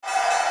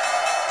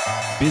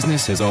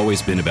Business has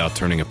always been about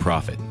turning a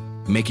profit,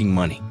 making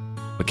money.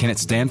 But can it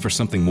stand for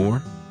something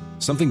more?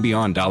 Something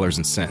beyond dollars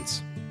and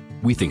cents?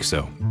 We think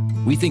so.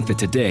 We think that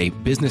today,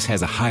 business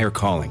has a higher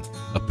calling,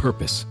 a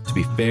purpose to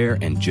be fair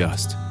and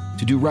just,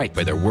 to do right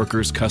by their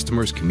workers,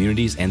 customers,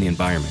 communities, and the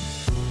environment.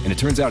 And it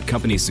turns out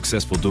companies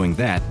successful doing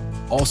that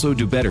also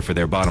do better for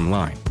their bottom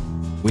line.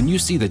 When you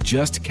see the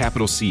Just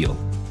Capital seal,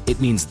 it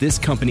means this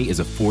company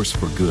is a force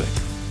for good.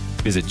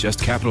 Visit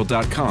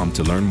justcapital.com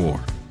to learn more.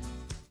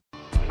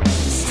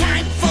 It's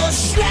time for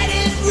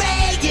Shredded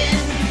Ragan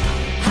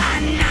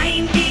on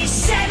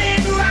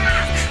 97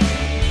 Rock.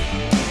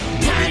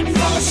 Time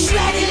for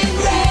Shredded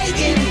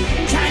Ragan.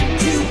 Time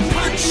to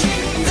punch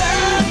the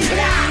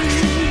clock.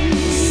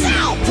 So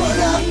put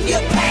up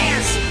your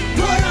pants,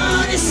 put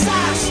on your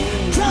socks,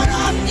 turn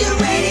up your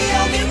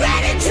radio, get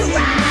ready to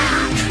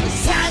rock.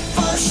 It's time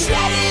for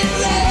Shredded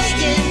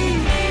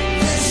Ragan.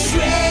 The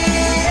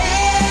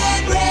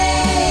Shredded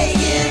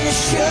Ragan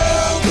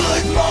Show.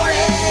 Good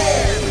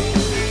morning,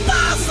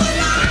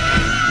 Buffalo!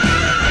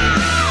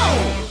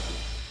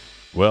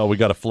 Well, we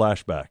got a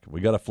flashback.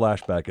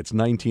 It's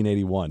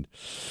 1981.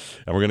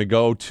 And we're going to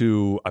go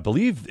to, I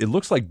believe, it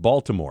looks like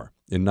Baltimore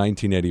in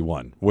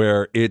 1981,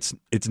 where it's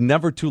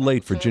never too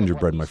late for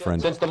gingerbread, my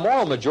friend. Since the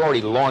moral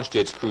majority launched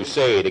its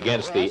crusade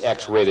against the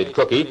X-rated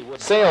cookie,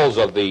 sales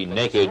of the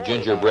naked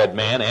gingerbread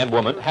man and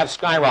woman have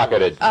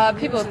skyrocketed.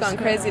 People have gone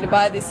crazy to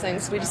buy these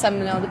things. We just haven't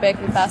been able to bake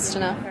them fast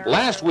enough.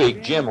 Last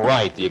week, Jim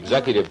Wright, the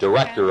executive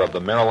director of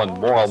the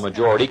Maryland Moral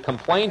Majority,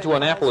 complained to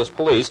Annapolis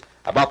police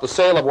about the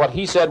sale of what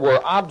he said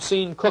were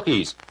obscene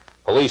cookies.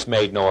 Police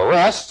made no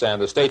arrests,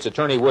 and the state's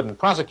attorney wouldn't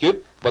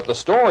prosecute, but the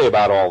story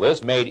about all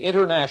this made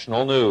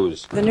international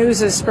news. The news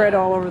has spread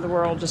all over the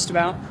world, just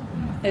about.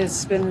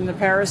 It's been in the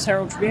Paris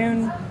Herald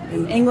Tribune,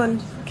 in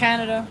England,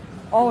 Canada,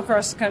 all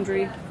across the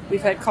country.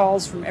 We've had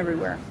calls from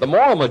everywhere. The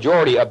moral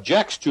majority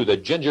objects to the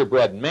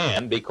gingerbread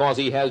man because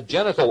he has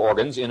genital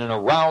organs in an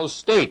aroused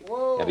state,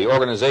 and the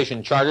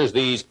organization charges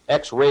these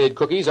X-rated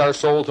cookies are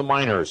sold to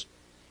minors.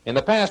 In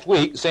the past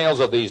week, sales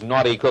of these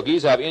naughty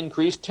cookies have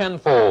increased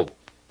tenfold.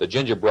 The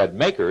gingerbread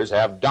makers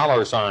have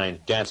dollar signs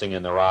dancing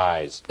in their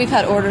eyes. We've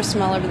had orders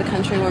from all over the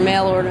country. We're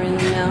mail ordering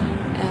them now.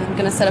 And I'm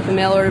going to set up a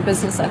mail order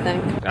business, I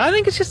think. I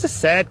think it's just a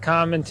sad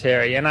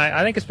commentary, and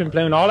I think it's been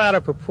blown all out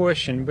of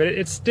proportion, but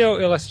it still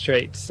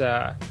illustrates,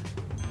 I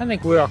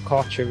think, where our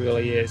culture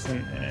really is.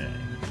 And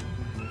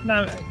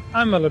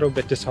I'm a little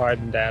bit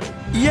disheartened at it.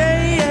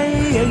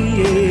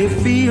 Yeah,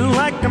 feel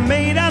like I'm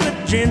made out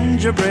of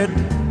gingerbread.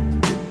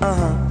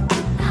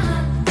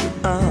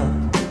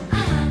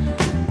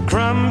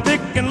 Crumb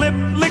picking, lip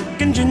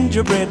licking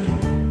gingerbread.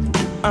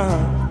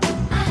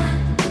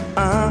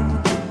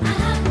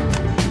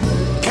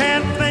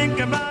 Can't think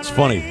about It's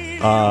funny.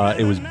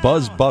 It was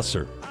Buzz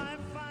Busser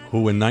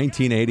who in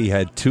 1980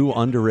 had two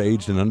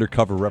underage and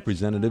undercover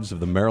representatives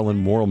of the Maryland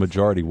Moral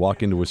Majority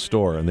walk into a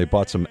store, and they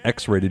bought some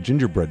X-rated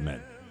gingerbread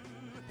men.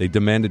 They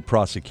demanded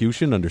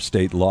prosecution under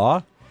state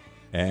law,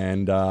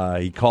 and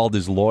he called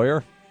his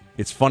lawyer.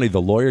 It's funny,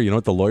 the lawyer, you know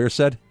what the lawyer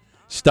said?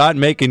 Start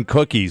making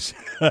cookies.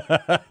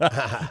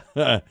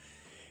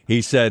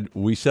 He said,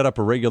 we set up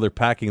a regular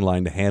packing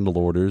line to handle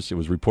orders. It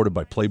was reported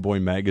by Playboy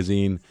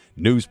magazine,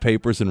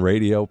 newspapers, and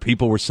radio.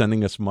 People were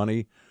sending us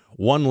money.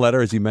 One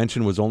letter, as he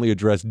mentioned, was only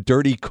addressed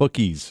dirty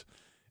cookies,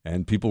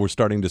 and people were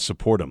starting to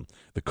support him.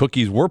 The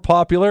cookies were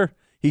popular.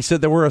 He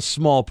said they were a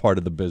small part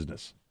of the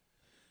business.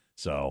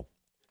 So,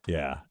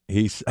 yeah.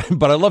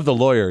 But I love the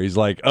lawyer. He's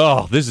like,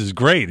 oh, this is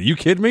great. Are you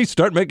kidding me?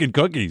 Start making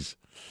cookies.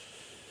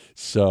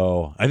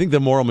 So I think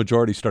the moral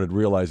majority started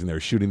realizing they were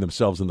shooting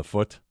themselves in the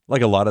foot.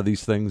 Like a lot of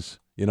these things,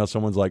 you know,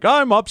 someone's like,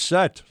 I'm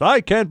upset.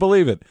 I can't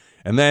believe it.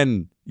 And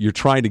then you're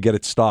trying to get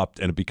it stopped,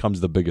 and it becomes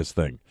the biggest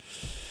thing.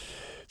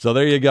 So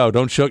there you go.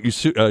 Don't shoot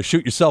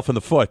yourself in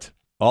the foot.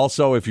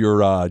 Also, if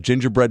your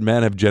gingerbread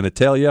men have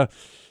genitalia,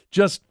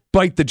 just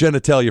bite the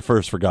genitalia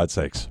first, for God's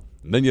sakes.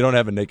 And then you don't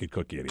have a naked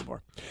cookie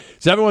anymore.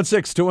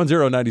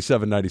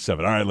 716-210-9797.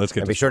 All right, let's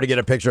get and be sure to get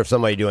a picture of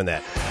somebody doing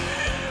that.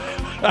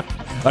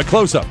 A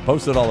close-up.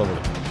 Post it all over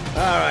there.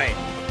 All right.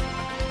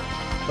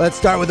 Let's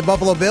start with the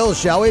Buffalo Bills,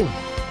 shall we?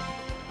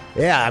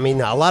 Yeah, I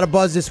mean, a lot of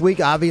buzz this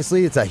week,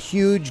 obviously. It's a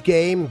huge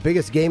game,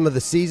 biggest game of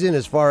the season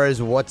as far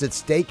as what's at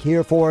stake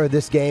here for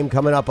this game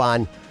coming up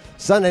on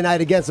Sunday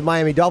night against the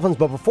Miami Dolphins.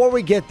 But before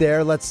we get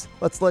there, let's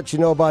let you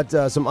know about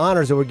some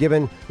honors that were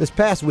given this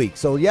past week.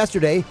 So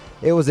yesterday,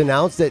 it was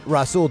announced that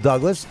Rasul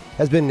Douglas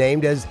has been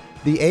named as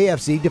the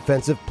AFC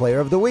Defensive Player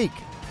of the Week.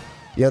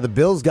 You know, the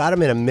Bills got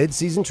him in a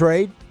midseason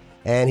trade,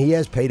 and he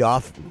has paid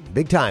off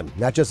big time,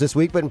 not just this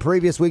week, but in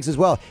previous weeks as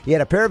well. He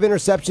had a pair of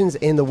interceptions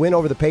in the win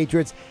over the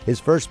Patriots. His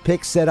first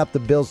pick set up the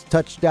Bills'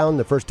 touchdown,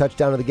 the first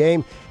touchdown of the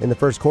game in the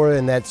first quarter,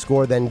 and that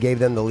score then gave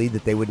them the lead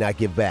that they would not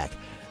give back.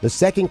 The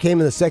second came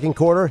in the second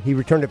quarter. He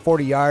returned it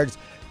 40 yards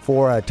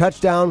for a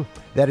touchdown.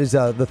 That is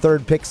the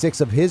third pick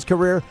six of his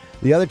career.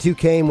 The other two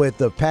came with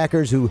the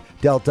Packers, who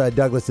dealt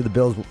Douglas to the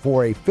Bills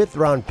for a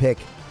fifth-round pick.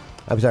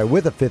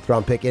 With a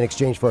fifth-round pick in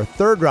exchange for a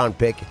third-round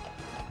pick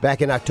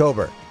back in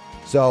October.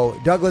 So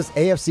Douglas,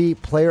 AFC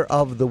Player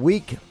of the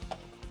Week.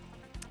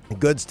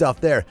 Good stuff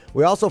there.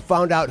 We also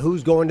found out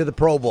who's going to the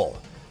Pro Bowl.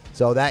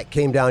 So that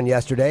came down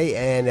yesterday,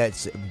 and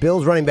it's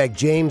Bills running back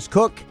James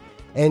Cook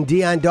and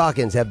Deion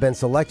Dawkins have been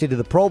selected to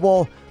the Pro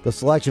Bowl. The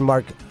selection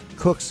marked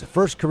Cook's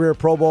first career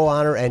Pro Bowl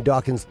honor and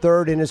Dawkins'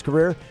 third in his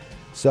career.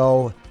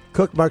 So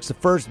Cook marks the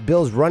first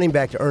Bills running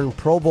back to earn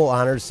Pro Bowl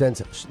honors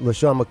since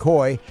LaShawn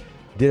McCoy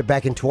did it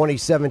back in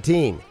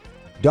 2017.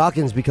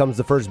 Dawkins becomes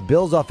the first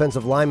Bills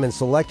offensive lineman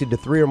selected to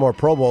 3 or more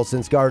Pro Bowls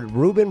since guard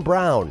Reuben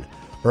Brown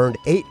earned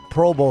 8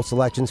 Pro Bowl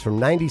selections from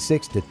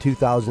 96 to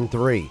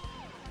 2003.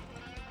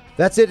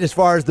 That's it as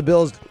far as the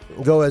Bills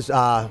go as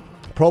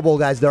Pro Bowl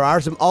guys. There are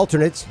some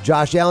alternates.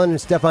 Josh Allen and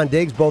Stephon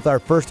Diggs both are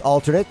first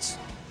alternates.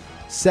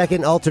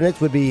 Second alternates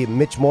would be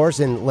Mitch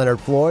Morse and Leonard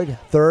Floyd.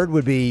 Third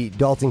would be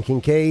Dalton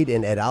Kincaid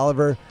and Ed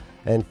Oliver.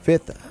 And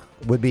fifth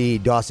would be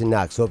Dawson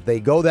Knox. So if they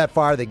go that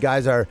far, the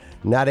guys are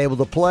not able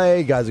to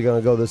play, guys are going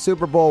to go to the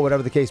Super Bowl,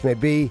 whatever the case may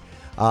be,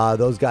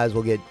 those guys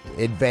will get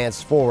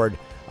advanced forward.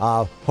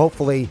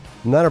 Hopefully,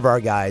 none of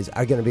our guys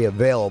are going to be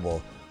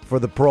available for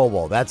the Pro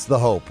Bowl. That's the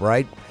hope,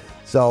 right?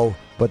 So,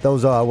 but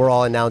those were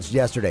all announced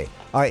yesterday.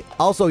 All right,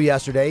 also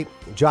yesterday,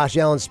 Josh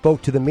Allen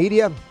spoke to the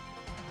media.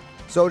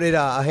 So did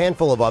a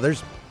handful of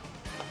others.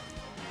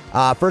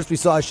 First, we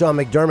saw Sean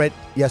McDermott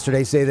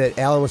yesterday say that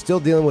Allen was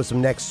still dealing with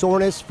some neck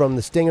soreness from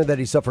the stinger that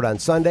he suffered on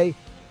Sunday,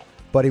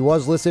 but he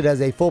was listed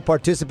as a full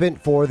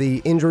participant for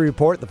the injury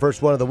report, the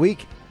first one of the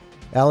week.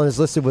 Allen is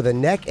listed with a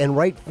neck and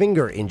right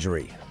finger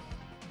injury.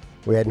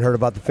 We hadn't heard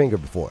about the finger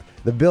before.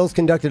 The Bills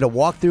conducted a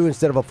walkthrough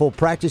instead of a full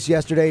practice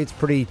yesterday. It's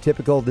pretty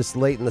typical this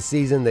late in the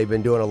season. They've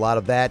been doing a lot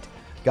of that.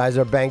 Guys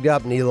are banged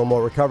up, need a little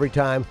more recovery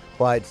time,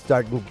 but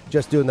starting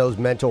just doing those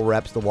mental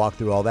reps, the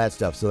walkthrough, all that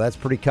stuff. So that's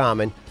pretty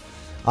common.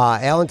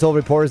 Allen told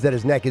reporters that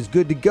his neck is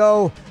good to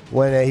go.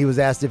 When he was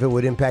asked if it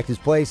would impact his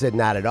play, he said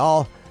not at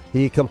all.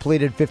 He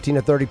completed 15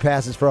 of 30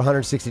 passes for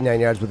 169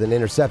 yards with an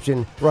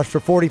interception, rushed for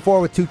 44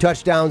 with 2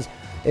 touchdowns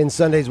in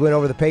Sunday's win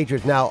over the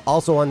Patriots. Now,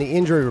 also on the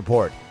injury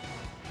report,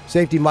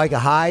 safety Micah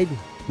Hyde,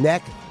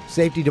 neck.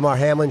 Safety DeMar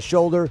Hamlin,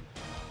 shoulder.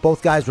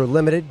 Both guys were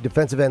limited.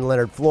 Defensive end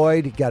Leonard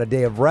Floyd got a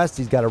day of rest.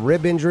 He's got a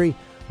rib injury.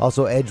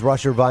 Also, edge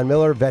rusher Von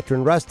Miller,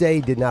 veteran rest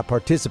day, did not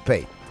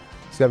participate.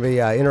 It's going to be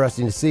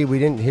interesting to see. We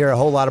didn't hear a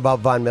whole lot about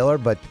Von Miller,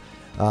 but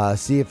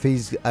see if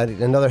he's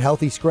another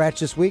healthy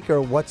scratch this week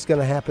or what's going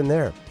to happen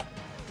there.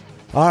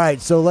 All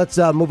right, so let's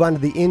move on to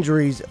the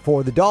injuries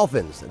for the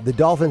Dolphins. The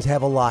Dolphins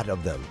have a lot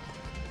of them.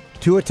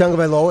 Tua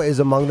Tagovailoa is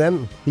among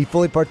them. He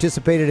fully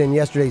participated in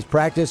yesterday's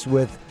practice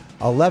with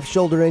a left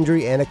shoulder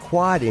injury and a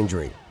quad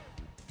injury.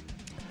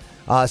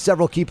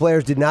 Several key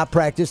players did not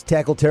practice.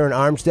 Tackle Terron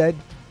Armstead,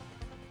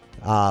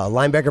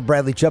 linebacker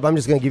Bradley Chubb. I'm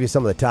just going to give you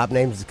some of the top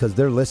names because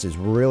their list is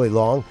really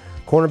long.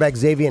 Cornerback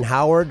Xavier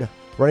Howard,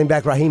 running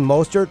back Raheem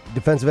Mostert,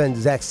 defensive end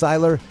Zach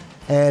Seiler,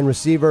 and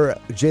receiver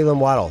Jalen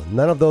Waddle.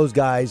 None of those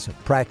guys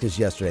practiced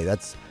yesterday.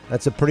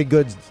 That's a pretty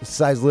good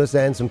size list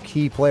and some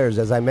key players,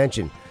 as I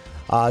mentioned.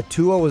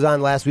 Tua was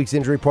on last week's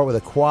injury report with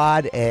a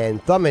quad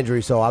and thumb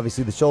injury, so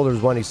obviously the shoulder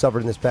is one he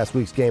suffered in this past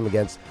week's game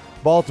against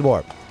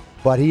Baltimore.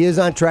 But he is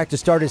on track to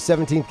start his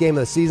 17th game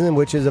of the season,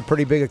 which is a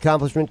pretty big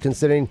accomplishment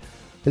considering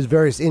his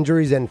various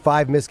injuries and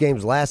 5 missed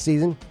games last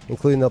season,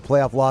 including the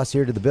playoff loss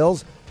here to the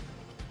Bills.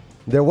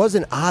 There was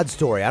an odd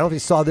story. I don't know if you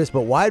saw this,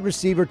 but wide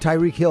receiver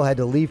Tyreek Hill had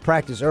to leave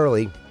practice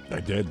early.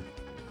 I did.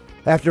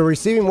 After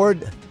receiving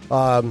word,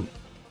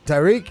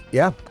 Tyreek,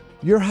 yeah,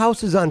 your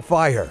house is on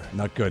fire.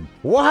 Not good.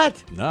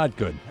 What? Not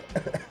good.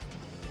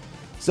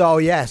 So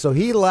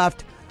he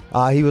left.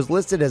 He was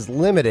listed as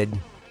limited.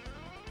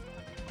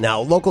 Now,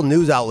 local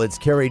news outlets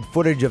carried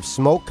footage of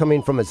smoke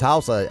coming from his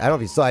house. I don't know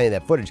if you saw any of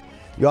that footage.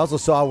 You also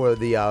saw where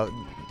the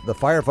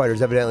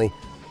firefighters evidently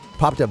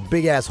popped a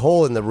big-ass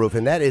hole in the roof,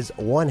 and that is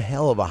one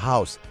hell of a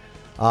house.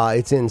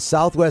 It's in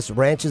Southwest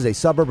Ranches, a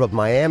suburb of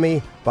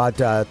Miami, about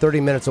 30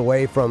 minutes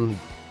away from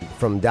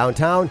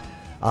downtown.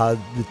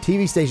 The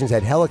TV stations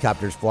had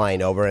helicopters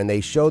flying over, and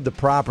they showed the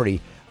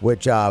property,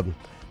 which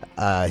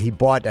he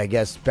bought, I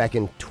guess, back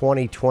in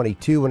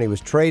 2022 when he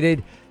was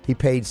traded. He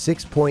paid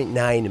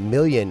 $6.9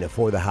 million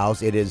for the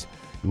house. It is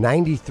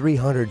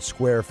 9,300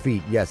 square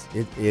feet. Yes,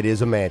 it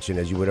is a mansion,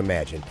 as you would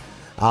imagine.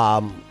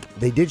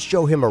 They did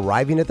show him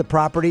arriving at the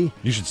property.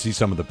 You should see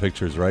some of the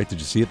pictures, right? Did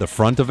you see at the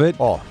front of it?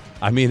 Oh.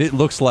 I mean, it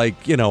looks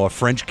like, a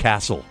French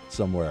castle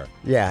somewhere.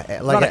 Yeah.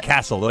 Not a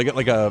castle,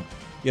 like a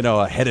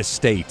head of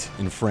state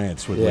in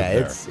France would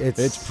live there.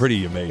 It's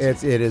pretty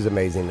amazing. It is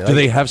amazing. Do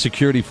they have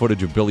security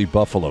footage of Billy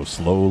Buffalo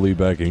slowly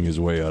backing his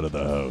way out of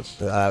the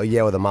house?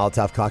 Yeah, with a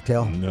Molotov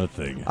cocktail?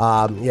 Nothing.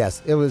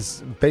 Yes, it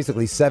was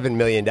basically $7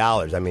 million.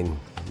 I mean,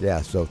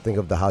 yeah, so think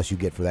of the house you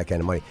get for that kind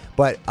of money.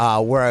 But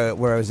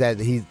where I was at,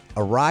 he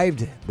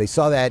arrived, they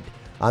saw that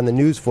on the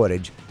news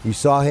footage. You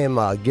saw him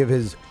give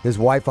his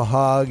wife a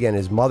hug, and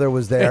his mother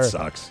was there. It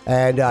sucks.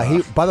 And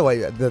he, by the way,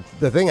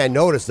 the thing I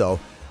noticed,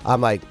 though,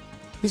 I'm like,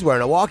 he's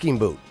wearing a walking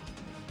boot.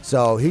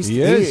 So he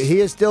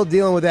is still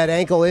dealing with that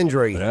ankle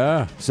injury.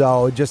 Yeah.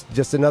 So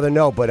just another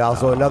note, but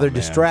also another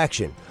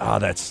distraction. Oh,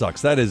 that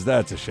sucks.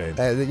 That's a shame.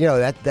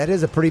 That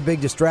is a pretty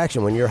big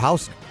distraction when your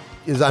house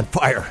is on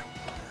fire.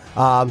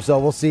 So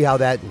we'll see how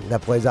that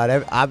plays out.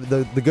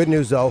 The good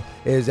news, though,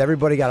 is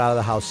everybody got out of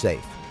the house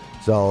safe.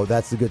 So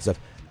that's the good stuff.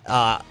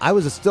 I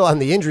was still on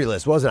the injury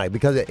list, wasn't I?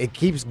 Because it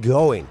keeps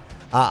going.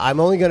 I'm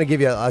only going to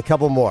give you a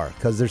couple more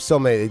because there's so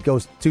many. It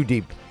goes too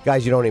deep.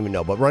 Guys you don't even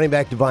know. But running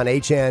back Devon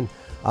Achane,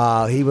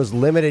 he was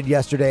limited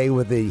yesterday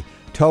with the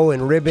toe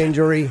and rib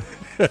injury.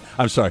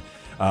 I'm sorry.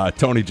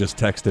 Tony just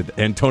texted.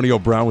 Antonio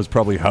Brown was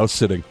probably house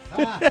sitting.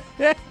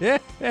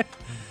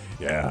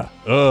 Yeah.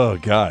 Oh,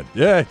 God.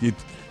 Yeah.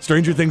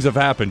 Stranger things have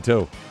happened,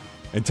 too.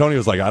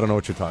 Antonio's like, I don't know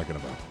what you're talking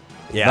about.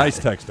 Yeah. Nice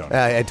text, Tony.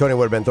 Antonio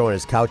would have been throwing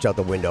his couch out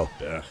the window.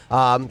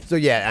 Yeah. So,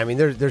 yeah, I mean,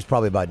 there's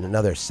probably about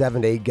another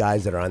 7 to 8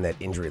 guys that are on that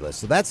injury list.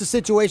 So that's the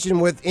situation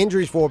with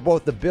injuries for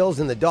both the Bills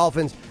and the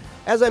Dolphins.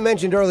 As I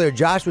mentioned earlier,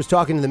 Josh was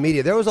talking to the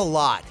media. There was a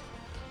lot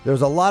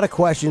of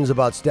questions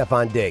about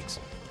Stephon Diggs.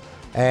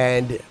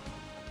 And,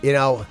 you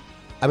know,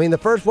 I mean, the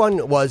first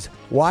one was,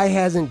 why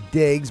hasn't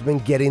Diggs been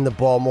getting the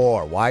ball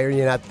more? Why are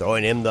you not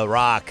throwing him the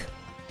rock?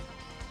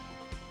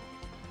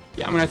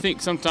 Yeah, I mean, I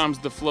think sometimes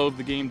the flow of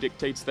the game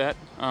dictates that.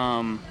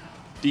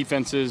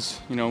 Defenses,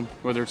 you know,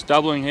 whether it's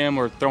doubling him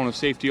or throwing a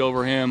safety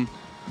over him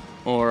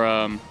or,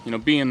 you know,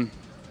 being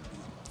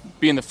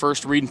the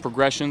first reading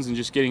progressions and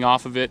just getting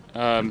off of it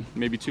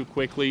maybe too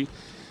quickly.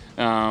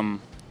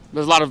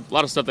 There's a lot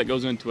of stuff that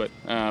goes into it.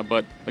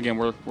 But, again,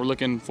 we're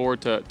looking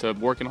forward to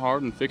working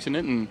hard and fixing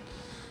it and,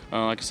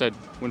 like I said,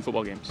 win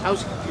football games.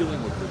 How's he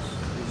feeling with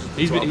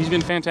this? He's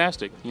been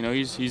fantastic. You know,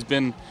 he's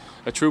been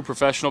a true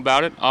professional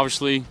about it.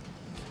 Obviously,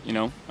 you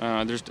know,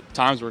 there's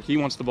times where he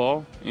wants the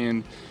ball,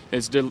 and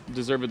it's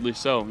deservedly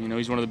so. You know,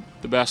 he's one of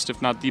the best,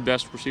 if not the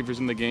best, receivers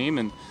in the game,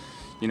 and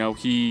you know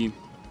he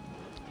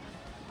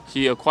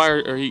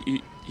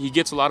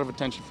gets a lot of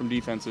attention from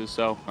defenses.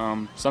 So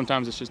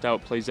sometimes it's just how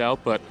it plays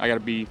out, but I got to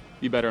be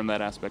better in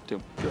that aspect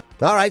too.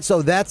 All right,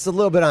 so that's a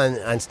little bit on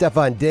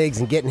Stephon Diggs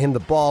and getting him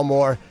the ball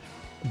more.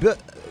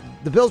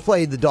 The Bills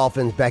played the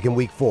Dolphins back in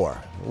Week 4.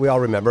 We all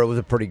remember it was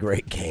a pretty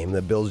great game.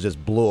 The Bills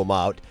just blew them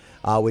out,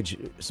 which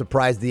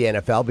surprised the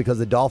NFL because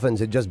the Dolphins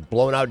had just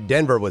blown out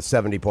Denver with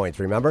 70 points,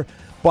 remember?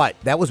 But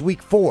that was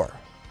Week 4.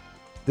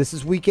 This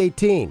is Week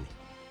 18.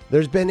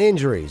 There's been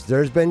injuries.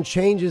 There's been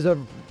changes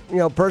of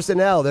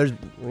personnel.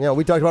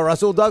 We talked about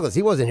Rasul Douglas.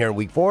 He wasn't here in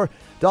Week 4.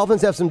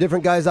 Dolphins have some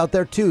different guys out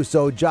there too.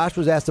 So Josh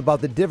was asked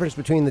about the difference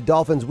between the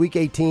Dolphins Week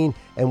 18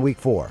 and Week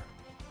 4.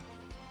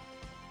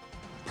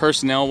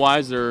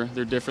 Personnel-wise, they're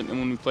different than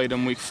when we played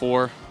them Week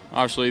 4.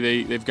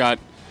 Obviously, they've got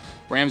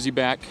Ramsey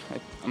back.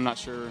 I'm not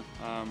sure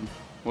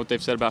what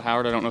they've said about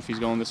Howard. I don't know if he's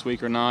going this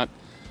week or not.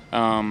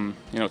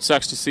 It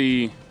sucks to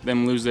see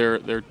them lose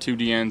their two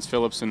DNs,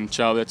 Phillips and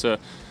Chubb. It's a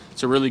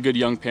really good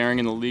young pairing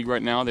in the league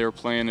right now. They were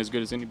playing as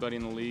good as anybody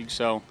in the league,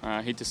 so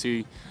I hate to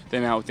see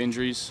them out with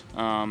injuries.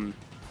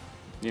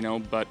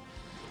 But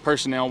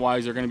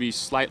personnel-wise, they're going to be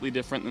slightly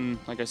different than,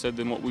 like I said,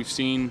 than what we've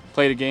seen.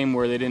 Played a game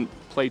where they didn't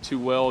play too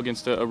well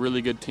against a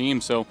really good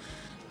team, so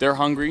they're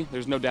hungry.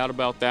 There's no doubt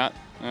about that.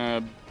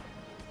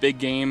 Big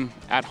game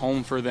at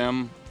home for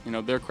them.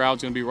 Their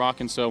crowd's going to be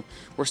rocking, so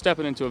we're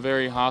stepping into a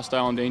very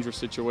hostile and dangerous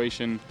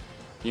situation,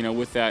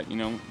 with that,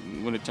 when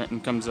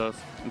in terms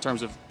of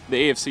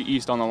the AFC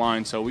East on the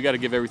line, so we got to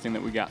give everything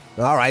that we got.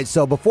 All right,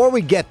 so before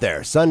we get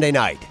there, Sunday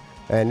night,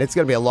 and it's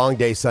going to be a long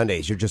day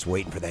Sundays, you're just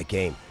waiting for that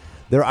game.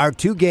 There are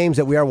 2 games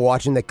that we are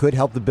watching that could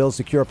help the Bills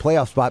secure a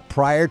playoff spot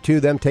prior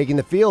to them taking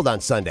the field on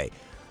Sunday.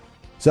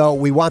 So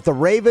we want the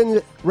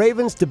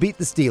Ravens to beat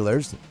the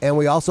Steelers, and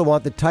we also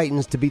want the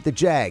Titans to beat the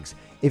Jags.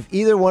 If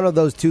either one of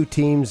those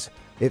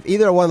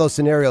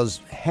scenarios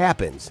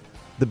happens,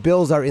 the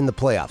Bills are in the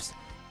playoffs.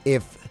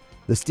 If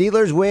the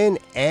Steelers win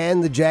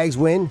and the Jags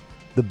win,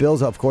 the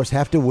Bills, of course,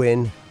 have to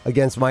win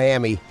against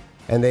Miami,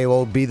 and they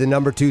will be the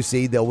number 2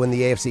 seed. They'll win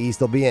the AFC East.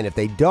 They'll be in. If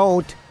they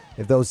don't,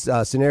 if those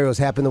scenarios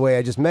happen the way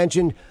I just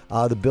mentioned,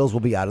 the Bills will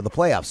be out of the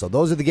playoffs. So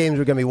those are the games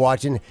we're going to be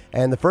watching,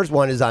 and the first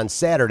one is on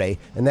Saturday,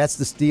 and that's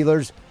the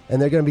Steelers,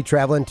 and they're going to be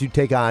traveling to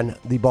take on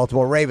the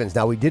Baltimore Ravens.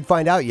 Now, we did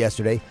find out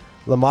yesterday,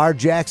 Lamar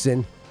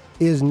Jackson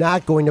is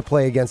not going to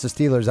play against the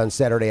Steelers on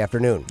Saturday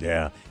afternoon.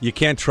 Yeah, you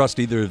can't trust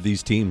either of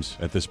these teams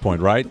at this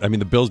point, right? I mean,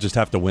 the Bills just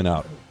have to win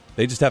out.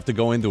 They just have to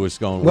go into us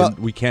going, well,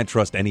 we can't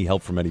trust any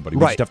help from anybody.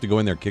 We just have to go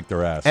in there and kick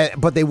their ass.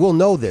 But they will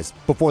know this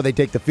before they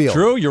take the field.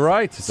 True, you're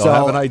right. They'll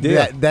have an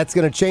idea. That's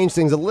going to change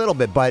things a little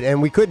bit.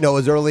 And we could know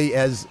as early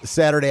as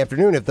Saturday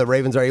afternoon if the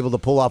Ravens are able to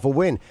pull off a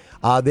win.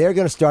 They're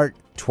going to start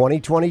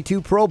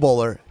 2022 Pro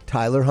Bowler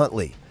Tyler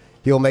Huntley.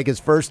 He'll make his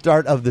first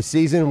start of the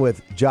season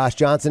with Josh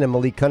Johnson and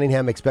Malik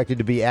Cunningham expected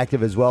to be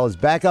active as well as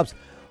backups.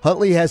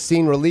 Huntley has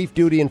seen relief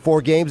duty in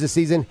 4 games this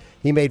season.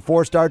 He made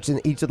 4 starts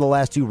in each of the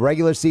last 2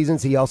 regular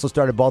seasons. He also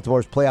started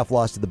Baltimore's playoff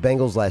loss to the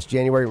Bengals last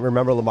January.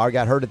 Remember, Lamar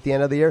got hurt at the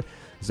end of the year?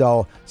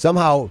 So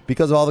somehow,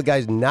 because of all the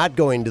guys not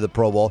going to the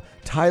Pro Bowl,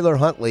 Tyler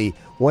Huntley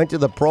went to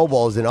the Pro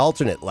Bowl as an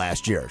alternate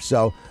last year.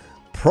 So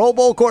Pro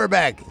Bowl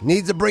quarterback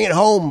needs to bring it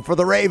home for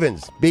the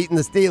Ravens, beating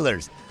the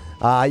Steelers.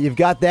 You've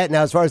got that.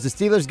 Now, as far as the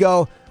Steelers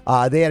go,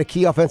 they had a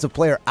key offensive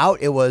player out.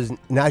 It was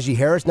Najee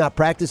Harris not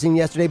practicing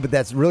yesterday, but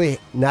that's really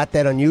not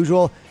that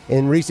unusual.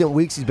 In recent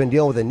weeks, he's been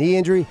dealing with a knee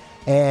injury.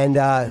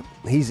 and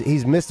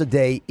he's missed a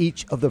day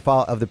each of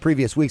the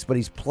previous weeks, but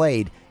he's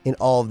played in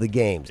all of the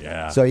games.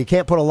 Yeah. So you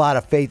can't put a lot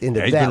of faith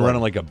into that. He's been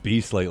running like a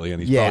beast lately, and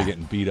he's probably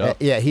getting beat up.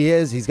 Yeah, he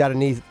is. He's got a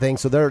knee thing,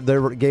 so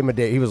they gave him a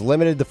day. He was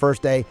limited the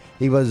first day.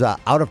 He was out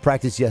of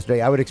practice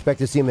yesterday. I would expect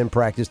to see him in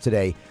practice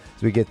today.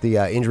 So we get the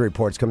injury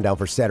reports come down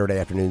for Saturday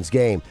afternoon's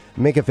game.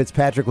 Minka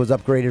Fitzpatrick was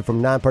upgraded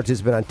from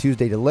non-participant on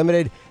Tuesday to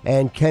limited,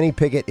 and Kenny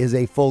Pickett is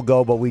a full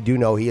go, but we do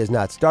know he is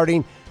not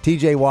starting.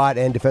 T.J. Watt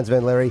and defensive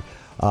end Larry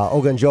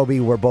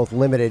Ogunjobi were both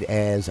limited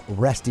as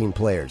resting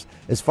players.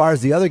 As far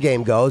as the other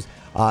game goes,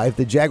 if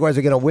the Jaguars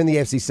are going to win the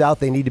AFC South,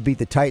 they need to beat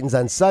the Titans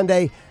on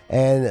Sunday,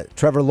 and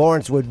Trevor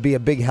Lawrence would be a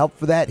big help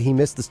for that. He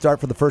missed the start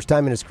for the first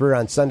time in his career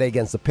on Sunday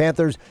against the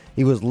Panthers.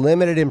 He was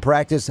limited in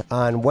practice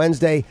on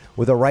Wednesday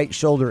with a right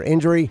shoulder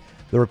injury.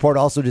 The report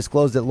also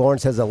disclosed that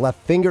Lawrence has a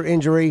left finger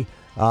injury,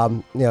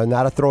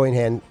 not a throwing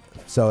hand,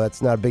 so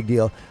that's not a big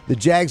deal. The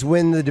Jags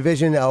win the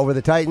division over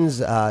the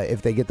Titans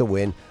if they get the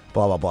win.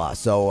 Blah, blah, blah.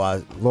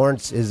 So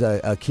Lawrence is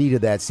a key to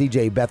that.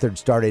 C.J. Beathard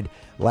started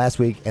last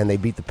week, and they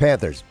beat the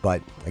Panthers.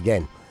 But,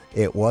 again,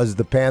 it was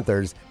the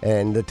Panthers,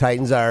 and the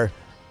Titans are,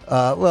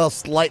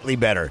 slightly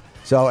better.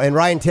 So, and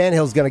Ryan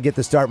Tannehill's going to get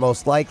the start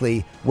most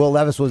likely. Will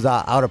Levis was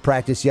out of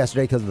practice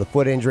yesterday because of the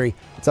foot injury.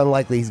 It's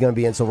unlikely he's going to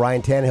be in, so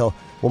Ryan Tannehill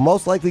will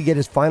most likely get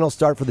his final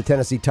start for the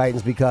Tennessee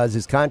Titans because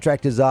his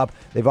contract is up.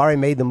 They've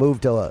already made the move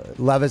to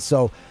Levis,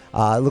 so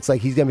it looks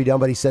like he's going to be done,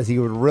 but he says he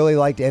would really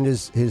like to end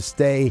his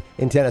stay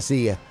in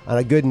Tennessee on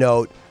a good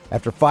note.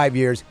 After 5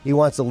 years, he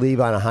wants to leave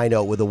on a high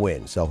note with a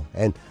win. So,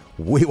 and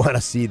we want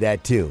to see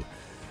that too.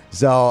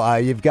 So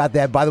you've got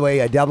that. By the way,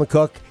 Dalvin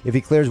Cook, if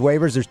he clears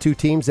waivers, there's two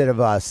teams that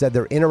have said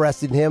they're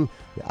interested in him.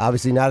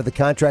 Obviously not at the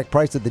contract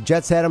price that the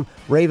Jets had him.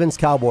 Ravens,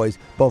 Cowboys,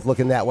 both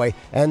looking that way.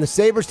 And the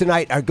Sabres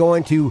tonight are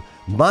going to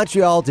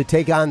Montreal to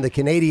take on the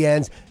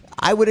Canadiens.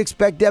 I would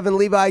expect Devin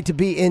Levi to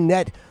be in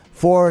net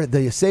for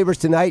the Sabres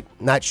tonight.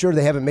 Not sure,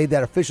 they haven't made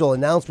that official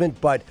announcement,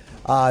 but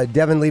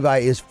Devin Levi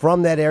is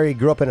from that area,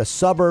 grew up in a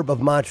suburb of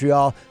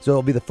Montreal, so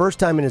it'll be the first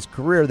time in his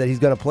career that he's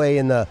going to play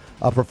in a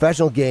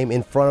professional game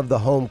in front of the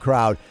home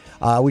crowd.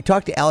 We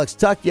talked to Alex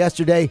Tuck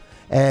yesterday,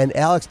 and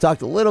Alex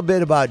talked a little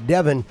bit about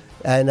Devin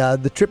and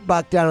the trip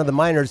back down to the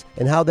minors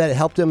and how that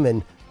helped him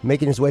in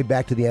making his way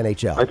back to the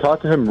NHL. I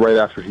talked to him right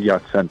after he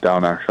got sent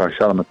down, actually. I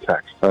shot him a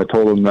text. I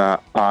told him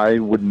that I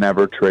would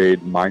never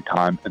trade my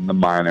time in the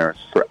minors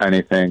for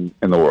anything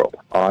in the world.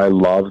 I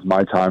loved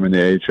my time in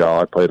the AHL.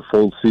 I played a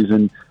full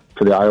season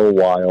for the Iowa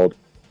Wild.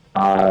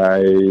 I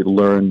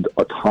learned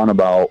a ton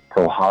about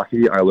pro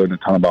hockey. I learned a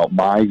ton about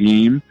my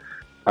game.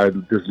 I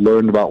just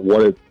learned about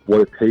what it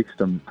takes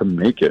to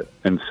make it.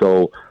 And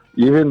so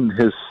even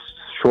his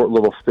short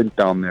little stint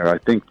down there, I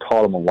think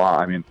taught him a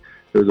lot. I mean,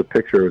 there's a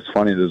picture, it's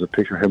funny, there's a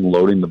picture of him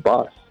loading the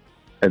bus.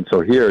 And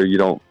so here you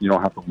don't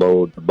have to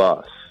load the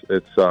bus.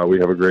 It's we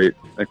have a great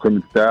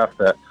equipment staff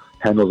that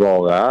handles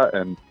all that,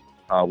 and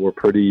we're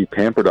pretty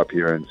pampered up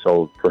here. And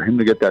so for him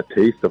to get that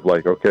taste of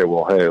like, okay,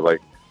 well, hey, like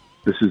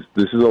this is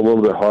a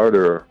little bit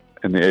harder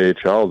in the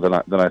AHL than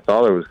I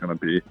thought it was going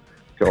to be.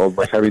 So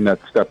like having that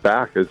step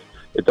back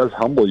it does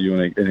humble you,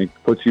 and it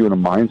puts you in a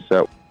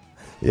mindset.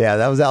 Yeah,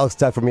 that was Alex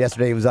Tuck from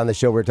yesterday. He was on the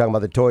show. We were talking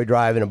about the toy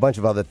drive and a bunch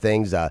of other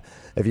things.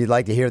 If you'd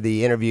like to hear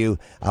the interview,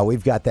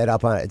 we've got that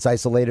up. It's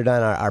isolated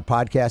on our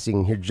podcast. You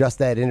can hear just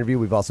that interview.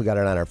 We've also got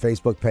it on our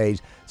Facebook page,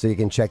 so you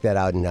can check that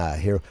out and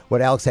hear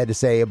what Alex had to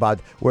say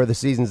about where the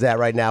season's at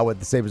right now, what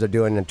the Sabres are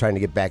doing, and trying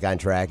to get back on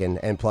track,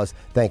 and plus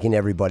thanking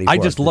everybody for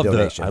the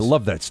donations. I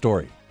love that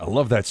story. I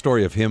love that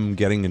story of him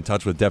getting in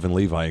touch with Devin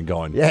Levi and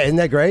going, yeah, isn't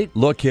that great?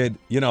 Look, kid,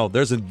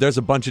 there's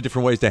a bunch of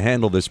different ways to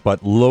handle this,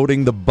 but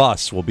loading the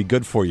bus will be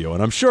good for you.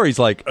 And I'm sure he's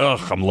like,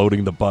 I'm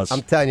loading the bus.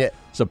 I'm telling you.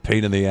 It's a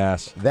pain in the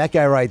ass. That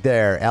guy right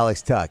there,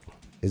 Alex Tuck,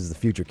 is the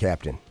future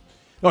captain.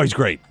 Oh, he's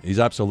great. He's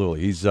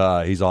absolutely. He's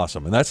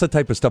awesome. And that's the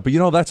type of stuff.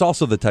 But, that's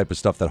also the type of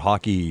stuff that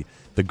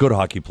the good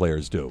hockey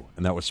players do.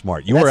 And that was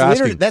smart.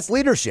 That's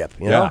leadership.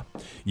 You know?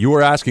 You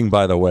were asking,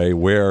 by the way,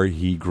 where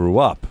he grew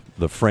up.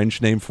 The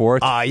French name for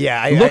it?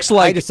 Yeah.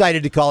 I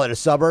decided to call it a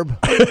suburb.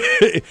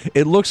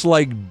 It looks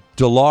like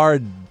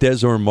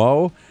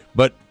Dollard-des-Ormeaux,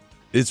 but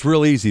it's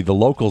real easy. The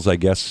locals, I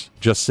guess,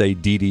 just say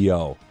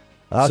DDO.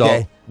 Okay.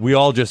 So we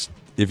all just,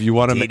 if you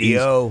want to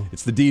DDO.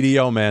 It's the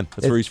DDO, man.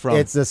 That's where he's from.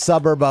 It's a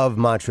suburb of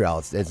Montreal.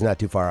 It's not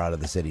too far out of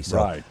the city. So,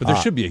 right. But there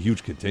should be a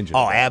huge contingent.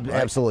 Oh,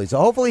 absolutely. So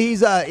hopefully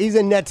he's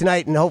in net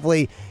tonight, and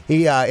hopefully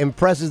he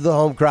impresses the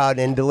home crowd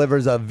and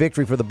delivers a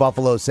victory for the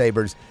Buffalo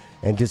Sabres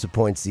and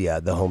disappoints the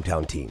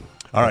hometown team.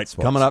 All right,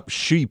 coming up,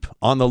 sheep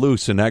on the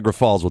loose in Niagara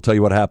Falls. We'll tell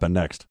you what happened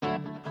next.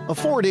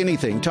 Afford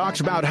Anything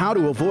talks about how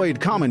to avoid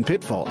common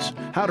pitfalls,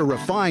 how to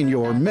refine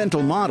your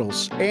mental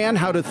models, and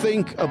how to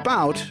think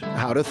about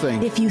how to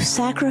think. If you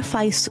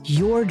sacrifice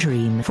your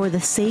dream for the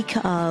sake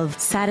of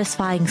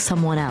satisfying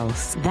someone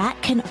else, that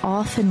can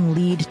often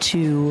lead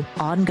to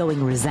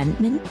ongoing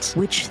resentment,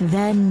 which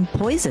then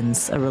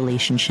poisons a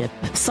relationship.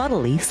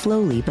 Subtly,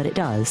 slowly, but it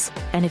does.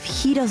 And if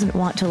he doesn't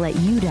want to let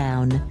you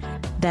down,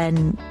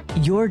 then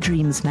your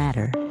dreams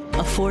matter.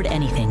 Afford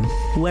Anything,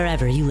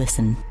 wherever you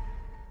listen.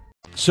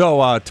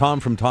 So, Tom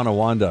from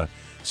Tonawanda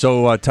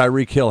So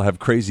Tyreek Hill have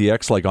crazy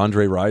ex like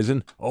Andre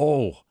Rison?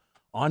 Oh,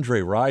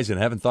 Andre Rison.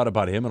 Haven't thought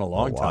about him in a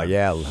long time.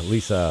 Yeah,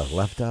 Lisa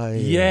Left Eye.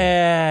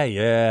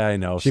 Yeah, I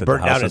know. She Set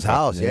burnt the down his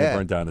house, yeah.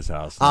 Burnt down his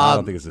house. I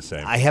don't think it's the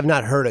same. I have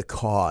not heard a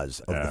cause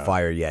of the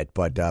fire yet,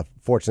 but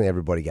fortunately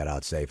everybody got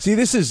out safe. See,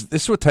 this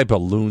is what type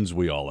of loons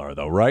we all are,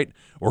 though, right?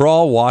 We're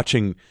all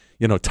watching,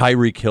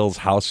 Tyreek Hill's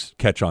house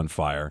catch on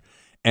fire,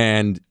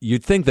 and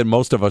you'd think that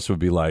most of us would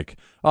be like,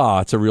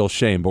 it's a real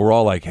shame, but we're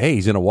all like, hey,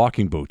 he's in a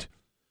walking boot.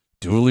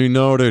 Duly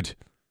noted.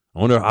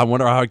 I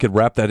wonder how I could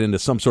wrap that into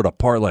some sort of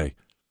parlay.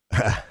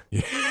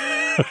 This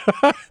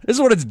is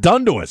what it's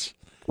done to us.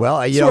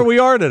 Well, this is where we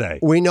are today.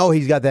 We know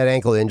he's got that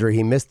ankle injury.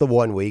 He missed the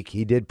 1 week.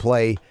 He did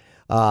play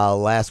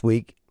last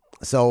week.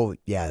 So,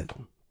 yeah.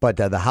 But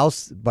the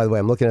house, by the way,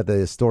 I'm looking at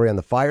the story on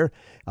the fire.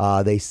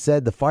 They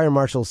said the fire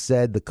marshal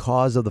said the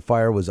cause of the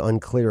fire was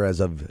unclear as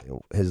of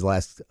his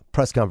last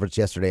press conference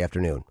yesterday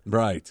afternoon.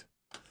 Right.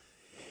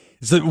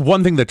 It's the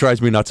one thing that drives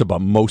me nuts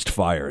about most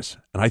fires,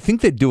 and I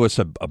think they'd do us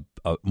a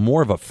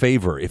more of a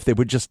favor if they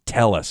would just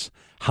tell us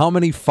how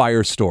many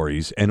fire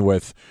stories end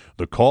with,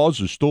 the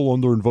cause is still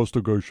under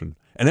investigation.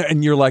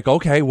 And you're like,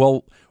 okay,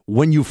 well,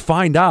 when you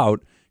find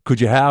out, could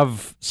you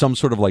have some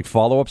sort of like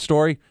follow-up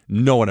story?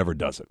 No one ever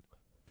does it.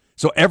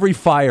 So every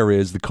fire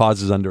is the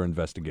cause is under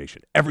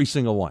investigation. Every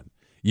single one.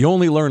 You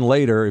only learn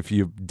later if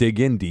you dig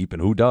in deep,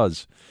 and who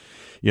does?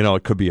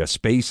 It could be a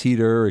space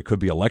heater. It could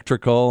be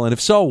electrical. And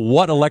if so,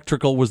 what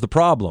electrical was the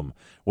problem?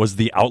 Was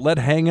the outlet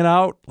hanging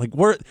out? Like,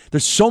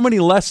 there's so many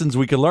lessons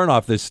we can learn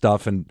off this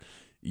stuff, and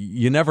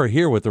you never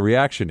hear what the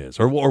reaction is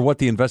or what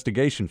the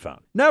investigation found.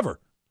 Never.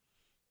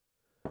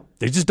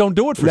 They just don't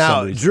do it for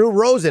some reason. Drew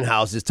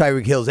Rosenhaus is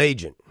Tyreek Hill's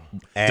agent.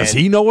 Does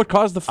he know what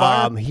caused the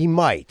fire? He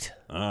might.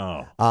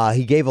 Oh.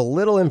 He gave a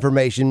little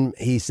information.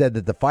 He said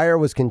that the fire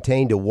was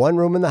contained to one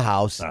room in the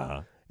house,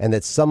 and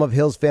that some of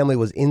Hill's family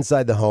was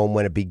inside the home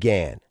when it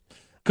began.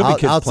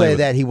 I'll say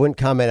that he wouldn't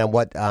comment on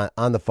what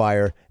on the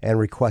fire and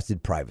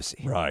requested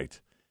privacy. Right.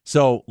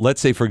 So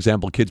let's say, for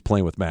example, kids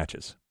playing with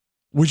matches,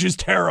 which is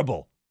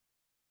terrible.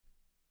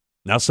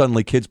 Now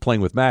suddenly kids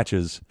playing with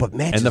matches, but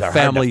matches and the are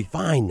family hard to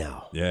find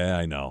now. Yeah,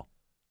 I know.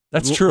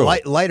 That's true.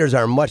 Lighters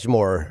are much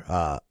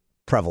more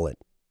prevalent.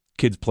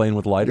 Kids playing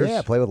with lighters?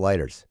 Yeah, play with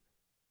lighters.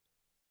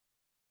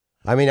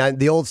 I mean,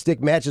 the old stick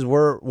matches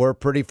were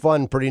pretty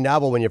fun, pretty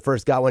novel. When you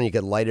first got one, you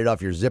could light it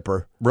off your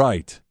zipper.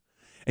 Right.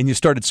 And you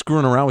started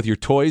screwing around with your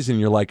toys, and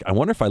you're like, I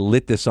wonder if I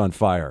lit this on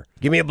fire.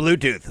 Give me a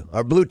Bluetooth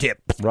or blue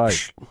tip.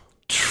 Right.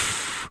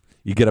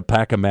 You get a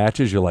pack of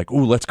matches, you're like,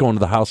 ooh, let's go into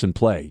the house and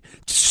play.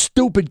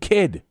 Stupid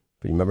kid.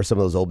 But you remember some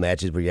of those old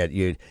matches where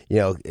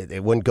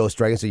it wouldn't go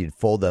striking, so you'd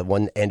fold the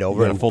one end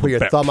over and put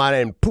your thumb on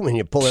it, and boom, and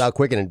you pull it out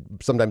quick, and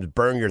it sometimes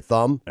burn your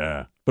thumb.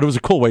 Yeah. But it was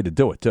a cool way to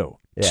do it, too.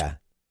 Yeah.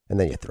 And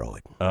then you throw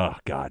it. Oh,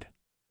 God.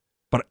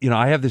 But,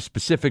 I have this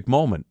specific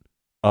moment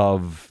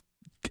of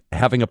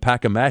having a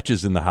pack of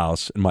matches in the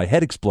house and my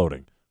head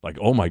exploding. Like,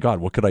 oh, my God,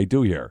 what could I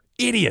do here?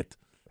 Idiot.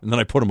 And then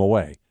I put them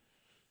away.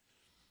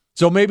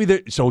 So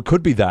so it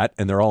could be that,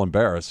 and they're all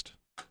embarrassed.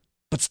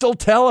 But still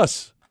tell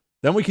us.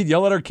 Then we could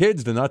yell at our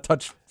kids to not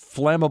touch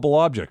flammable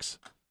objects.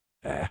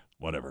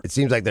 Whatever. It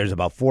seems like there's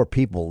about 4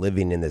 people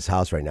living in this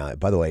house right now.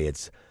 By the way,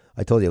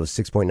 I told you it was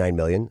 $6.9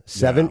 million.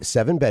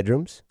 Seven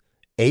bedrooms,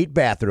 8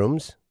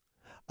 bathrooms.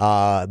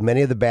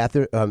 Many of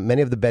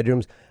the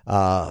bedrooms,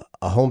 a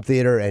home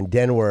theater and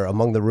den were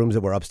among the rooms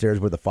that were upstairs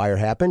where the fire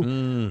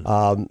happened.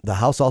 The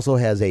house also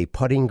has a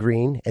putting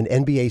green, an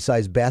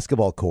NBA-sized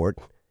basketball court,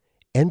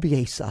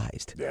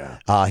 NBA-sized. Yeah.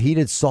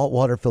 Heated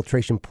saltwater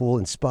filtration pool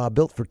and spa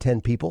built for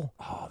 10 people.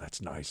 Oh,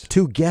 that's nice.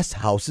 2 guest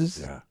houses.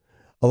 Yeah.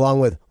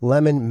 Along with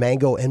lemon,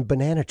 mango, and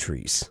banana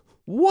trees.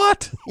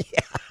 What?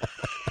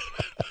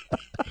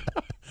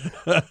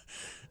 Yeah.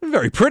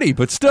 Very pretty,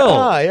 but still.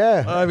 Oh,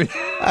 yeah. I mean,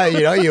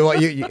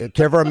 you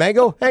care for a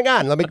mango? Hang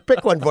on, let me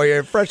pick one for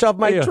you, fresh off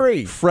my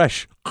tree.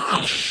 Fresh.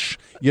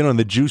 And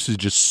the juices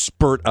just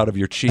spurt out of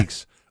your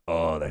cheeks.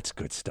 Oh, that's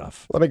good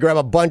stuff. Let me grab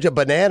a bunch of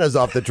bananas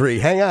off the tree.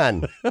 Hang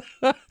on.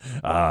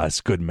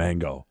 It's good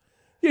mango.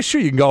 Yeah,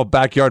 sure, you can go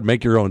backyard and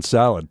make your own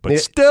salad, but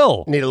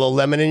still. Need a little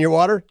lemon in your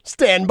water?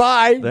 Stand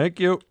by. Thank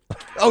you.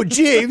 Oh,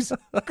 Jeeves,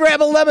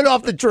 grab a lemon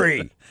off the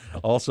tree.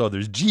 Also,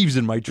 there's Jeeves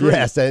in my tree.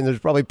 Yes, and there's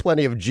probably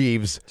plenty of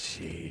Jeeves.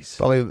 Jeez.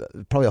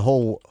 Probably a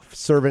whole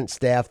servant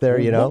staff there,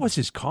 What was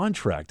his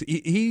contract?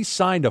 He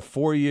signed a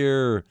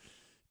 4-year,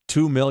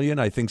 $2 million,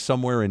 I think,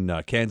 somewhere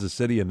in Kansas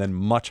City, and then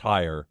much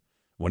higher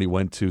when he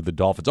went to the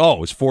Dolphins. Oh, it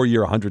was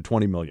 4-year,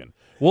 $120 million.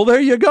 Well,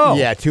 there you go.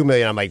 Yeah, $2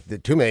 million. I'm like,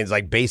 $2 million is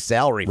like base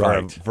salary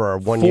for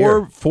 1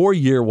 year.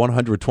 4-year,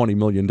 $120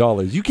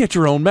 million. You get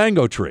your own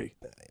mango tree.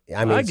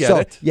 I get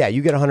it. Yeah,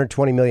 you get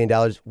 $120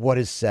 million. What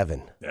is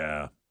 7?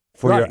 Yeah.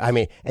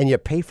 And you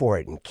pay for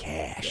it in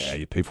cash. Yeah,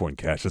 you pay for it in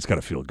cash. That's got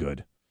to feel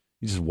good.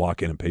 You just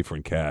walk in and pay for it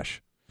in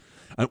cash.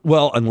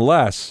 Well,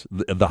 unless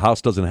the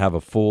house doesn't have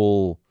a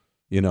full,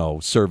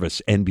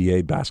 service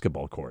NBA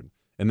basketball court.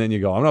 And then you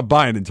go, I'm not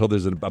buying it until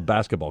there's a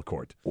basketball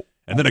court.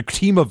 And then a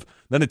team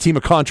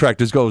of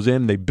contractors goes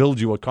in, they build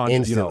you a contract.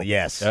 Instantly,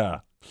 yes. Yeah.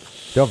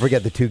 Don't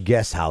forget the 2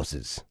 guest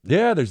houses.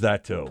 Yeah, there's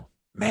that too.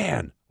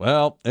 Man,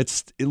 well, it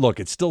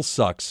still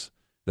sucks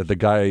that the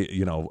guy,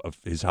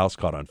 his house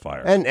caught on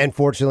fire. And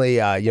fortunately,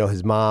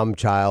 his mom,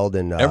 child,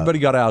 and everybody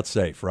got out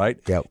safe, right?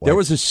 Yeah. There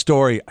was a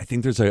story. I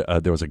think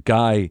there was a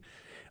guy.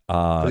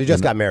 He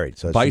just got married,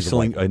 so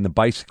in the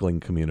bicycling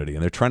community,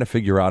 and they're trying to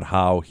figure out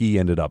how he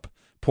ended up.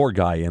 Poor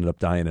guy ended up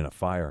dying in a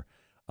fire.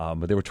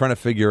 But they were trying to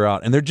figure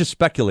out, and they're just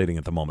speculating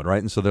at the moment,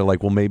 right? And so they're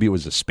like, well, maybe it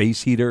was a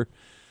space heater.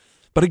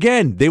 But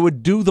again, they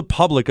would do the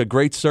public a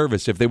great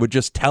service if they would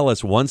just tell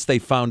us once they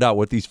found out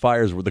what these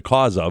fires were the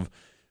cause of,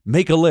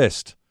 make a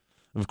list.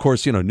 Of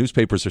course,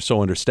 newspapers are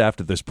so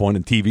understaffed at this point,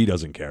 and TV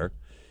doesn't care.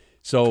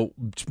 So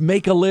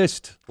make a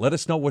list. Let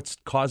us know what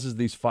causes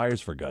these fires,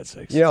 for God's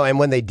sakes. And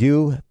when they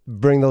do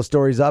bring those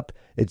stories up,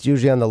 it's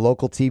usually on the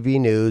local TV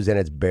news, and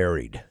it's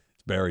buried.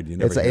 It's buried. You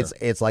never hear.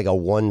 It's like a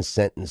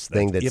one-sentence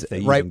thing that's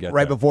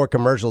right before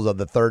commercials of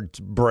the third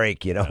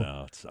break,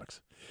 Oh, it sucks.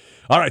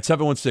 All right,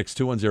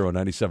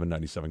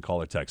 716-210-9797,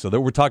 call or text. So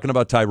we're talking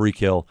about Tyreek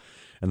Hill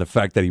and the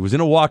fact that he was in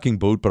a walking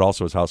boot, but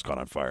also his house caught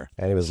on fire.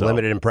 And he was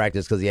limited in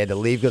practice because he had to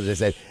leave because they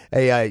said,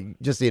 hey,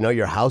 just so you know,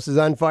 your house is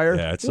on fire.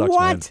 Yeah, it sucks,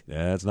 man.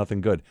 Yeah, it's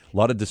nothing good. A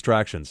lot of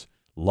distractions.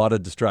 A lot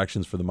of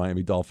distractions for the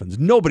Miami Dolphins.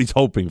 Nobody's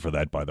hoping for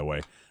that, by the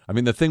way. I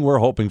mean, the thing we're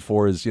hoping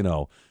for is,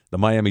 the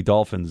Miami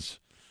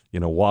Dolphins,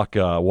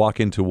 walk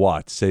into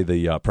what? Say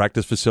the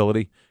practice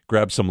facility,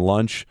 grab some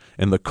lunch,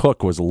 and the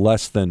cook was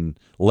less than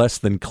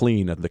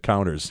clean at the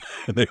counters,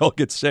 and they all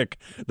get sick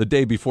the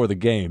day before the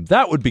game.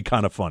 That would be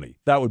kind of funny.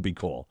 That would be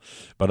cool,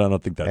 but I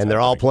don't think that's. And they're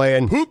all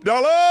playing Hoop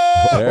Dollar.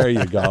 There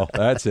you go.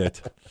 That's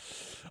it.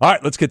 All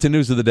right, let's get to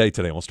news of the day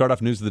today. We'll start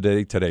off news of the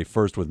day today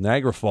first with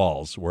Niagara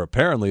Falls, where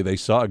apparently they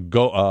saw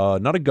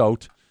not a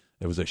goat.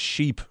 It was a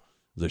sheep.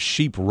 It was a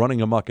sheep running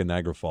amok in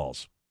Niagara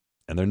Falls,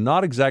 and they're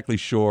not exactly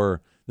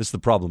sure. This is the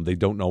problem. They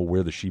don't know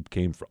where the sheep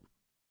came from.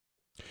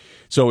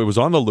 So it was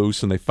on the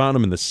loose, and they found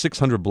him in the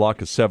 600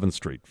 block of 7th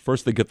Street.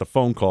 First, they get the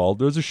phone call,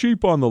 there's a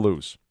sheep on the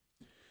loose.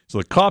 So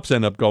the cops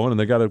end up going, and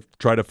they got to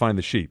try to find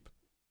the sheep.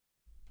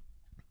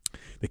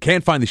 They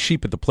can't find the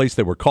sheep at the place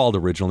they were called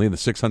originally, in the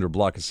 600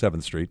 block of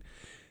 7th Street.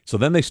 So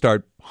then they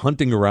start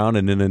hunting around,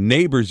 and in a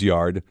neighbor's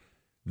yard,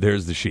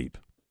 there's the sheep,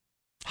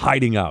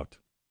 hiding out,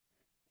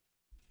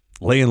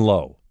 laying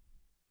low,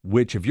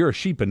 which, if you're a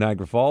sheep in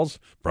Niagara Falls,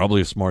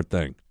 probably a smart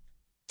thing.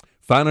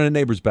 Found in a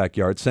neighbor's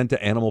backyard, sent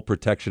to Animal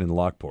Protection in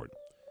Lockport.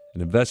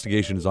 An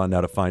investigation is on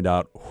now to find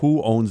out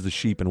who owns the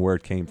sheep and where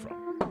it came from.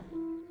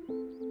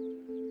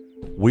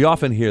 We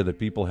often hear that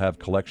people have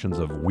collections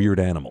of weird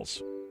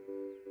animals.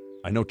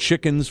 I know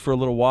chickens for a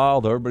little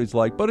while, though everybody's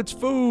like, but it's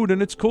food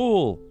and it's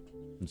cool.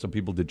 And some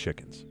people did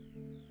chickens.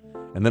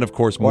 And then, of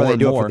course, more and more. Or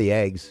they do it for the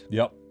eggs.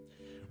 Yep.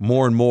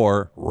 More and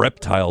more,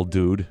 reptile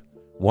dude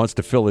wants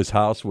to fill his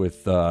house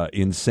with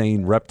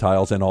insane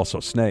reptiles and also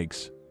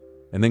snakes.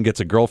 And then gets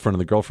a girlfriend, and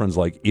the girlfriend's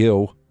like,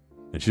 ew.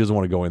 And she doesn't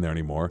want to go in there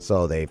anymore.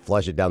 So they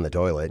flush it down the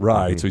toilet.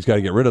 Right, so he's got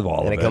to get rid of all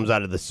of it. And it comes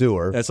out of the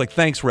sewer. And it's like,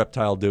 thanks,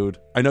 reptile dude.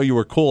 I know you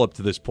were cool up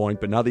to this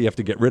point, but now that you have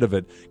to get rid of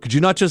it, could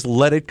you not just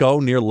let it go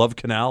near Love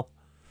Canal?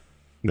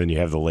 Then you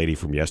have the lady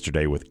from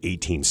yesterday with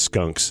 18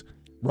 skunks.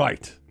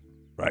 Right.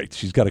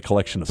 She's got a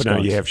collection of skunks.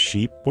 But now you have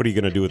sheep. What are you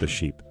going to do with a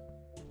sheep?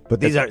 But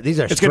these are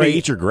It's going to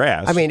eat your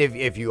grass. I mean,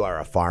 if you are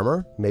a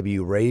farmer, maybe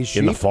you raise sheep.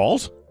 In the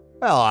falls?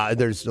 Well,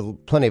 there's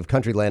plenty of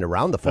country land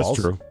around the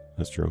falls.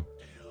 That's true.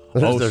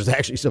 There's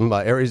actually some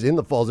areas in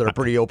the falls that are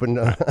pretty open.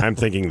 I'm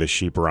thinking the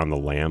sheep are on the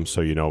lamb,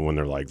 so when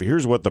they're like,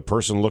 here's what the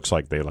person looks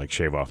like, they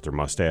shave off their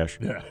mustache.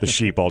 Yeah. The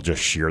sheep all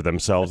just shear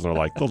themselves, and they're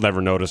like, they'll never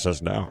notice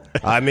us now.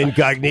 I'm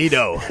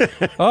incognito.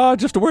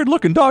 Just a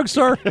weird-looking dog,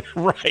 sir.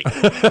 Right.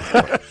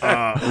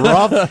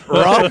 Rough.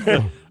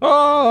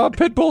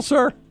 Pit bull,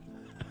 sir.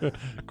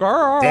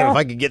 Damn, if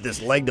I could get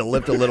this leg to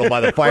lift a little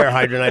by the fire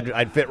hydrant,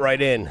 I'd fit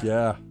right in.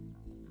 Yeah,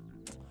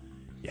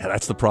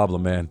 that's the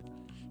problem, man.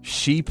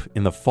 Sheep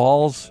in the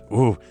falls.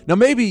 Ooh. Now,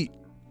 maybe,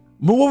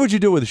 what would you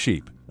do with a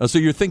sheep? So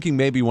you're thinking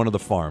maybe one of the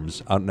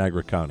farms out in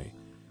Niagara County.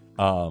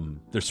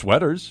 They're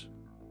sweaters,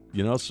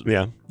 So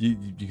yeah.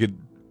 You could,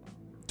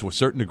 to a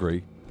certain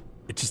degree.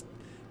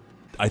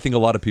 I think a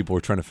lot of people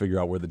are trying to figure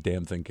out where the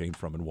damn thing came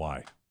from and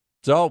why.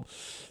 So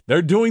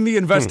they're doing the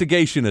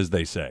investigation, as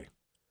they say.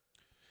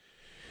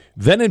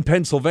 Then in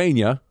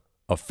Pennsylvania,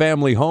 a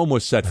family home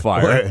was set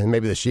fire. And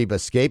maybe the sheep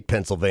escaped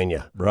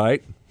Pennsylvania.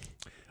 Right.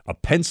 A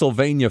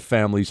Pennsylvania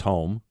family's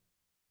home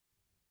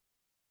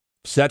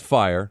set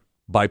fire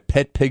by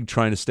pet pig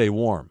trying to stay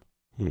warm.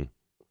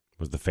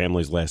 Was the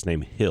family's last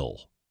name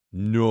Hill?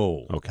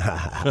 No.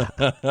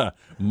 Okay.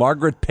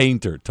 Margaret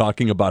Painter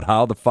talking about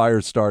how the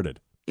fire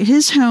started.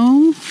 His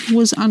home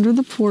was under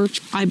the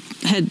porch. I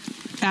had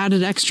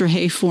added extra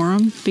hay for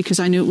him because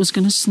I knew it was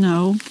going to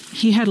snow.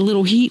 He had a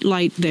little heat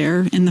light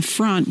there in the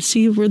front.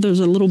 See where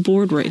there's a little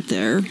board right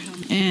there?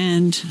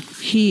 And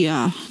he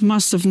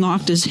must have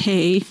knocked his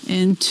hay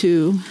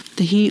into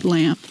the heat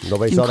lamp.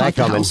 Nobody saw that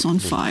coming. The house on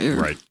fire.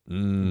 Right.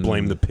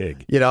 Blame the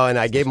pig. And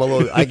I gave him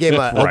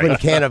an open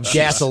can of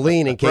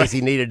gasoline in case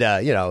he needed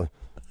to,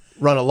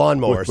 run a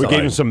lawnmower. We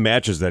gave him some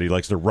matches that he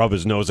likes to rub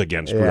his nose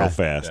against real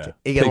fast. Yeah.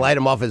 He can light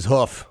him off his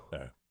hoof.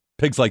 Yeah.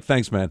 Pig's like,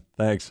 thanks, man.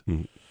 Thanks.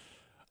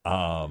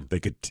 They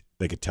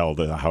could tell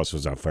the house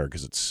was on fire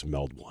because it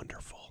smelled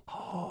wonderful.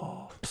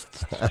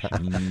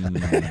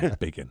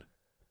 Bacon.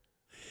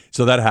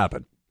 So that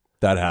happened.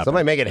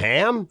 Somebody making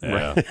ham?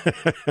 Yeah.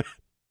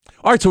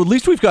 All right, so at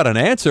least we've got an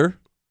answer.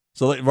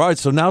 So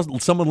now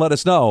someone let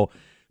us know.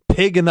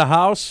 Pig in the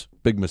house,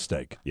 big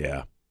mistake.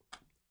 Yeah.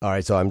 All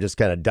right, so I'm just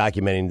kind of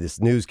documenting this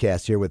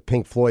newscast here with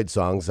Pink Floyd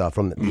songs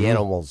from the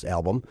Animals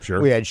album.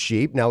 Sure. We had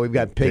sheep. Now we've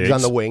got pigs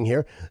on the wing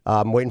here.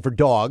 I'm waiting for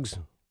dogs.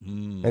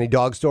 Any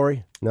dog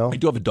story? No? I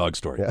do have a dog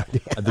story. Yeah.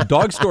 The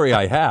dog story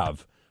I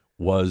have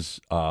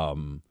was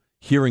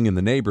hearing in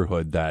the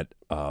neighborhood that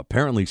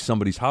apparently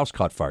somebody's house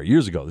caught fire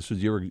years ago. This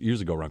was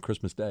years ago around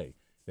Christmas Day.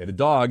 They had a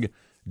dog.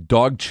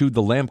 Dog chewed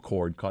the lamp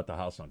cord, caught the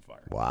house on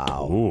fire.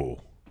 Wow. Ooh.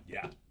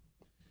 Yeah.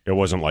 It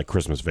wasn't like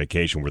Christmas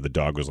Vacation where the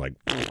dog was like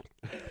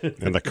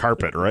in the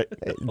carpet, right?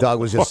 Dog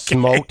was just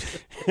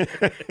smoked.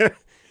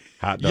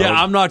 Hot dog. Yeah,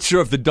 I'm not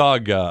sure if the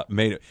dog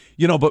made it.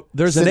 But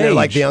there's Sitting an age. there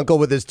like the uncle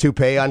with his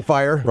toupee on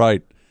fire.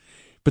 Right.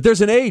 But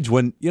there's an age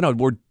when,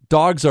 where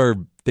dogs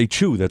they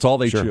chew. That's all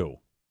they chew.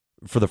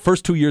 For the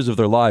first 2 years of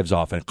their lives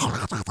often,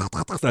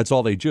 that's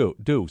all they do.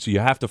 So you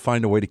have to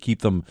find a way to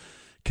keep them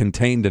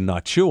contained and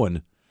not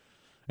chewing.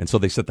 And so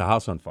they set the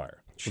house on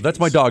fire. So that's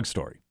my dog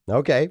story.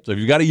 Okay. So if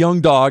you've got a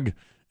young dog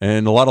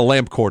and a lot of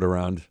lamp cord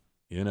around,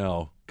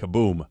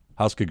 kaboom,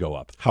 house could go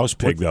up. House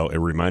pig, though, it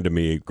reminded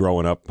me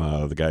growing up,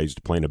 the guy I used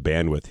to play in a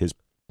band with, his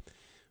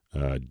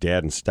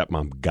dad and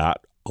stepmom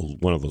got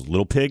one of those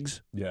little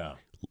pigs. Yeah.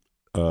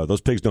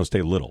 Those pigs don't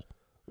stay little.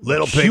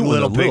 Little pig,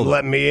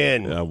 let me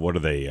in. What are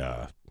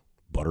they?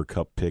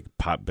 Buttercup pig?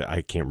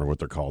 I can't remember what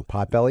they're called.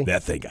 Potbelly?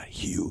 That thing got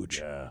huge.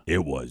 Yeah.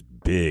 It was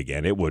big,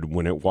 and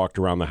when it walked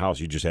around the house,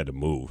 you just had to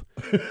move.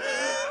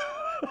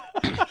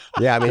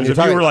 Yeah, I mean, if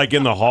you were like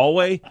in the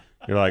hallway,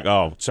 you're like,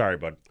 oh, sorry,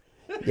 bud.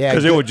 Yeah,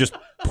 because it would just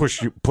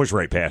push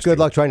right past you. Good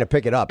luck trying to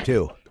pick it up,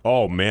 too.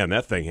 Oh, man,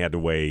 that thing had to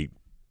weigh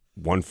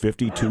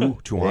 150,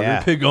 200.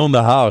 Yeah. Pig owned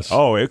the house.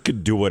 Oh, it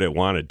could do what it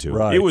wanted to.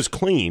 Right. It was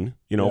clean,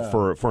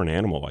 for an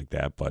animal like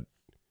that, but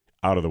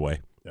out of the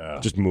way.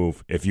 Yeah. Just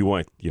move. If you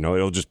want,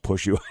 it'll just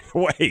push you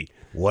away.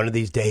 One of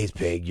these days,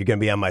 pig, you're going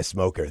to be on my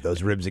smoker.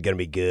 Those ribs are going to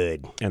be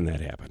good. And that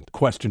happened.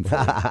 Question for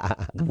you.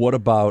 What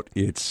about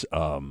its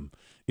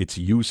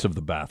use of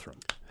the bathroom?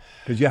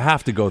 Because you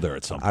have to go there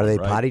at some point. Are they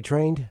right? potty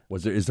trained?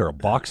 Is there a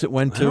box it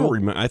went to? I don't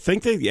remember. I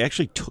think they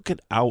actually took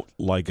it out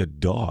like a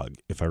dog,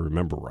 if I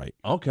remember right.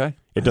 Okay.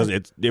 It does.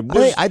 It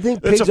was. I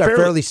think pigs are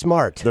fairly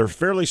smart. They're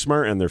fairly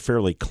smart and they're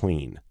fairly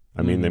clean.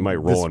 I mean, they might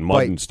roll in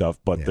mud and stuff,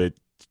 but they.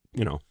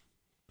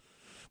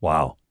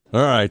 Wow.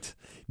 All right.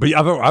 But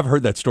yeah, I've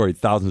heard that story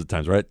thousands of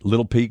times, right?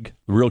 Little pig,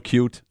 real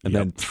cute, and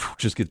then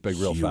just gets big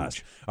real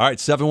fast. All right,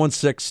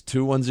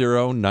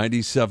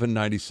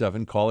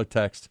 716-210-9797. Call or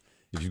text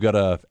if you've got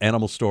an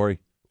animal story,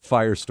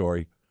 fire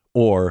story,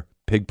 or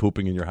pig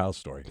pooping in your house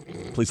story.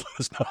 Please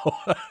let us know.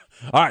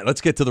 All right,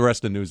 let's get to the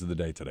rest of the news of the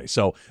day today.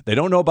 So they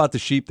don't know about the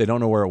sheep. They don't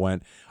know where it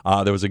went.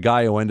 There was a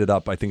guy who ended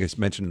up, I think I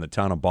mentioned in the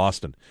town of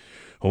Boston,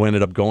 who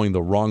ended up going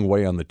the wrong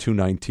way on the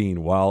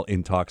 219 while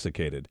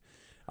intoxicated.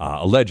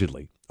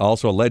 Allegedly had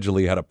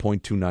a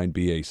 .29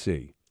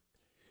 BAC.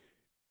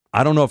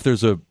 I don't know if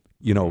there's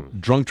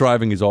drunk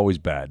driving is always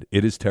bad.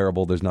 It is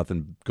terrible. There's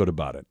nothing good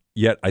about it.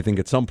 Yet, I think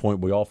at some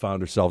point we all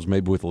found ourselves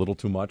maybe with a little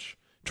too much,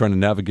 trying to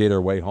navigate our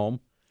way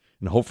home.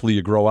 And hopefully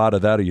you grow out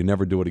of that or you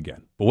never do it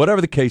again. But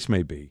whatever the case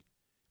may be,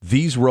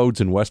 these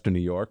roads in Western New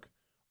York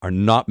are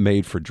not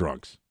made for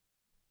drunks.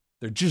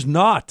 They're just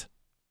not.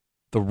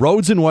 The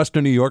roads in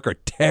Western New York are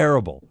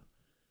terrible.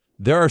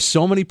 There are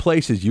so many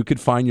places you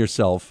could find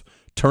yourself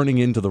turning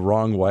into the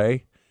wrong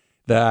way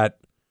that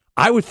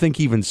I would think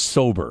even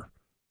sober,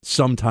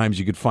 sometimes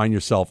you could find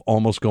yourself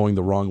almost going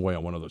the wrong way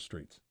on one of those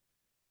streets.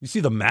 You see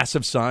the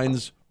massive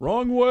signs,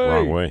 wrong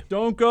way,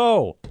 don't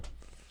go.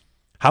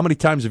 How many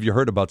times have you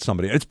heard about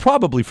somebody? It's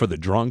probably for the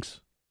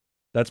drunks.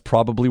 That's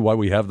probably why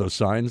we have those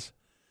signs.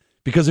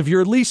 Because if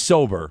you're at least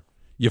sober,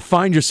 you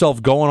find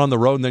yourself going on the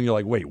road and then you're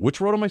like, wait, which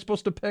road am I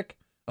supposed to pick?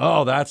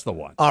 Oh, that's the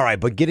one. All right,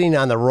 but getting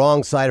on the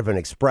wrong side of an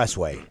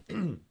expressway,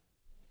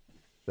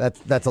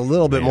 that's a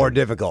little bit more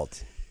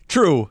difficult.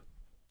 True.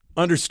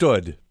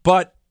 Understood.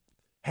 But,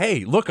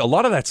 hey, look, a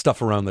lot of that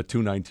stuff around the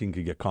 219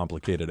 could get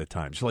complicated at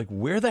times. You're like,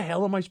 where the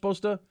hell am I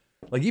supposed to?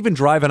 Like, even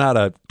driving out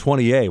of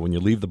 20A when you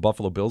leave the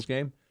Buffalo Bills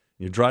game,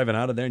 you're driving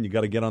out of there and you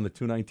got to get on the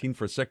 219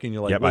 for a second.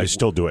 You're like, I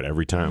still do it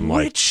every time.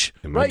 Which?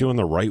 Am I doing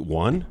the right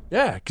one?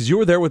 Yeah, because you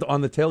were there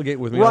on the tailgate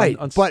with me. Right,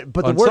 on but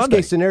the worst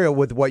case scenario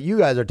with what you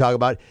guys are talking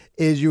about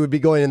is you would be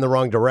going in the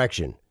wrong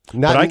direction.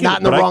 Not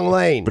in the wrong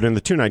lane. But in the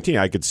 219,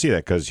 I could see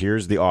that because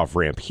here's the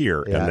off-ramp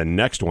here, and the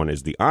next one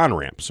is the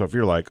on-ramp. So if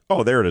you're like,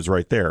 oh, there it is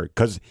right there,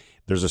 because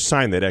there's a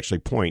sign that actually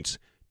points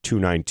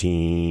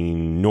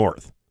 219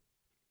 north.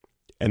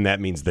 And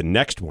that means the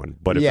next one.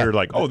 But if you're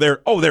like,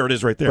 there it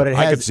is right there. But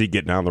I could see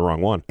getting on the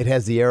wrong one. It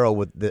has the arrow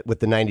with the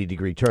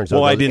 90-degree turn.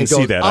 So I didn't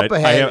see that.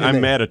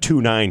 I'm at a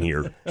 2.9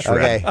 here.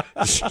 Okay.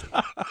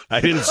 I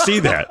didn't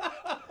see that.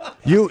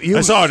 You I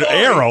saw an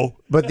arrow.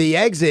 But the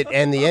exit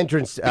and the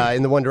entrance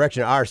in the one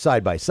direction are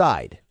side by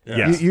side.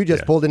 You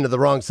just pulled into the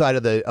wrong side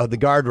of the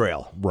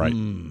guardrail. Right.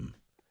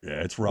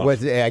 Yeah, it's rough.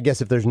 I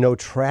guess if there's no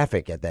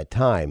traffic at that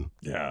time.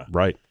 Yeah.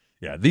 Right.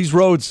 Yeah, these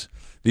roads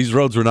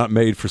were not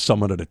made for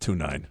someone at a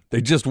 2.9.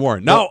 They just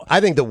weren't. No, well,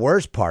 I think the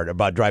worst part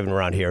about driving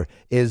around here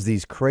is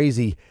these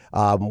crazy,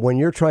 when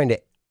you're trying to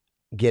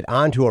get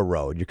onto a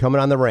road, you're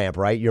coming on the ramp,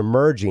 right? You're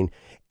merging.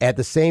 At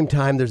the same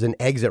time, there's an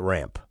exit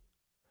ramp.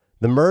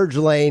 The merge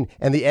lane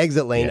and the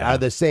exit lane are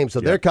the same.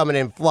 So they're coming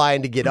in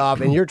flying to get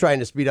off, and you're trying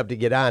to speed up to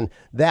get on.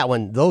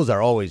 Those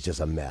are always just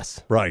a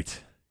mess.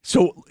 Right.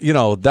 So,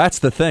 that's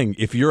the thing.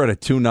 If you're at a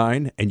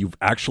 2.9 and you've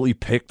actually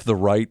picked the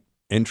right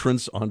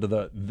entrance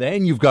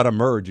then you've got to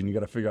merge, and you got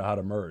to figure out how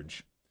to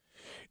merge.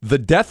 The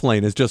death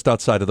lane is just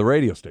outside of the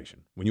radio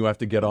station when you have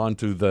to get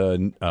onto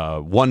the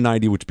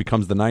 190, which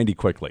becomes the 90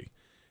 quickly.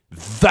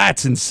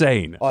 That's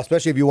insane. Oh,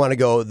 especially if you want to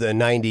go the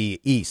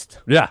 90 east.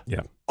 Yeah.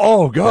 Yeah.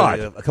 Oh,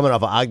 God. Coming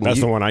off of Ogden. That's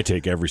the one I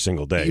take every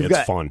single day.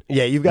 It's fun.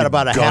 Yeah, you've got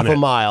about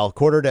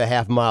quarter to a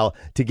half mile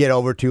to get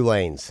over 2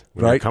 lanes.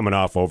 When you're coming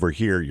off over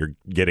here, you're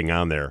getting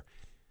on there.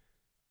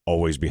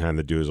 Always behind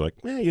the dude is like,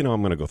 I'm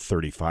going to go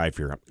 35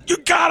 here. You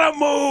got to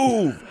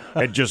move.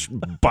 It just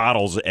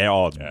bottles.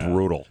 Oh, it's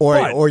brutal.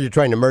 Or you're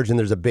trying to merge and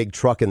there's a big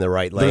truck in the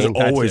right lane.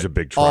 There's always a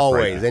big truck.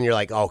 Always. Right. Then you're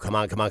like, oh, come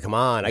on.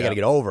 I got to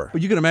get over.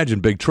 Well, you can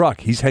imagine big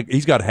truck.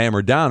 He's got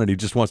hammered down and he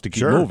just wants to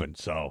keep moving.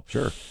 So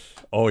Sure.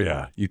 Oh,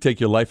 yeah. You take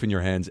your life in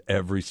your hands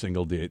every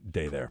single day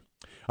there.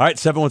 All right,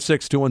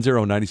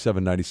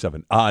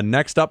 716-210-9797.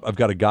 Next up, I've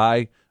got a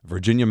guy,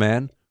 Virginia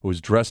man, who was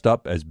dressed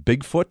up as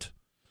Bigfoot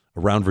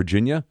around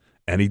Virginia,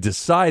 and he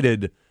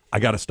decided, I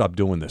got to stop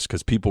doing this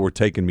because people were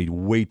taking me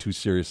way too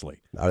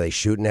seriously. Are they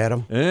shooting at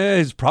him? He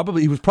was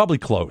probably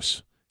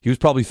close. He was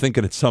probably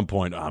thinking at some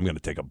point, I'm going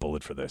to take a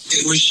bullet for this.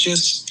 It was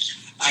just,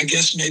 I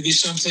guess, maybe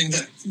something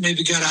that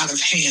maybe got out of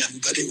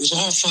hand, but it was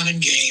all fun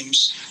and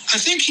games. I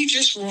think he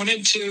just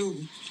wanted to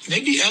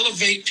maybe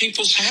elevate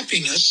people's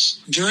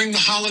happiness during the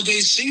holiday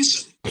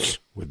season.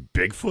 With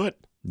Bigfoot?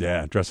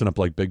 Yeah, dressing up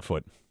like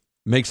Bigfoot.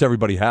 Makes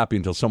everybody happy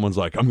until someone's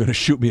like, I'm going to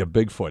shoot me a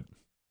Bigfoot.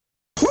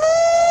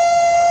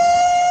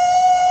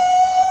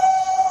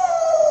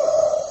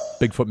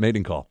 Bigfoot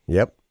mating call.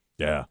 Yep.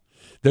 Yeah.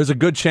 There's a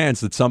good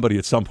chance that somebody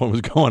at some point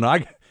was going,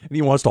 and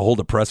he wants to hold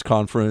a press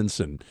conference,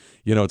 and,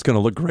 it's going to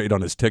look great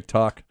on his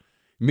TikTok.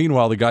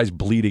 Meanwhile, the guy's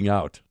bleeding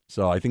out.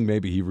 So I think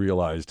maybe he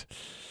realized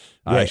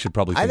I should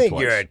probably think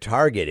twice. You're a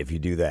target if you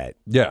do that.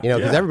 Yeah.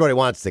 Because everybody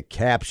wants to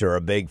capture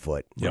a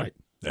Bigfoot. Yeah. Right.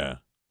 Yeah.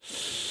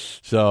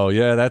 So,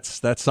 yeah,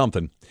 that's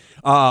something.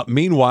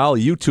 Meanwhile, a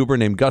YouTuber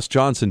named Gus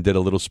Johnson did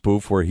a little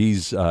spoof where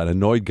he's an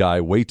annoyed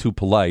guy, way too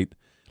polite,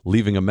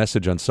 leaving a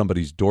message on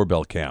somebody's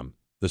doorbell cam.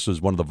 This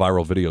was one of the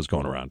viral videos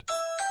going around.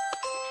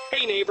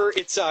 Hey neighbor,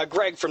 it's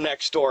Greg from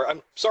next door.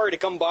 I'm sorry to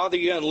come bother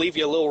you and leave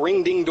you a little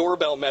ring-ding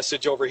doorbell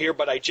message over here,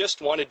 but I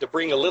just wanted to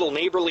bring a little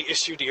neighborly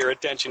issue to your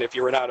attention if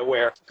you were not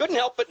aware. Couldn't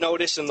help but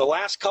notice in the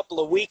last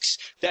couple of weeks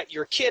that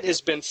your kid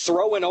has been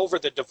throwing over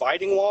the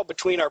dividing wall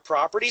between our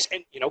properties,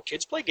 and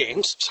kids play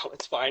games, so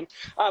it's fine.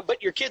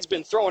 But your kid's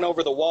been throwing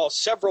over the wall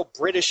several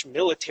British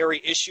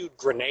military-issued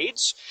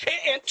grenades,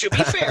 and to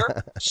be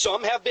fair,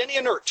 some have been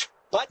inert.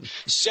 But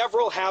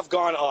several have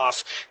gone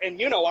off.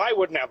 And, I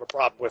wouldn't have a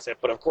problem with it.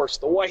 But, of course,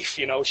 the wife,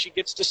 she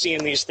gets to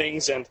seeing these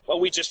things. And, well,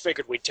 we just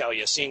figured we'd tell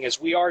you, seeing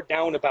as we are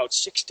down about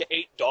 6 to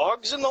 8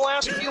 dogs in the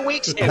last few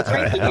weeks. And,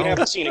 frankly, we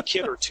haven't seen a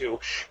kid or two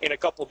in a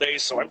couple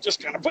days. So I'm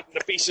just kind of putting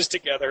the pieces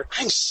together.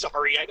 I'm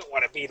sorry. I don't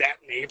want to be that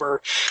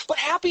neighbor. But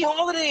happy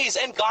holidays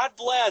and God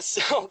bless.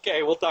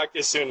 Okay, we'll talk to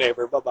you soon,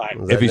 neighbor. Bye-bye.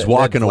 If he's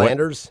walking away.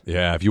 Flanders?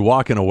 Yeah, if you're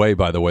walking away,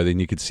 by the way, then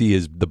you could see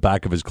the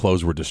back of his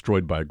clothes were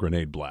destroyed by a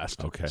grenade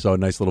blast. Okay. So a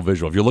nice little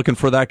visual. If you're looking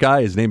for that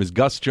guy, his name is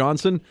Gus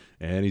Johnson,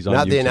 and he's on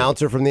Not YouTube. the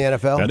announcer from the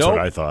NFL? That's what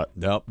I thought.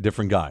 Nope,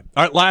 different guy.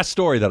 All right, last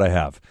story that I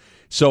have.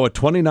 So a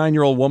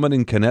 29-year-old woman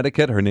in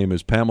Connecticut, her name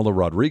is Pamela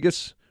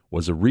Rodriguez,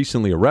 was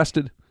recently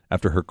arrested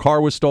after her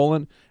car was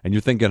stolen. And you're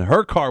thinking,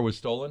 her car was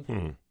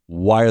stolen?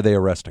 Why are they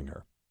arresting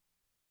her?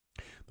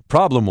 The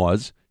problem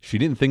was she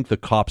didn't think the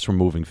cops were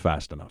moving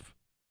fast enough.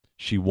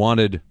 She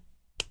wanted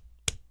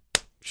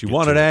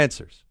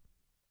answers.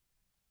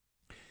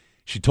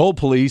 She told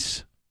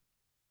police,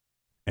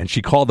 and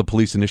she called the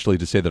police initially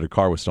to say that her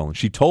car was stolen.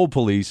 She told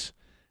police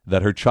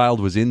that her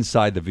child was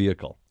inside the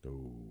vehicle,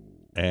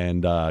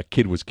 and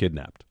kid was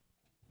kidnapped.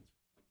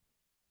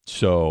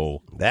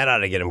 So that ought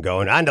to get him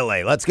going. On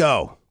delay. Let's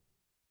go.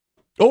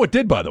 Oh, it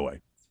did, by the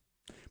way.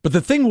 But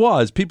the thing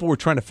was, people were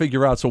trying to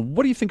figure out, so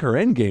what do you think her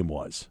end game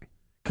was?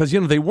 Because,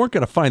 they weren't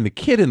going to find the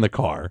kid in the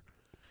car,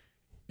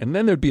 and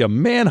then there'd be a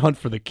manhunt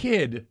for the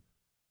kid,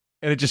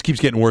 and it just keeps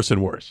getting worse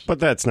and worse. But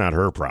that's not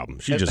her problem.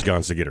 She just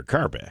wants to get her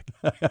car back.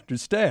 I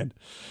understand.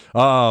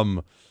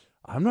 I'm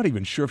not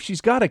even sure if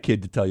she's got a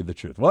kid, to tell you the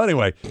truth. Well,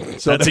 anyway.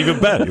 So that's even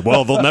better.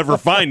 Well, they'll never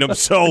find him,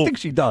 so I think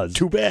she does.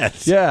 Too bad.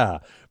 Yeah.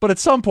 But at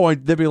some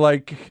point, they'd be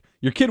like,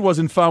 your kid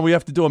wasn't found. We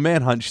have to do a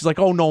manhunt. She's like,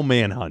 oh, no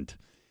manhunt.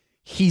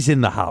 He's in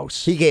the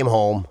house. He came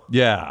home.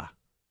 Yeah.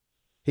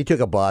 He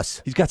took a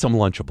bus. He's got some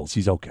Lunchables.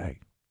 He's okay.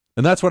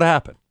 And that's what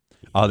happened.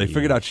 They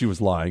figured out she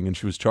was lying, and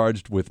she was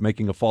charged with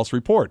making a false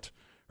report.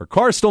 Her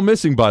car is still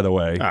missing, by the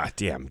way. Ah,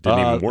 damn.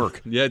 Didn't even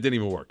work. Yeah, it didn't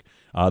even work.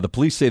 The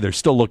police say they're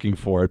still looking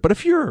for it. But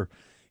if you're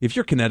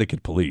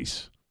Connecticut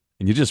police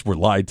and you just were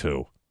lied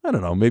to, I don't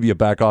know, maybe you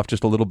back off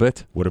just a little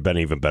bit. Would have been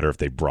even better if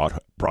they brought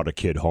a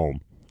kid home.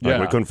 Like,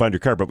 Yeah. we couldn't find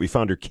your car, but we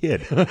found your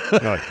kid. You're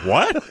like,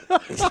 what?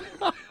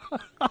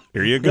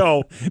 Here you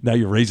go. Now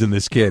you're raising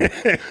this kid.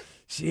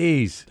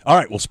 Jeez. All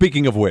right, well,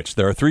 speaking of which,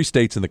 there are 3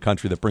 states in the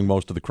country that bring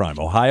most of the crime: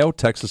 Ohio,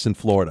 Texas, and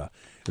Florida.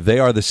 They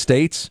are the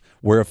states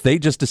where if they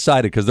just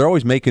decided, because they're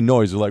always making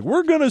noise, they're like,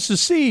 we're going to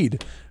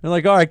secede. They're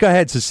like, all right, go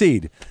ahead,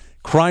 secede.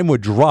 Crime would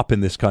drop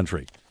in this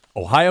country.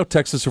 Ohio,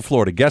 Texas, or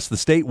Florida. Guess the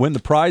state, win the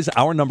prize.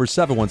 Our number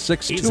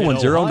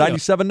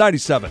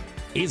 716-210-9797.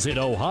 Is it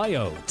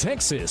Ohio,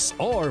 Texas,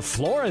 or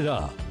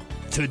Florida?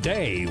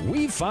 Today,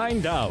 we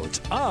find out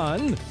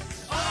on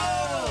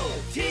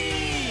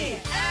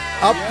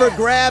Up for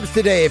grabs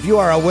today. If you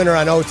are a winner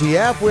on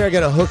OTF, we are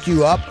going to hook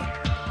you up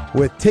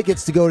with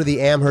tickets to go to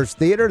the Amherst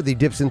Theater, the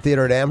Dipson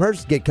Theater at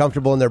Amherst. Get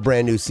comfortable in their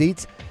brand new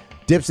seats.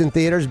 Dipson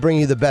Theaters bring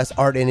you the best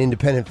art and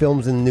independent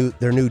films in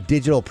their new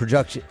digital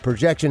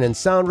projection and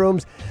sound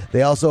rooms.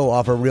 They also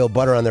offer real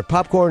butter on their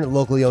popcorn,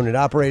 locally owned and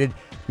operated.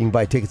 You can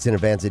buy tickets in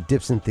advance at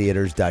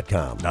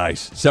dipsontheaters.com.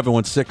 Nice.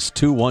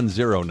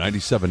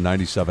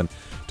 716-210-9797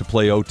 to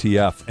play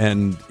OTF.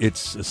 And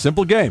it's a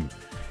simple game.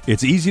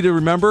 It's easy to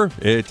remember.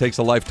 It takes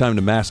a lifetime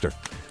to master.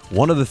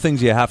 One of the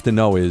things you have to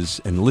know is,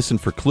 and listen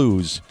for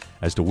clues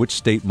as to which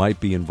state might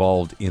be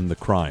involved in the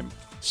crime.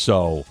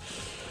 So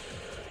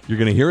you're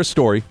going to hear a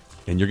story,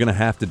 and you're going to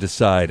have to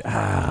decide,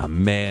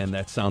 man,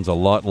 that sounds a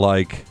lot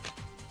like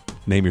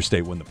name your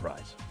state, win the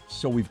prize.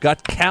 So we've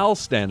got Cal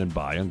standing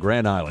by on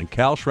Grand Island.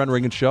 Cal,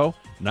 Schrenringen Show,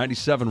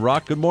 97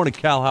 Rock. Good morning,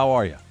 Cal. How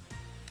are you?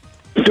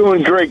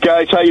 Doing great,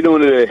 guys. How you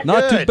doing today?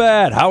 Not too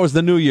bad. How was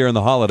the New Year and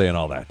the holiday and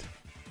all that?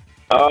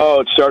 Oh,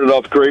 it started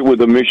off great with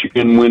the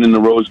Michigan win in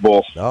the Rose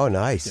Bowl. Oh,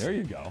 nice. There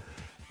you go.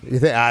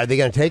 Are they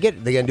going to take it? Are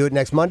they going to do it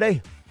next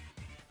Monday?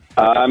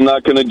 I'm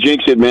not going to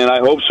jinx it, man.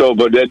 I hope so,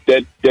 but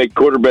that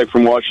quarterback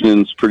from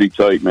Washington's pretty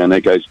tight, man.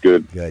 That guy's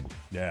good. Good.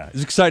 Yeah, it's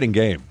an exciting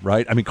game,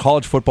 right? I mean,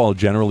 college football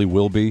generally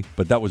will be,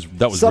 but that was Some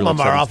real of them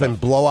are exciting often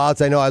stuff.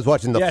 blowouts. I know I was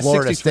watching the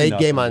Florida 63-0, State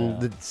game on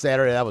the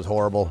Saturday. That was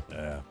horrible.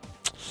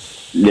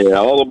 Yeah,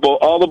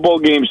 all the bowl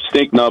games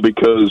stink now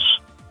because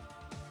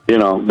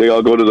they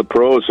all go to the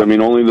pros. I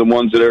mean, only the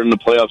ones that are in the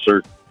playoffs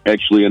are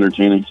actually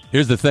entertaining.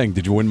 Here's the thing.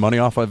 Did you win money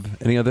off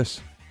of any of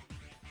this?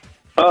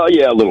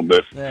 Yeah, a little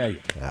bit. There you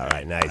go. All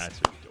right,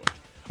 nice.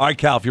 All right,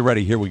 Cal, if you're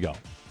ready, here we go.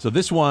 So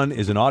this one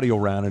is an audio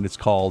round, and it's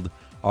called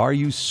Are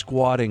You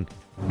Squatting?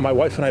 My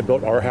wife and I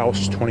built our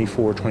house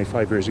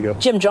 25 years ago.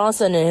 Jim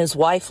Johnson and his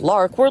wife,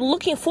 Lark, were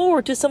looking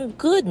forward to some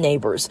good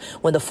neighbors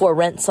when the for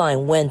rent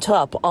sign went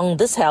up on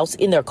this house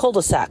in their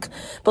cul-de-sac.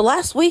 But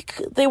last week,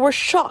 they were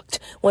shocked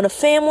when a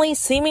family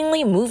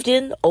seemingly moved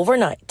in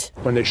overnight.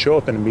 When they show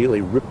up and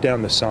immediately rip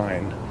down the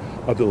sign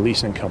of the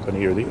leasing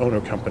company or the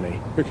owner company,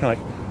 you're kind of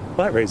like,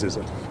 well, that raises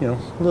a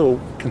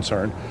little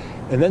concern.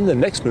 And then the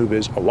next move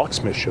is a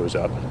locksmith shows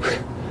up.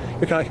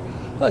 You're kind of like,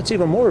 well, that's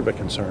even more of a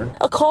concern.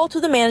 A call to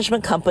the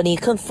management company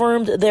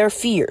confirmed their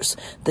fears.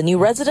 The new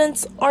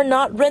residents are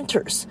not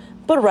renters,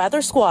 but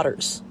rather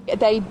squatters.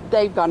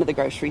 They've gone to the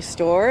grocery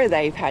store.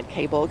 They've had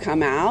cable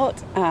come out.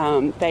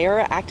 They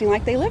are acting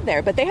like they live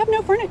there, but they have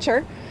no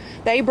furniture.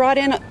 They brought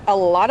in a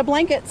lot of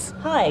blankets.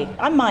 Hi,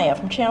 I'm Maya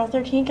from Channel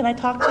 13. Can I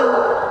talk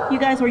to you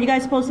guys? Were you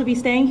guys supposed to be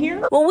staying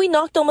here? When we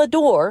knocked on the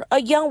door,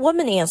 a young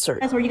woman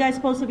answered. Were you guys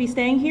supposed to be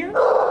staying here?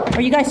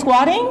 Are you guys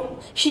squatting?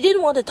 She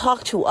didn't want to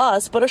talk to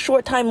us, but a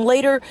short time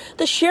later,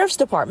 the sheriff's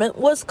department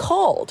was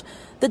called.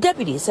 The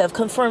deputies have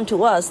confirmed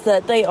to us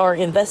that they are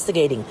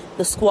investigating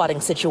the squatting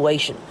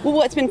situation. Well,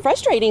 what's been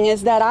frustrating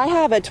is that I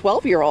have a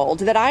 12-year-old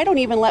that I don't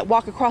even let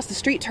walk across the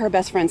street to her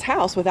best friend's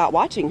house without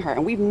watching her,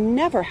 and we've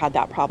never had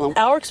that problem.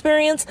 Our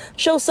experience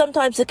shows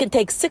sometimes it can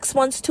take 6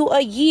 months to a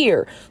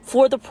year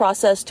for the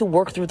process to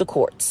work through the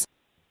courts.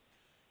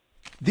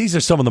 These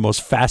are some of the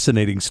most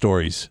fascinating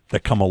stories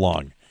that come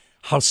along.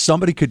 How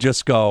somebody could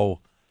just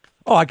go,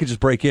 oh, I could just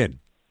break in.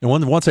 And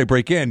once I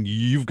break in,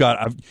 you've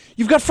got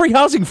free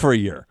housing for a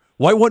year.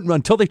 Why wouldn't,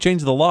 until they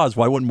change the laws,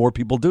 why wouldn't more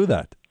people do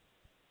that?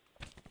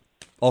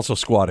 Also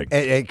squatting.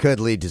 It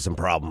could lead to some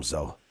problems,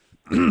 though.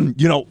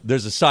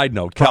 There's a side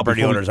note. Cal,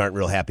 Property owners aren't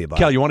real happy about it.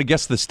 Cal, you want to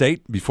guess the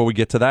state before we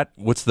get to that?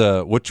 What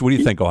do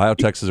you think, Ohio,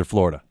 Texas, or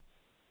Florida?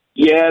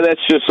 Yeah,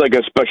 that's just like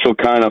a special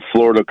kind of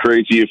Florida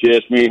crazy, if you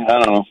ask me. I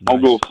don't know. I'll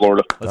go with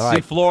Florida. Let's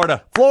see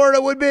Florida. Florida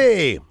would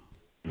be...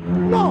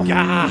 No.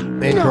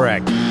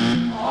 Incorrect.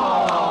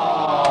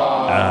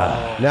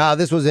 Now,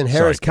 this was in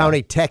Harris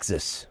County,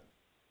 Texas.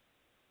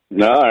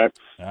 All right.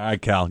 All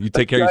right, Cal. You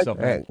take care of yourself.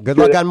 Hey, good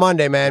luck on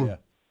Monday, man. Yeah.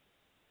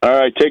 All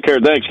right. Take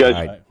care. Thanks, guys.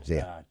 All right. See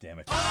ya. Damn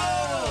it.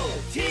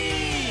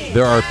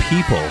 There are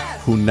people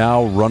who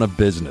now run a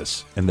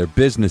business, and their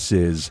business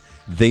is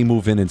they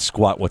move in and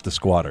squat with the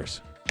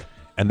squatters.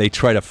 And they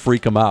try to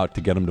freak them out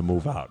to get them to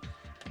move out.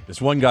 This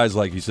one guy's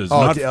like, he says...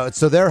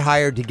 so they're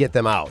hired to get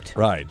them out.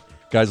 Right.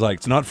 Guy's like,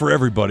 it's not for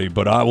everybody,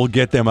 but I will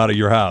get them out of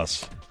your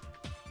house.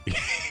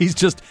 He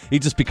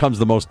just becomes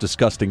the most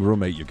disgusting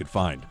roommate you could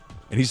find.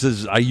 And he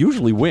says, I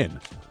usually win,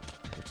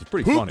 which is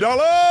pretty funny.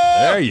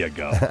 There you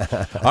go.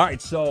 All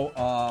right, so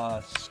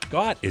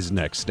Scott is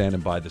next,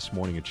 standing by this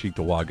morning in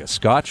Cheektowaga.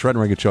 Scott, Shred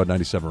and Ragan Show at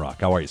 97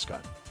 Rock. How are you,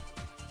 Scott?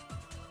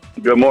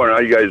 Good morning.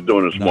 How you guys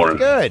doing this morning?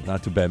 Good.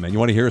 Not too bad, man. You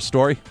want to hear a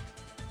story?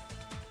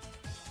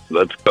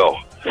 Let's go.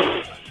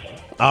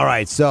 All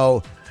right,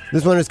 so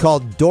this one is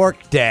called Dork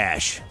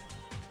Dash.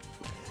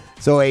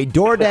 So a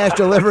DoorDash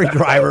delivery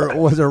driver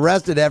was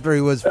arrested after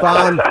he was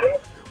found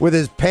with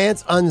his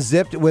pants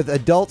unzipped with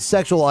adult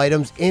sexual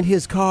items in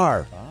his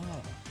car.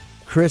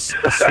 Chris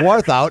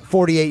Swarthout,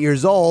 48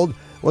 years old,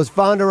 was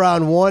found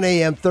around 1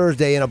 a.m.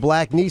 Thursday in a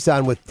black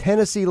Nissan with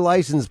Tennessee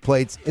license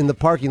plates in the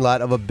parking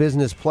lot of a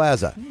business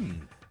plaza.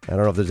 I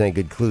don't know if there's any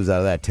good clues out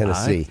of that,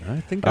 Tennessee.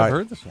 I think I've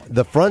heard this one.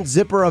 The front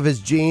zipper of his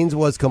jeans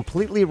was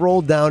completely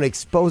rolled down,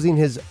 exposing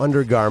his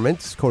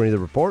undergarments, according to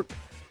the report.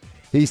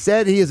 He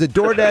said he is a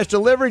DoorDash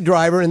delivery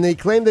driver, and they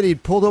claimed that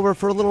he'd pulled over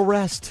for a little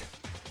rest.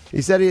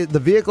 He said the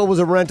vehicle was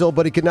a rental,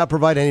 but he could not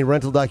provide any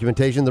rental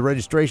documentation. The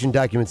registration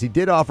documents he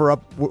did offer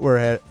up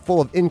were full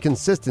of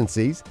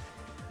inconsistencies.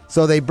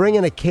 So they bring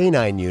in a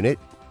canine unit,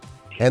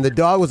 and the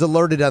dog was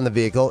alerted on the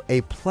vehicle. A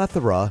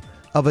plethora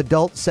of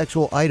adult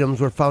sexual items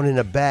were found in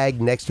a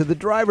bag next to the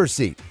driver's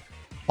seat.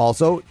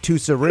 Also, 2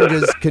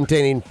 syringes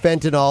containing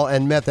fentanyl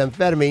and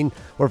methamphetamine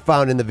were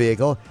found in the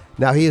vehicle.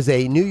 Now, he is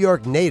a New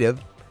York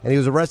native, and he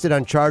was arrested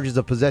on charges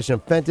of possession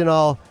of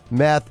fentanyl,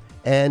 meth,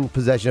 and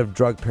possession of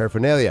drug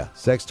paraphernalia.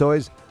 Sex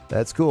toys?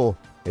 That's cool.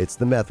 It's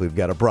the meth we've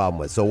got a problem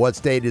with. So what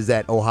state is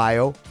that?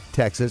 Ohio,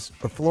 Texas,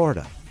 or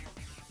Florida?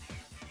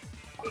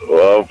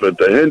 Well, if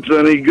the hint's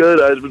any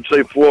good, I would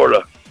say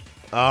Florida.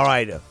 All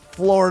right.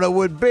 Florida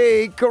would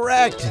be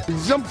correct.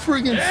 I'm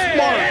freaking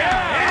smart.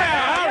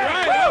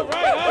 All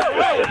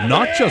right.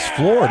 Not just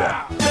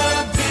Florida.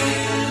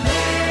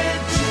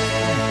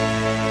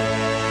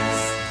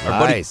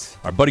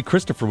 Our buddy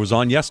Christopher was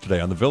on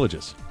yesterday on The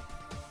Villages.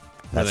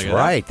 That's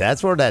right.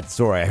 That's where that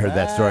story. I heard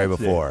that story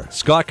before.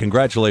 Scott,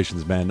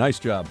 congratulations, man. Nice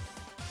job.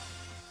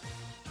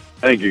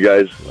 Thank you,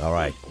 guys. All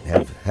right.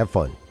 Have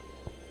fun.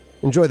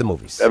 Enjoy the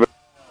movies.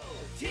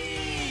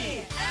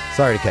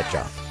 Sorry to catch you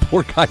off.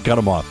 Poor guy cut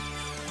him off.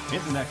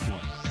 Hit the next one.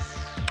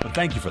 But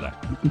thank you for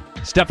that.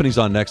 Stephanie's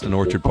on next in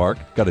Orchard Park.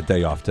 Got a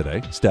day off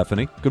today.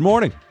 Stephanie, good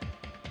morning.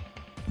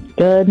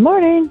 Good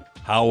morning.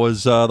 How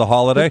was the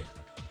holiday?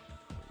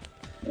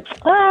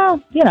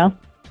 It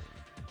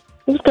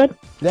was good.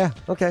 Yeah,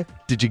 okay.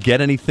 Did you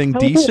get anything How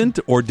was it? decent,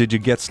 or did you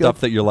get stuff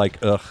that you're like,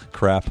 ugh,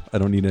 crap, I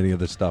don't need any of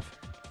this stuff?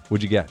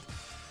 What'd you get?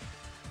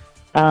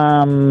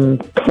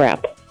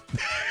 Crap.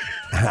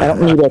 I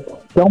don't need it.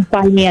 Don't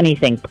buy me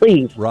anything,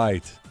 please.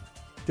 Right.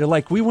 They're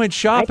like, we went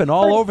shopping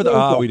all over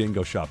the... we didn't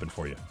go shopping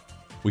for you.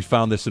 We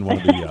found this in one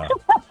of the...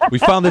 we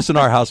found this in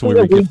our house when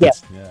we were gifted.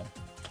 Yeah.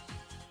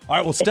 All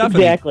right, well,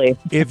 Stephanie, Exactly.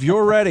 if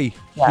you're ready,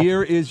 Yeah.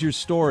 here is your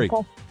story.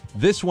 Okay.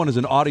 This one is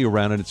an audio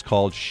round, and it's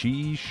called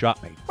She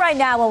Shot Me. Right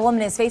now, a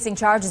woman is facing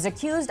charges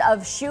accused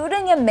of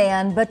shooting a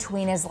man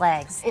between his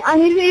legs. I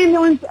need an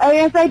ambulance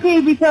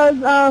ASAP because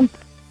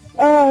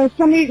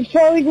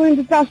Charlie Glenn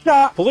just got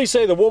shot. Police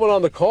say the woman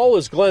on the call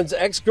is Glenn's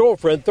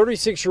ex-girlfriend,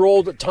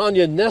 36-year-old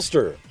Tanya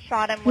Nestor.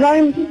 Shot him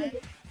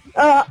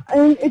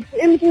and it's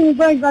in between his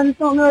legs. I just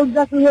don't know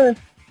exactly where.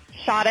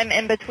 Shot him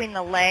in between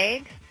the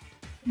legs?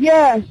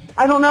 Yes.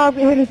 I don't know if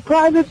it hit his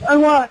privates or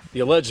what. The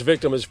alleged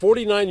victim is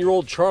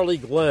 49-year-old Charlie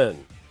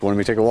Glenn. Wanted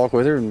me to take a walk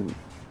with her, and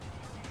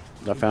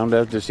I found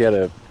out that she had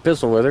a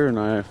pistol with her,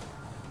 and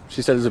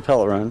she said it was a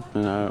pellet run.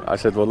 And I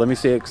said, well, let me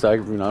see it, because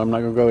I'm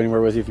not going to go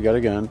anywhere with you if you got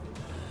a gun.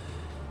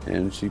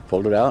 And she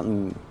pulled it out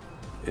and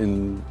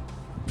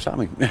shot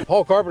me.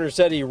 Paul Carpenter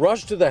said he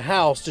rushed to the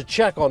house to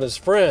check on his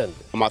friend.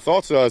 My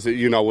thoughts was,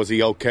 was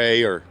he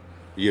okay, or,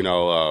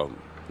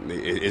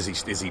 is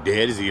he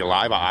dead? Is he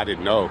alive? I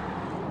didn't know.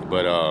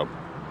 But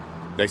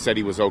they said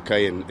he was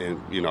okay, and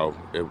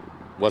it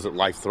wasn't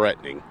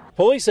life-threatening.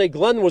 Police say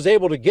Glenn was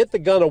able to get the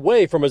gun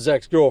away from his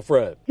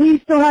ex-girlfriend. He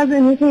still has it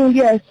in his hand,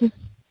 yes.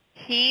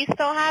 He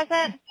still has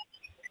it?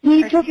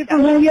 He took it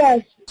from her,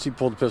 yes. She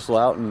pulled the pistol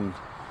out and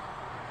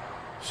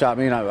shot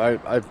me, and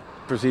I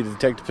proceeded to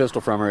take the pistol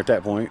from her at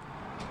that point.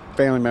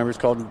 Family members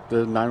called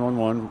the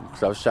 911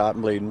 because I was shot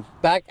and bleeding.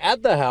 Back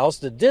at the house,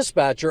 the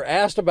dispatcher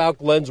asked about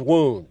Glenn's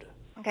wound.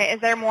 Okay,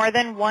 is there more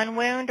than one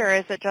wound, or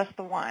is it just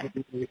the one?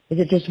 Is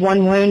it just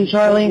one wound,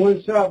 Charlie?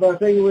 One shot, but I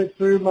think it went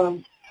through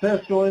my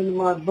pistol into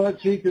my butt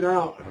cheek and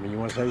out. I mean, you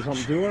want to say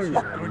something to her? You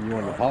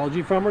want an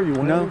apology from her?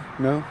 No,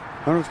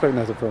 I don't expect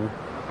nothing from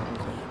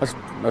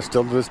her. I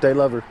still to this day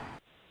love her.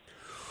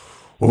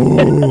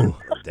 Ooh,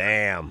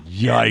 damn.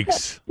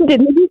 Yikes.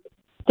 Did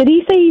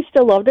he say he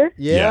still loved her?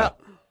 Yeah.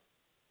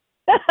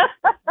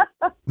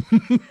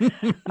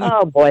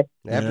 Oh, boy.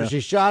 After she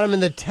shot him in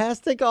the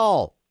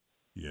testicle.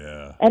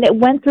 Yeah. And it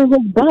went through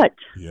his butt.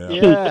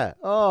 Yeah.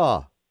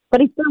 Oh.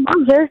 But he still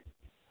loves her.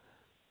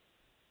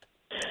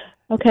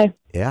 Okay.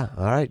 Yeah.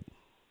 All right.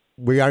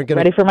 We aren't going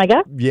to... Ready for my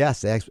guess?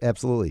 Yes,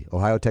 absolutely.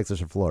 Ohio,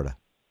 Texas, or Florida?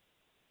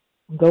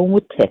 I'm going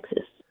with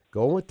Texas.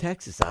 Going with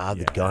Texas.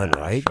 The gun,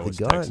 right? The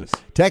gun.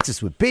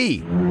 Texas would be...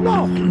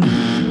 No.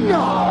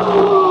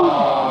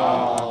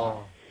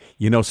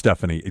 You know,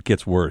 Stephanie, it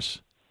gets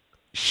worse.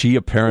 She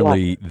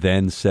apparently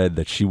then said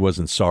that she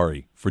wasn't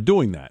sorry for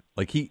doing that.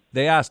 Like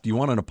they asked, "Do you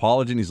want an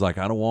apology?" And he's like,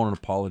 "I don't want an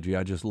apology.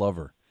 I just love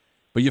her."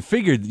 But you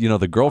figured,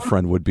 the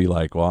girlfriend would be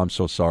like, "Well, I'm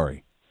so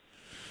sorry."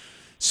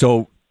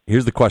 So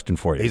here's the question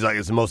for you. He's like,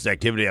 "It's the most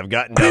activity I've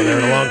gotten down there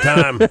in a long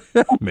time."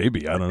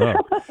 Maybe, I don't know.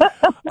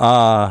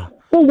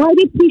 Well, why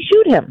did she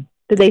shoot him?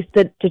 Did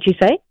she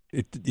say?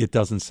 It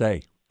doesn't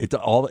say. It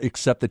all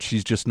except that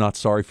she's just not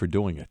sorry for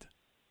doing it.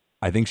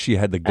 I think she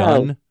had the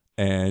gun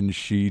and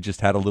she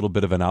just had a little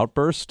bit of an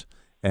outburst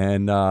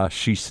and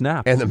she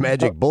snapped. And the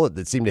magic bullet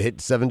that seemed to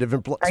hit 7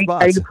 different spots.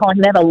 Are you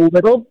calling that a little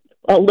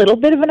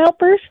bit of an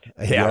outburst?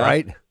 Yeah,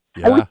 right.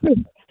 Yeah. I would say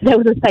that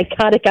was a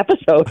psychotic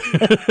episode.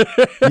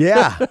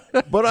 Yeah,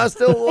 but I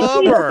still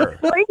love her.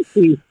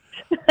 Crazy.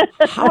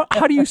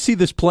 How do you see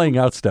this playing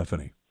out,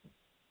 Stephanie?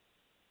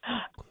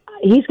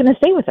 He's going to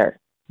stay with her.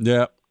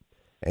 Yeah.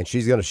 And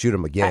she's going to shoot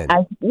him again.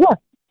 Yeah.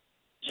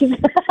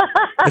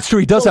 That's true.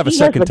 He does have a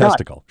second gun.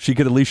 testicle. She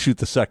could at least shoot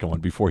the second one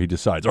before he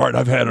decides, all right,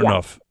 I've had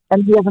enough.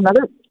 And he has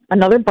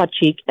another butt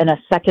cheek and a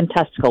second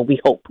testicle, we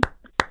hope.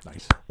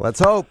 Nice. Let's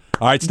hope.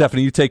 All right,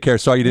 Stephanie, you take care.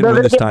 Sorry you didn't They're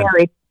win this gonna time.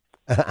 get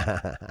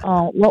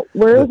married. Well,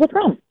 where is it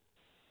from?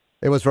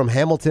 It was from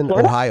Hamilton,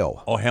 Florida?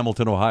 Ohio. Oh,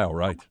 Hamilton, Ohio,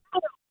 right.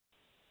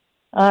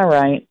 All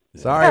right.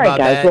 Sorry All right, about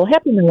guys. that. Well,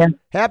 Happy New Year.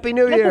 Happy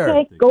New That's Year.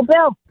 okay. Go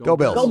Bills. Go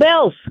Bills. Go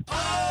Bills.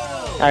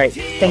 All right.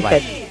 Thanks, Bye-bye.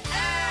 guys.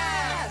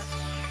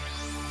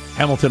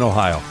 Hamilton,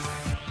 Ohio.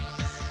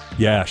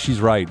 Yeah, she's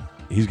right.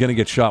 He's going to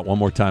get shot one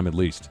more time at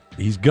least.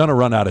 He's going to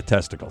run out of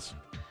testicles.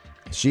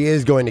 She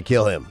is going to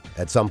kill him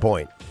at some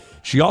point.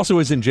 She also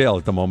is in jail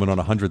at the moment on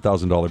a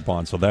 $100,000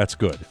 bond, so that's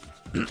good.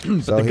 But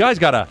So the guy's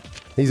got to...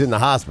 He's in the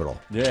hospital.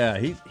 Yeah,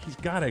 he's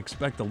got to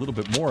expect a little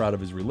bit more out of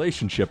his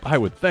relationship, I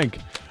would think.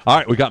 All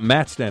right, we got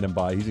Matt standing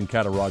by. He's in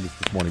Cattaraugus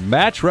this morning.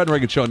 Matt, Red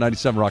and Ragan Show at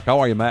 97 Rock. How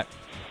are you, Matt?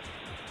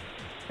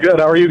 Good.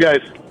 How are you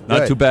guys?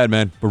 Not too bad,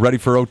 man. We're ready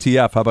for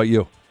OTF. How about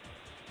you?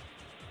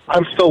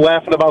 I'm still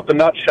laughing about the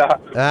nut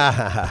shot.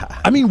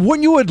 I mean,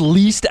 wouldn't you at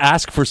least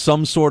ask for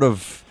some sort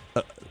of,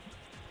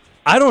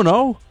 I don't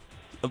know.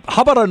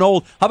 How about an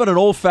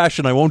old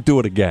fashioned? I won't do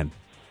it again.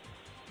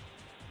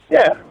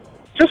 Yeah.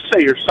 Just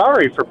say you're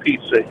sorry, for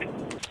Pete's sake.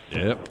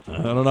 Yep.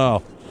 I don't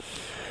know.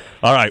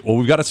 All right. Well,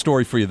 we've got a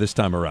story for you this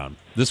time around.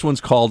 This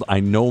one's called "I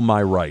Know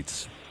My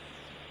Rights."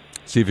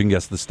 See if you can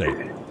guess the state.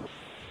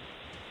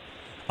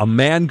 A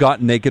man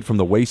got naked from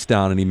the waist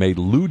down and he made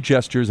lewd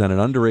gestures at an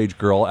underage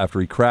girl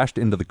after he crashed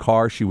into the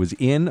car she was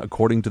in,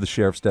 according to the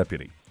sheriff's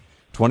deputy.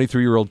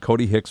 23-year-old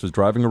Cody Hicks was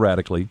driving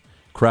erratically,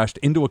 crashed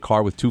into a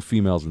car with 2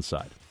 females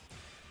inside.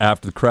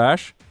 After the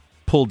crash,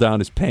 pulled down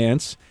his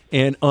pants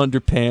and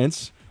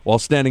underpants while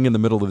standing in the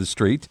middle of the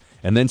street,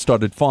 and then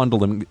started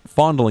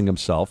fondling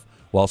himself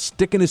while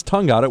sticking his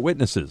tongue out at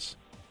witnesses.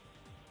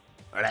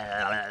 Kind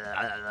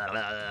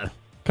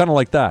of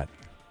like that.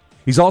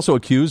 He's also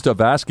accused of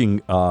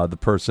asking the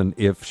person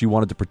if she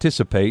wanted to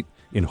participate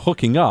in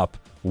hooking up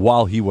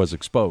while he was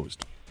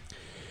exposed.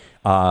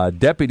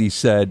 Deputies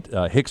said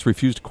Hicks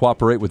refused to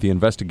cooperate with the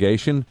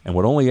investigation and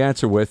would only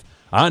answer with,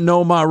 "I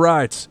know my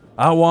rights.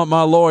 I want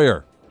my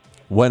lawyer,"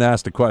 when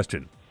asked a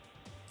question.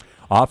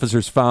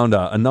 Officers found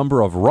a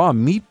number of raw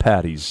meat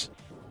patties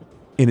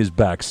in his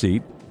back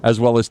seat, as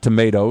well as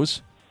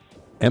tomatoes,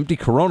 empty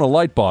Corona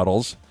Light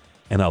bottles,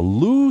 and a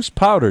loose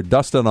powder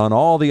dusted on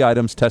all the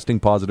items testing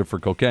positive for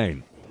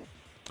cocaine.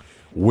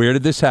 Where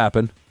did this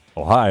happen?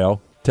 Ohio,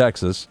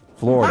 Texas,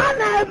 Florida. I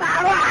know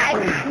my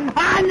rights.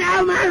 I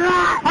know my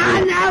rights.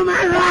 I know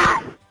my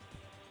rights.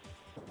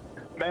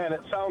 Man,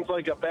 it sounds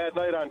like a bad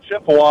night on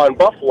Chippewa and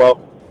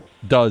Buffalo.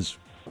 Does.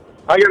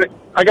 I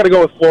gotta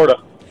go with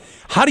Florida.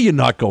 How do you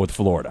not go with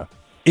Florida?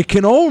 It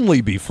can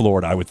only be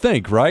Florida, I would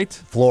think, right?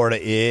 Florida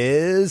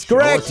is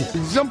correct.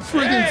 I'm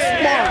freaking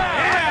smart.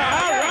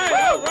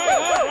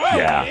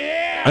 Yeah.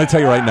 I'm going to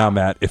tell you right now,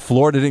 Matt, if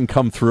Florida didn't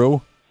come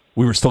through,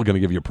 we were still going to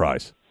give you a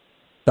prize.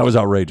 That was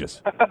outrageous.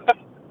 All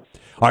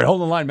right, hold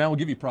the line, man. We'll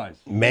give you a prize.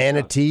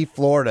 Manatee,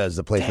 Florida is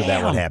the place where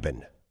that one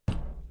happened.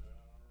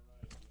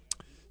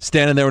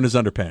 Standing there in his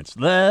underpants.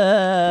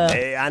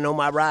 Hey, I know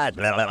my rights.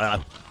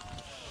 I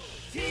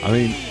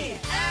mean,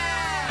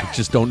 I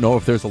just don't know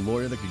if there's a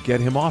lawyer that could get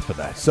him off of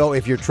that. So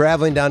if you're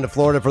traveling down to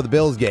Florida for the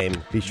Bills game,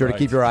 be sure to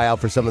keep your eye out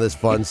for some of this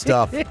fun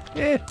stuff.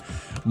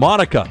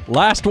 Monica,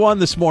 last one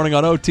this morning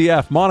on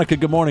OTF. Monica,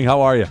 good morning. How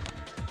are you?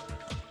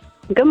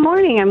 Good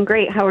morning. I'm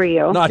great. How are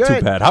you? Not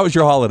too bad. How was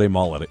your holiday,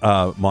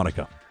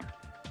 Monica?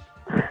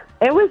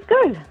 It was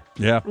good.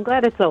 Yeah. I'm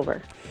glad it's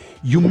over.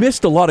 You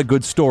missed a lot of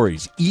good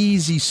stories,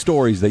 easy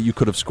stories that you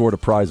could have scored a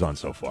prize on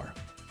so far.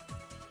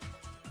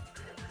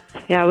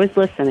 Yeah, I was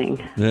listening.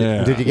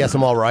 Yeah. Did you guess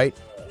them all right?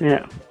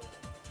 Yeah.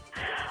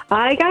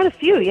 I got a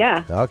few,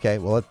 yeah. Okay.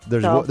 Well,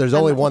 there's So,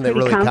 only I'm one that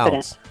pretty really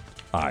confident. counts.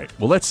 All right.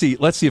 Well, let's see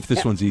if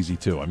this one's easy,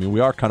 too. I mean, we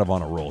are kind of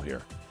on a roll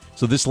here.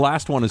 So this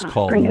last one is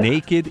called bring it.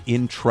 Naked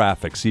in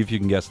Traffic. See if you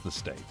can guess the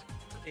state.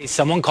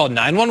 Someone called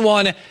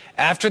 911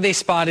 after they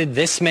spotted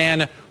this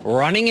man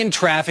running in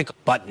traffic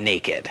butt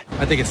naked.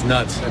 I think it's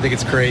nuts. I think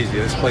it's crazy.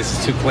 This place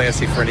is too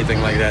classy for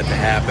anything like that to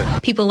happen.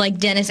 People like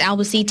Dennis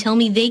Albasi tell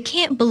me they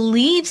can't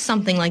believe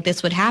something like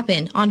this would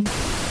happen on.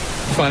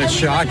 I find it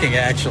shocking,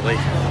 actually.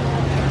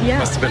 Yeah.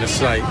 Must have been a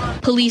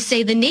sight. Police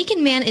say the naked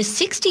man is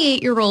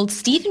 68-year-old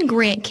Stephen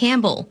Grant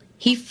Campbell.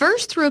 He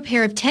first threw a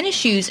pair of tennis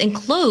shoes and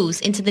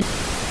clothes into the...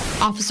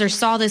 Officers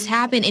saw this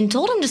happen and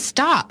told him to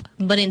stop,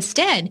 but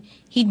instead,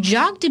 he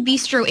jogged to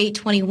Bistro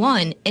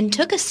 821 and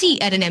took a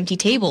seat at an empty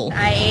table.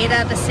 I ate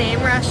at the same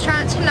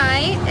restaurant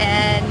tonight,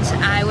 and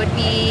I would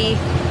be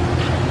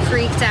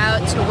freaked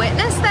out to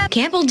witness that.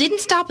 Campbell didn't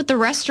stop at the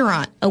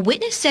restaurant. A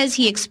witness says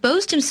he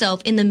exposed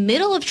himself in the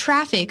middle of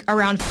traffic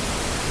around...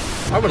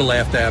 I would have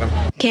laughed at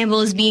him.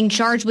 Campbell is being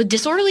charged with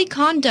disorderly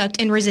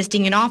conduct and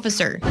resisting an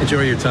officer.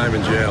 Enjoy your time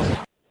in jail.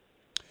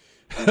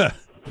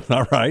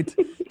 All right.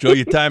 Enjoy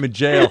your time in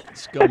jail,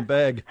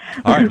 scumbag.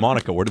 All right,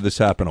 Monica, where did this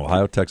happen?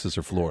 Ohio, Texas,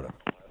 or Florida?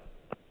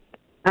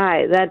 All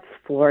right, that's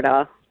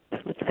Florida.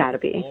 It's got to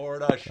be.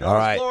 Florida. All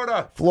right.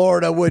 Florida.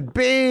 Florida would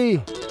be...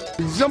 I'm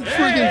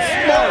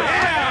friggin' smart.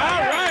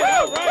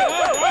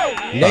 All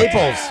right.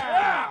 Naples.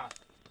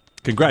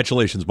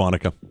 Congratulations,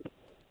 Monica.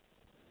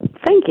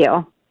 Thank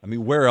you. I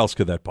mean, where else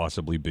could that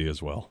possibly be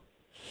as well?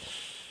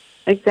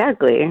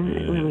 Exactly. I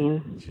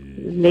mean,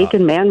 naked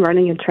man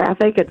running in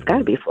traffic, it's got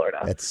to be Florida.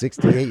 At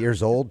 68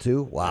 years old,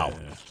 too? Wow.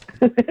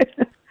 The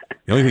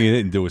only thing he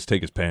didn't do was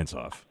take his pants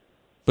off.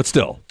 But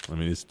still, I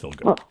mean, it's still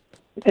good. Well,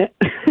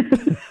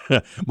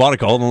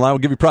 Monica, hold on the line. We'll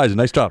give you a prize.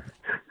 Nice job.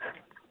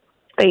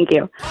 Thank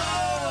you.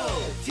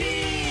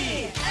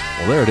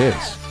 Well, there it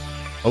is.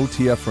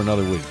 OTF for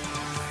another week.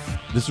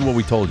 This is what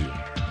we told you.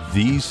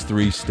 These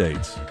three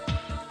states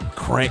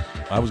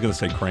I was going to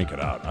say crank it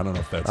out. I don't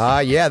know if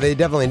that's... Yeah, they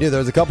definitely do.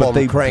 There's a couple of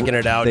them cranking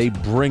it out. They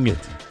bring it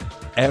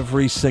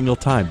every single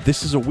time.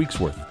 This is a week's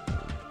worth.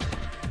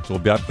 So we'll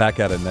be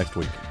back at it next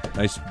week.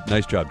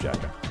 Nice job,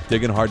 Jacka.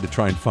 Digging hard to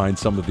try and find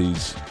some of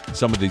these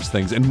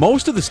things. And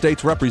most of the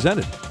states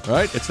represented,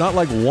 right? It's not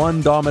like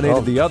one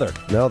dominated the other.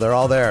 No, they're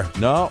all there.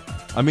 No.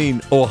 I mean,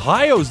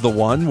 Ohio's the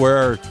one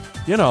where,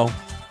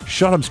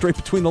 shot him straight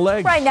between the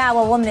legs. Right now,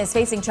 a woman is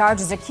facing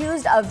charges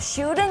accused of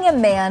shooting a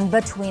man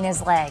between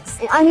his legs.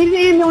 I need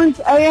an ambulance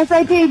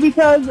ASAP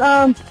because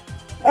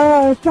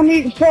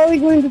Charlie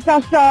going to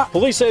stop.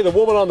 Police say the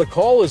woman on the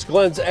call is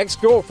Glenn's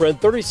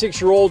ex-girlfriend,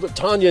 36-year-old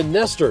Tanya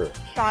Nestor.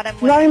 Shot him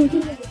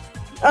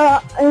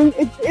And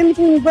it's in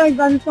between the legs.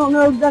 I just don't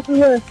know exactly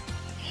where.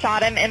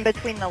 Shot him in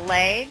between the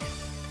legs?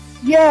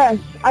 Yes.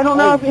 I don't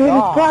know if it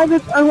was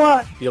private or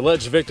what. The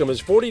alleged victim is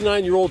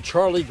 49-year-old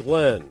Charlie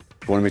Glenn.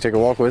 Wanted me to take a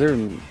walk with her,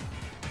 and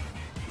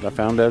I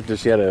found out that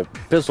she had a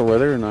pistol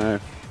with her, and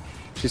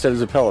she said it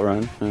was a pellet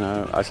run. And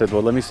I said,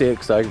 well, let me see it,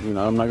 because I'm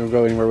not going to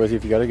go anywhere with you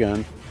if you got a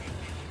gun.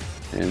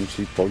 And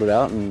she pulled it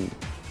out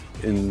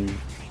and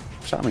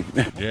shot me.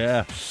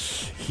 Yeah.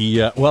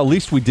 Well, at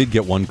least we did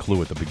get one clue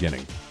at the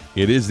beginning.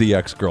 It is the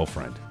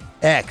ex-girlfriend.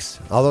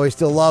 Although he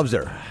still loves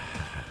her.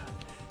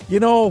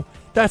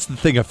 That's the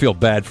thing I feel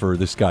bad for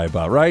this guy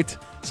about, right?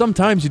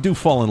 Sometimes you do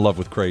fall in love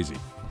with crazy.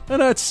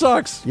 And that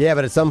sucks. Yeah,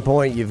 but at some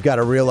point, you've got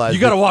to realize... You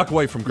got to walk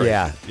away from crazy.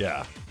 Yeah.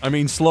 Yeah. I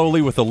mean,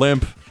 slowly with a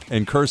limp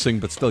and cursing,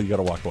 but still you got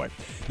to walk away.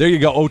 There you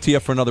go,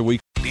 OTF for another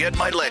week. The Ed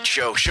Milet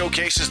Show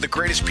showcases the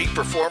greatest peak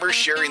performers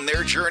sharing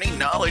their journey,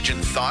 knowledge,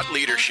 and thought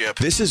leadership.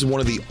 This is one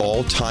of the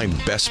all-time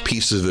best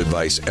pieces of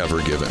advice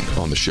ever given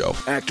on the show.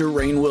 Actor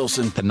Rainn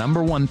Wilson. The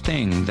number one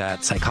thing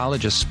that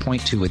psychologists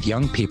point to with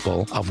young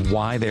people of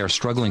why they are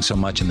struggling so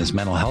much in this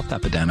mental health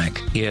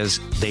epidemic is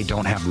they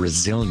don't have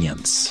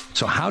resilience.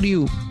 So how do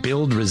you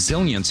build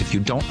resilience if you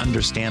don't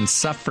understand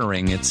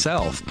suffering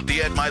itself?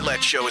 The Ed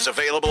Milet Show is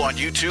available on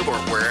YouTube or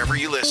wherever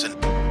you listen.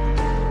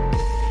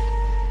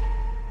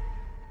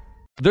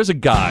 There's a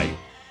guy,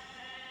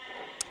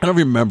 I don't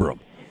even remember him,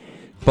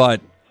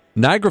 but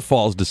Niagara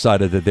Falls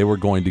decided that they were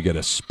going to get a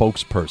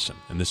spokesperson,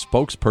 and the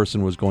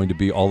spokesperson was going to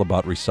be all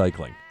about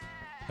recycling.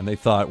 And they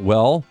thought,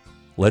 well,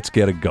 let's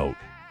get a goat.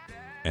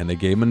 And they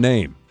gave him a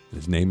name.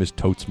 His name is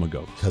Totes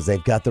McGoat. Because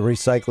they've got the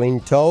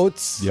recycling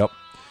totes. Yep.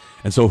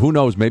 And so who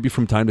knows, maybe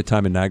from time to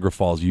time in Niagara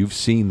Falls, you've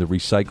seen the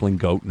recycling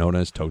goat known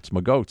as Totes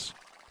McGoats.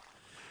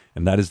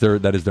 And that is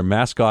their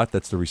mascot.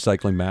 That's the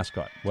recycling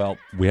mascot. Well,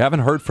 we haven't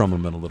heard from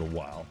him in a little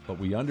while, but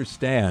we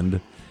understand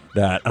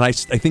that. And I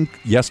think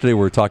yesterday we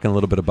were talking a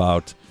little bit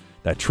about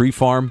that tree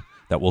farm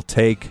that will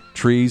take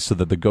trees so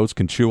that the goats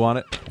can chew on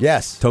it.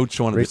 Yes. Totes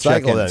wanted to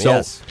check in. Them, so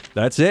yes.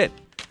 That's it.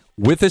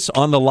 With us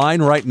on the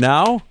line right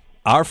now,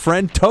 our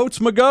friend Totes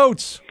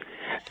McGoats.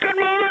 Good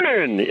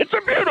morning. It's a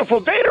beautiful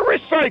day to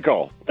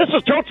recycle. This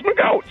is Totes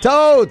McGoats.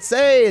 Totes,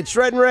 hey, it's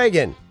Shred and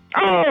Ragan.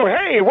 Oh,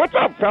 hey, what's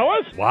up,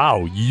 fellas?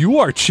 Wow, you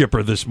are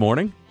chipper this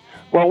morning.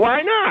 Well,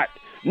 why not?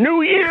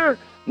 New year,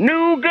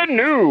 new good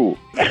new.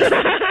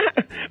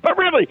 But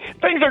really,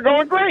 things are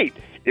going great.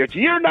 It's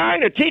year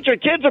 9 of teaching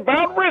kids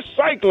about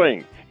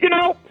recycling.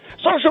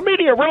 Social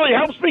media really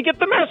helps me get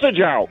the message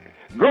out.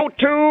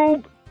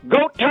 GoTube,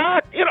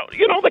 GoTalk,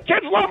 the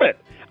kids love it.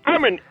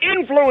 I'm an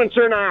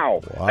influencer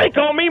now. Wow. They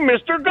call me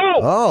Mr.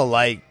 Goat. Oh,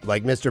 like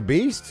Mr.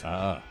 Beast?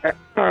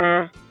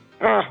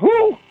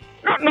 Who?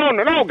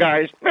 No,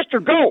 guys.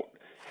 Mr. Goat.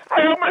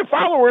 I help my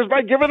followers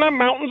by giving them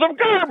mountains of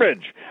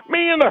garbage.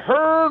 Me and the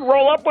herd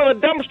roll up with a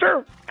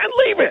dumpster and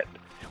leave it.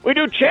 We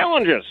do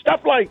challenges,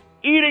 stuff like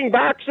eating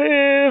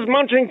boxes,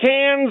 munching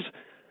cans.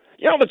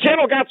 You know, the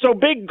channel got so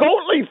big,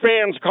 Goatly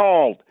fans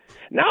called.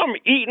 Now I'm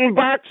eating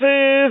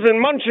boxes and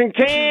munching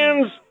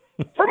cans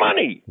for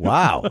money.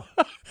 Wow.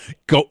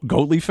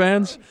 Goatly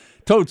fans?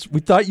 Totes, we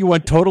thought you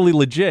went totally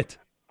legit.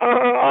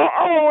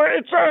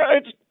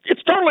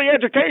 It's totally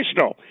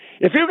educational.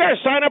 If you guys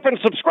sign up and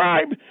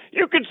subscribe,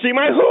 you can see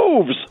my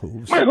hooves.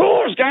 My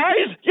hooves,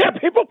 guys. Yeah,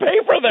 people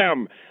pay for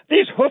them.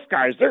 These hoof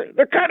guys,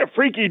 they're kind of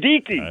freaky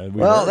deaky.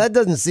 Well, that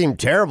doesn't seem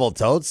terrible,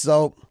 Totes.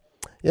 So,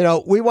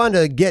 we wanted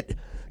to get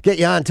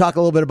you on and talk a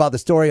little bit about the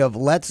story of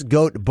Let's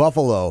Goat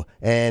Buffalo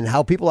and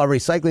how people are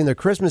recycling their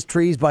Christmas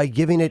trees by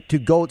giving it to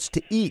goats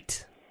to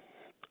eat.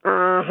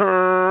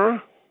 Uh-huh.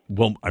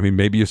 Well, I mean,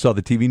 maybe you saw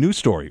the TV news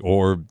story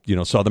or,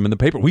 saw them in the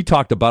paper. We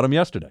talked about them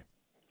yesterday.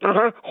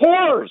 Uh-huh.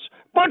 Whores.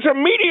 Bunch of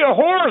media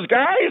whores,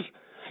 guys.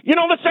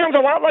 That sounds a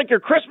lot like your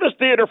Christmas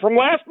theater from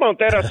last month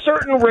that a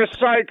certain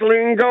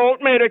recycling goat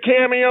made a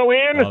cameo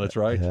in. Oh, that's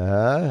right.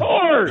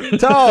 Whores.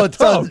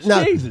 Totes.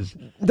 Now, Jesus.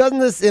 doesn't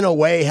this, in a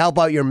way, help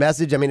out your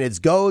message? I mean, it's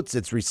goats,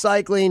 it's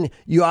recycling.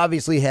 You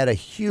obviously had a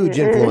huge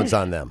influence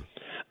on them.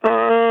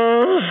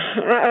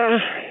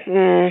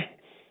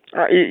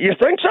 You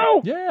think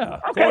so? Yeah,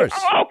 of course.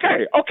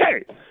 Okay.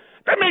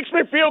 That makes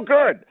me feel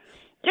good.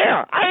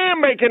 Yeah, I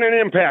am making an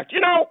impact.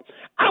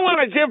 I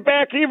want to give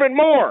back even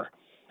more.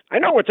 I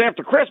know it's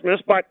after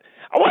Christmas, but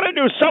I want to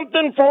do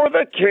something for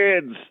the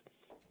kids.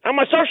 On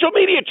my social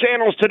media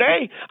channels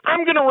today,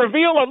 I'm going to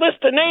reveal a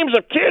list of names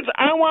of kids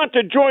I want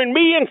to join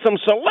me and some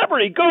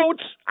celebrity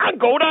goats on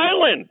Goat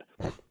Island.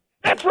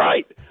 That's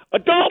right.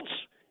 Adults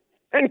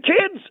and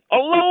kids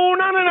alone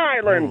on an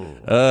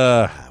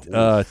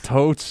island.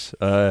 Totes,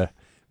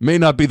 may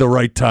not be the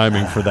right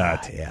timing for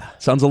that. Yeah.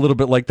 Sounds a little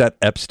bit like that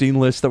Epstein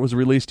list that was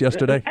released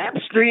yesterday.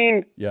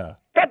 Epstein? Yeah.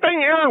 That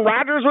thing Aaron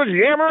Rodgers was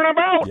yammering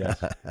about? Yeah.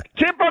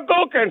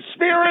 Typical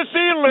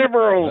conspiracy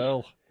liberals.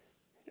 Well.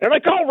 And they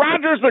call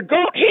Rodgers the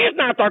goat. He's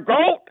not the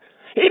goat.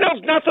 He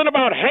knows nothing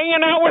about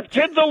hanging out with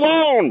kids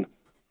alone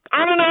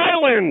on an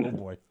island. Oh,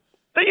 boy.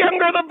 The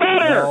younger, the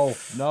better.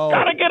 No.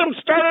 Gotta get them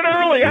started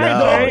early,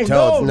 I say.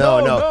 Totes,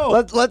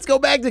 no. Let's go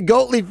back to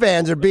Goatly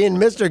fans or being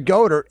Mr.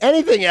 Goat or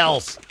anything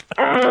else.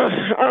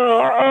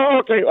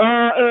 Okay.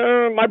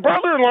 My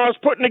brother-in-law is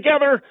putting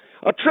together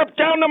a trip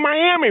down to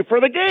Miami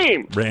for the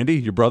game. Randy,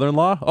 your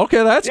brother-in-law?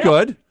 Okay, that's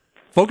good.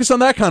 Focus on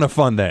that kind of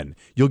fun then.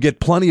 You'll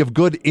get plenty of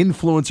good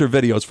influencer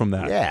videos from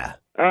that. Yeah.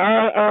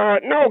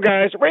 No,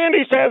 guys.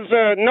 Randy says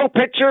no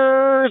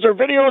pictures or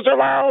videos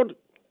allowed.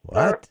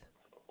 What?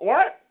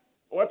 What?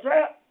 What's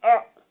that?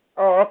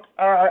 All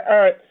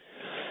right.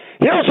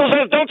 He also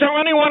says don't tell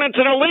anyone it's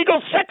an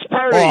illegal sex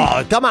party.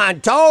 Oh, come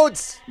on,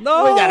 Totes.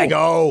 No. We gotta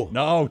go.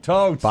 No,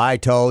 Totes. Bye,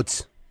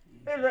 Totes.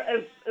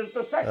 Is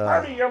the sex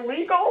party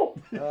illegal?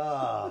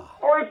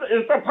 Or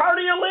is the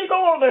party illegal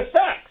or the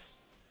sex?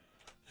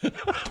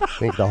 I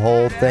think the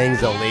whole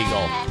thing's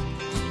illegal.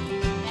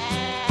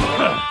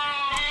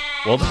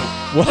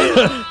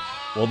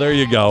 Well, there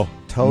you go.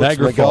 Totes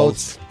Niagara my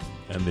Falls goats.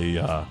 and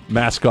the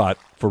mascot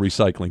for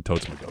recycling,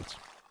 Totes my goats.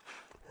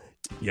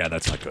 Yeah,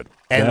 that's not good.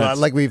 And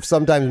like we've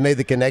sometimes made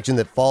the connection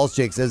that Falls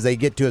Chicks, as they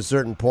get to a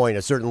certain point,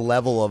 a certain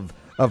level of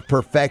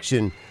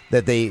perfection,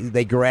 that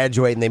they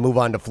graduate and they move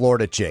on to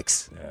Florida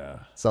Chicks. Yeah.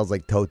 Sounds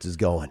like Totes is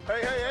going.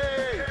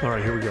 All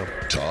right, here we go.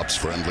 Tops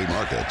Friendly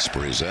Markets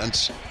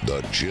presents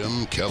The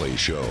Jim Kelly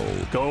Show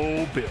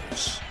Go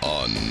Bills.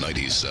 on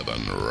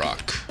 97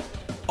 Rock.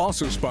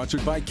 Also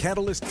sponsored by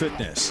Catalyst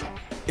Fitness,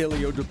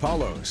 Ilio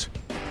DePaulo's,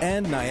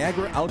 and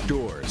Niagara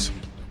Outdoors.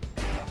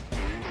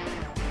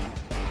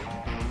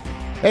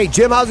 Hey,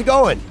 Jim, how's it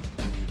going?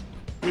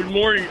 Good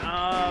morning.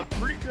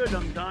 Pretty good.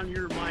 I'm down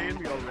here in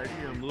Miami already.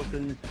 I'm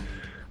looking,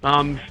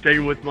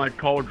 staying with my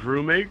college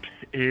roommate,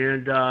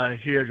 and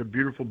he has a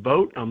beautiful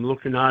boat. I'm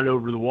looking out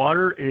over the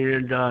water,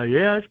 and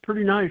yeah, it's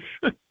pretty nice.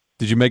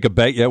 Did you make a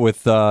bet yet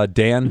with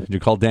Dan? Did you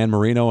call Dan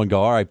Marino and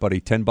go, all right,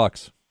 buddy,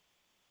 $10?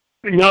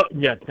 No,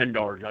 yeah,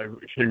 $10.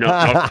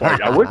 Not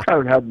quite. I wish I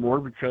would have more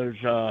because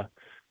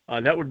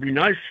that would be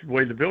nice the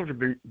way the Bills have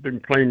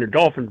been playing the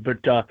Dolphins.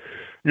 But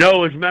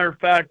no, as a matter of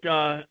fact,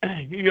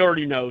 he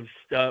already knows.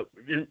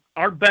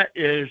 Our bet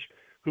is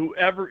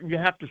whoever you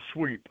have to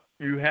sweep.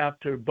 You have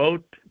to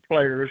both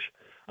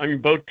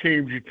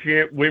teams. You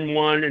can't win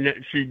one, and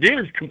Dan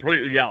is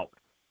completely out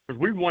because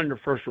we won the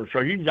first one,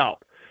 so he's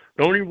out.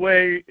 The only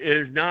way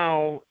is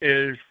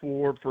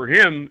for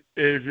him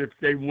is if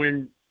they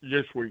win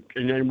this week,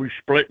 and then we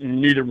split and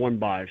neither one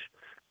buys.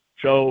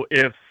 So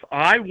if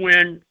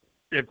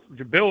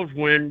the Bills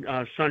win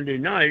Sunday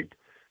night,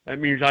 that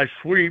means I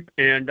sweep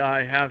and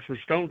I have some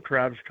stone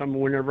crabs coming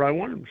whenever I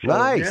want them. So,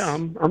 nice. Yeah,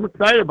 I'm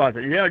excited about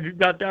that. Yeah, you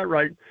got that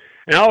right.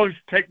 And I always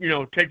take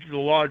to the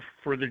lodge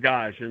for the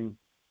guys, and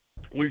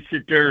we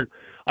sit there.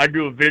 I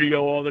do a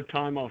video all the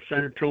time. I'll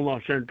send it to him.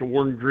 I'll send it to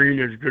Warren Green,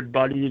 his good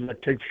buddy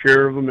that takes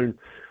care of him. And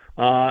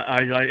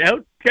I like,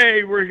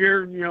 okay, we're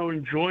here,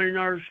 enjoying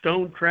our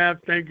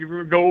Stonecraft. Thank you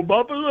for Go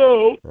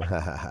Buffalo.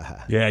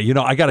 Yeah,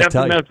 I got to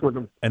tell you, with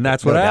him. And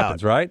that's what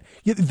happens, right?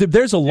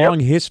 There's a long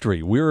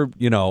history. We're, a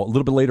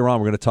little bit later on,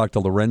 we're going to talk to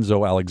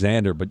Lorenzo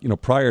Alexander, but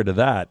prior to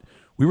that,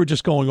 we were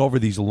just going over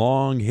these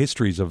long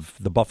histories of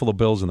the Buffalo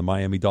Bills and the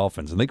Miami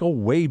Dolphins, and they go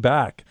way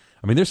back.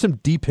 I mean, there's some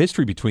deep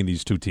history between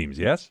these two teams,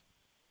 yes?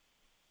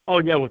 Oh,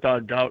 yeah, without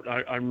a doubt.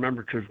 I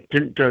remember, because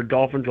didn't the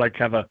Dolphins,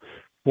 have a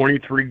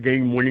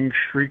 23-game winning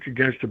streak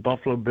against the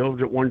Buffalo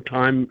Bills at one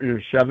time in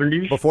the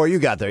 70s? Before you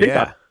got there,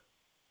 yeah.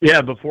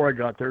 Yeah, before I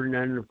got there. And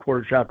then, of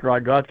course, after I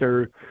got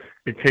there,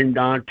 it came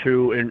down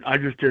to, and I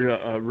just did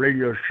a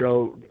radio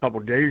show a couple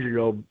of days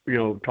ago,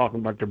 talking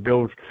about the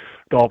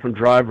Bills-Dolphins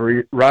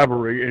rivalry,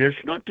 and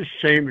it's not the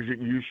same as it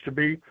used to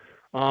be,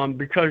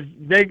 because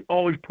they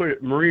always put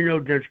it Marino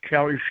against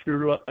Kelly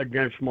Studer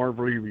against Marv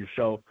Levy.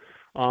 So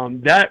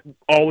that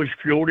always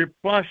fueled it.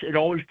 Plus, it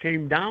always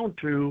came down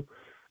to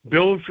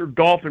Bills or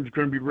Dolphins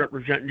going to be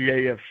representing the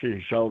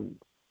AFC. So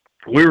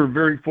we were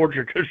very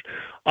fortunate, because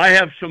I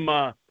have some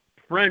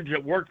friends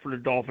that worked for the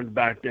Dolphins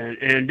back then,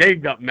 and they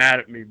got mad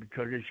at me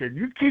because they said,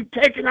 "You keep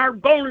taking our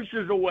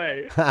bonuses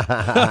away."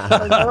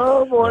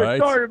 Oh boy, right.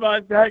 Sorry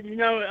about that.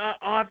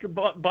 I'll have to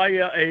buy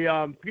you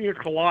a pina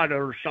colada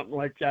or something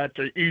like that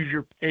to ease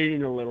your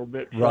pain a little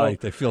bit. Right,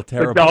 they feel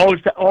terrible. I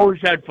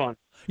always had fun.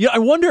 Yeah, I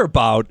wonder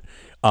about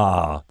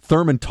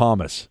Thurman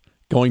Thomas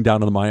going down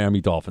to the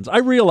Miami Dolphins. I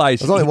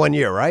realize it was only 1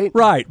 year, right?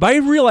 Right, but I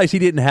realize he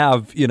didn't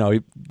have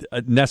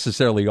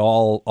necessarily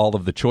all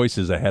of the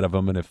choices ahead of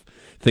him, and if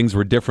things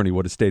were different, he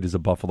would have stayed as a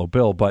Buffalo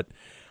Bill. But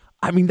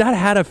I mean, that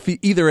had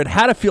to either it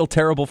had to feel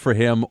terrible for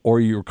him, or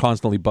you were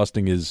constantly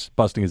busting his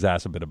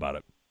ass a bit about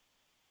it.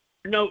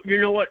 No, you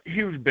know what?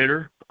 He was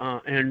bitter,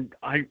 and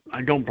I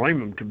don't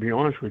blame him, to be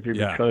honest with you,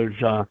 because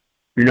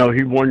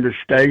he wanted to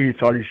stay. He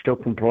thought he still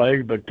can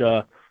play, but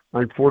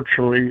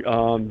unfortunately,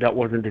 that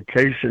wasn't the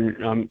case,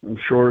 and I'm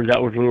sure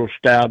that was a little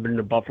stab in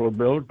the Buffalo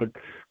Bills. But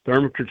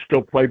Thurman could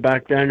still play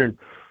back then, and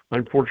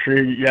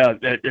unfortunately,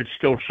 it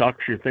still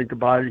sucks. You think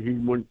about it. He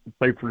went to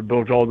play for the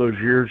Bills all those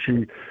years.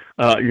 He,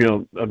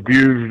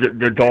 abused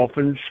the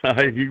Dolphins.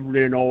 He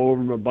ran all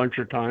over them a bunch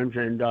of times,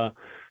 and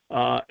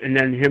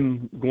then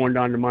him going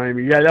down to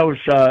Miami. Yeah, that was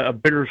a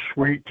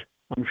bittersweet,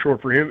 I'm sure,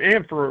 for him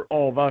and for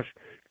all of us,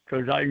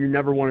 because you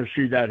never want to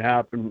see that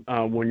happen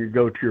when you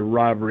go to your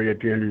rivalry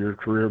at the end of your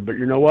career. But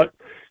you know what?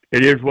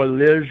 It is what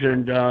it is,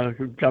 and got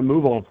to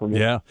move on from it.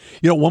 Yeah.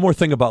 One more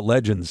thing about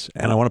legends,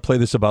 and I want to play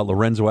this about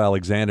Lorenzo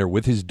Alexander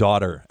with his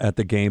daughter at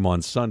the game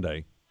on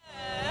Sunday.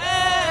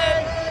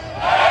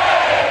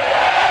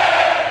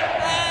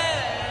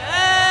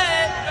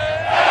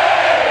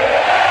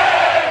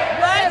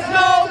 Let's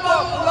go,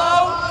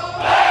 Buffalo!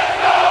 Let's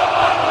go,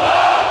 Buffalo!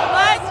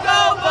 Let's go,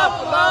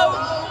 Buffalo!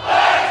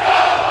 Let's go,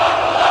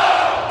 Buffalo!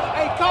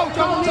 Hey, Coach,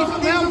 I'm going to need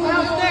some help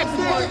on this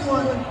next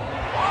one.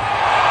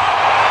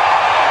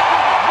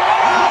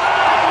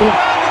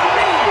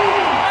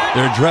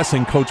 They're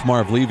addressing Coach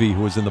Marv Levy,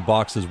 who was in the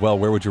box as well.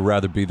 Where would you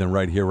rather be than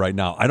right here, right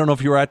now? I don't know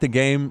if you were at the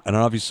game. I don't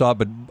know if you saw it,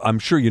 but I'm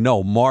sure you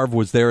know. Marv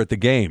was there at the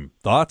game.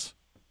 Thoughts?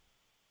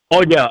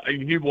 Oh, yeah,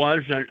 he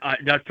was. And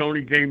that's the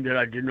only game that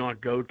I did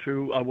not go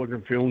to. I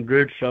wasn't feeling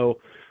good,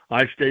 so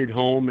I stayed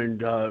home.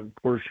 And, of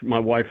course, my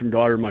wife and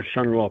daughter, my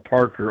son-in-law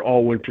Parker,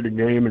 all went to the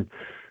game. And,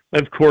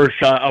 of course,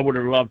 I would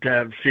have loved to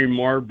have seen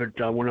Marv, but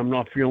when I'm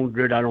not feeling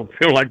good, I don't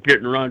feel like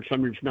getting around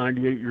somebody that's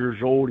 98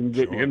 years old and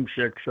getting him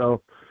sick.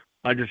 So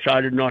I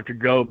decided not to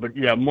go. But,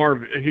 yeah,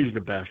 Marv, he's the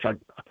best.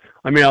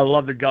 I mean, I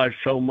love the guy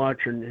so much,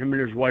 and him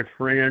and his wife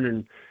Fran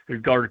and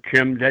his daughter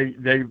Kim,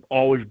 they've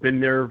always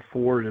been there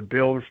for the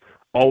Bills,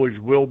 always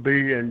will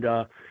be, and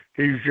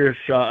he's just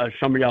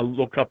somebody I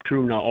look up to,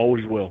 and I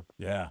always will.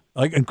 Yeah,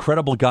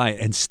 incredible guy,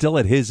 and still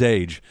at his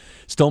age,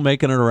 still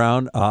making it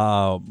around.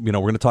 We're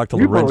going to talk to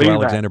Lorenzo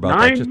Alexander about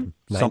that. Just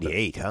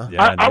 98, huh?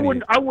 Yeah, I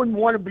wouldn't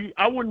want to be.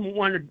 I wouldn't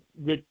want to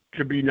get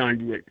to be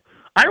 98.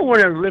 I don't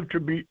want to live to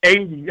be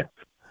 80.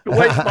 The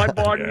way my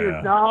body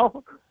is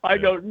now, I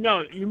don't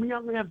know. You mean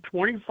I'm going to have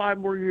 25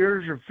 more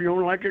years of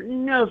feeling like it?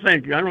 No,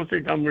 thank you. I don't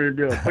think I'm going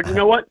to do it. But you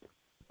know what?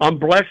 I'm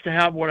blessed to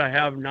have what I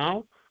have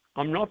now.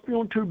 I'm not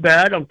feeling too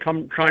bad. I'm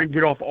trying to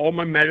get off all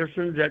my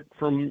medicines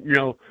from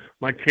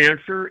my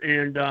cancer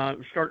and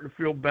starting to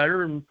feel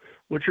better, and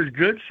which is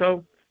good.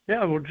 So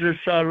yeah, we'll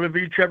just live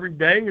every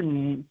day.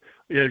 And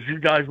as you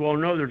guys well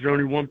know, there's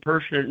only one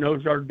person that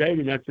knows our day,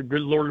 and that's the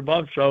good Lord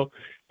above. So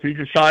if he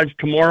decides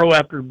tomorrow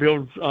after the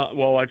Bills,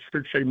 I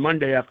should say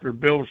Monday after the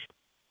Bills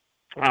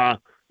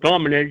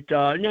dominate,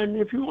 and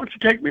if he wants to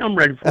take me, I'm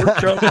ready for it.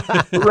 So,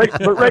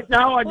 but right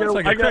now, I'm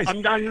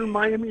down here in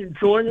Miami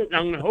enjoying it, and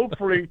I'm going to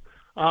hopefully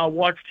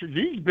watch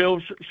these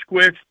Bills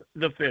squish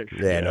the fish.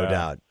 Yeah, no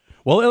doubt.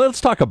 Well, let's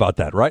talk about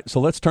that, right?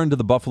 So let's turn to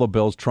the Buffalo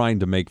Bills trying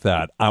to make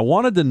that. I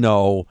wanted to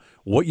know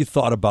what you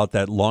thought about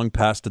that long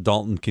pass to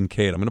Dalton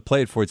Kincaid. I'm going to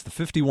play it for you. It's the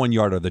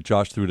 51-yarder that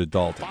Josh threw to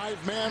Dalton.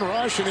 5-man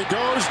rush, and he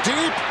goes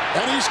deep,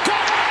 and he's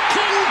got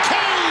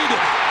Kincaid.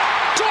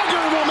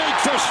 Duggar will make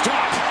a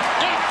stop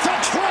at the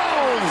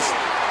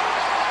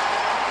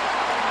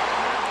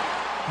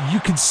 12. You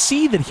could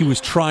see that he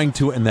was trying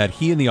to, and that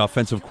he and the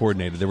offensive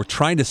coordinator, they were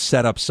trying to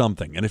set up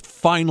something, and it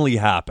finally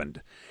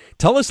happened.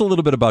 Tell us a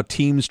little bit about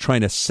teams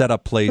trying to set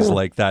up plays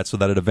like that so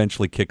that it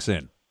eventually kicks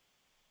in.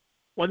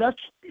 Well, that's,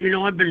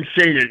 I've been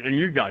saying it, and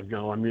you guys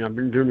know. I mean, I've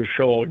been doing the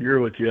show all year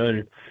with you,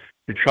 and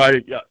I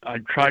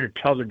try to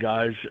tell the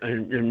guys,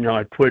 and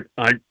I quit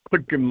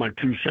giving my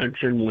 2 cents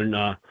in when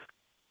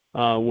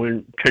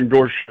Ken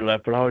Dorsey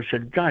left, but I always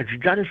said, guys, you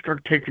got to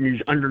start taking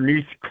these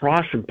underneath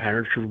crossing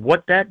patterns, because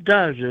what that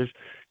does is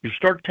you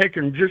start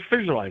taking, just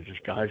visualize this,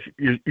 guys.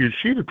 You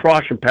see the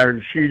crossing pattern,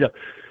 you see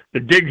the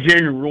digs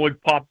in and really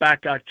pop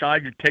back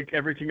outside. You take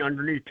everything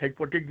underneath, take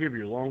what they give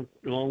you,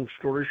 long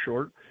story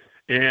short.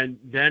 And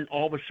then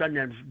all of a sudden,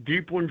 those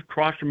deep ones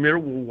across the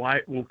middle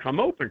will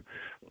come open.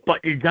 But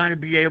you got to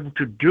be able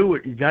to do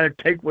it. You got to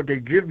take what they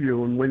give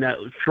you. And when that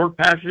short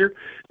pass here,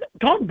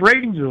 Tom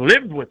Brady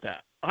lived with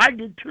that. I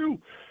did too.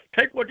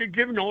 Take what they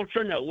give you, and all of a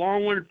sudden that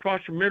long one across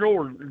the middle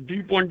or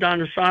deep one down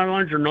the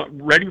sidelines are not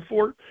ready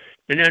for it.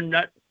 And then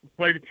that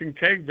play to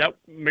Kincaid, that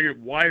made it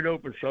wide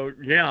open. So,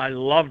 yeah, I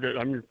loved it.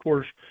 I mean, of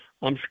course,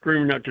 I'm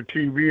screaming at the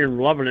TV and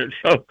loving it.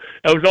 So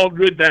that was all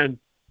good then.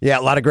 Yeah,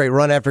 a lot of great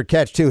run after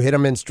catch, too. Hit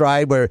them in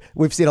stride, where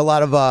we've seen a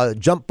lot of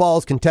jump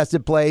balls,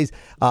 contested plays,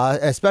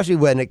 especially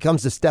when it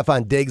comes to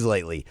Stephon Diggs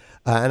lately.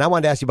 And I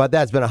wanted to ask you about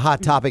that. It's been a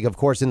hot topic, of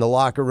course, in the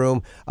locker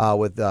room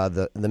with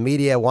the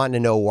media wanting to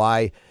know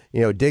why.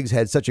 Diggs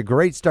had such a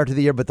great start to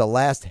the year, but the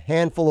last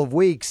handful of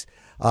weeks,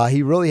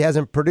 he really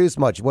hasn't produced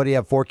much. What do you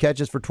have, 4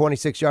 catches for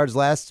 26 yards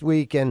last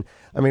week? And,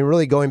 I mean,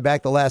 really going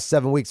back the last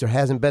 7 weeks, there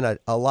hasn't been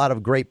a lot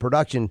of great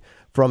production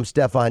from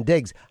Stephon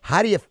Diggs.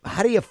 How do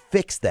you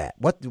fix that?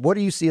 What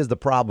do you see as the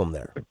problem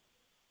there?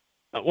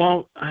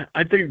 Well,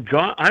 I think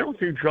I don't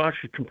think Josh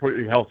is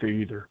completely healthy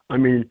either. I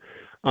mean,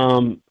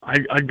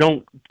 I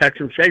don't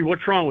text him, say,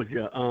 what's wrong with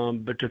you?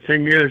 But the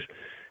thing is,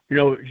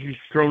 he's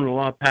thrown a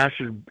lot of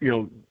passes,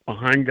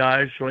 behind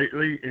guys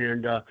lately,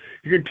 and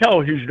you can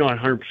tell he's not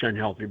 100%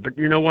 healthy. But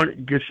you know what?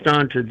 It gets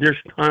down to this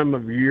time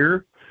of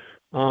year,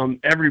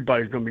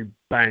 everybody's going to be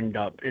banged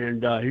up,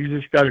 and he's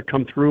just got to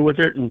come through with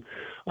it. And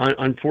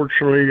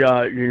unfortunately,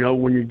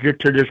 when you get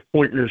to this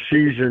point in the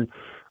season,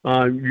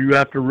 you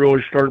have to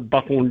really start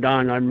buckling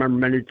down. I remember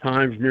many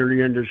times near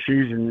the end of the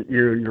season,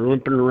 you're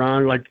limping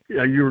around like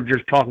you were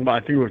just talking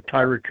about. I think it was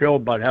Tyreek Hill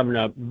about having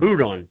a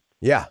boot on.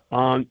 Yeah.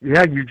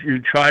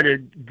 You try to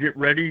get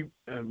ready.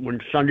 When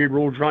Sunday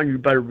rolls around, you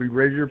better be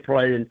ready to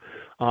play. And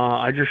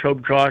I just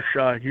hope Josh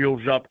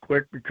heals up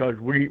quick, because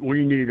we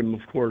need him,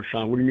 of course.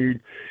 We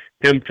need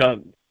him to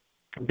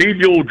be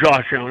the old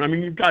Josh Allen. I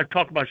mean, you've got to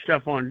talk about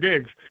Stephon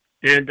Diggs.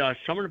 And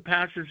some of the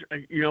passes,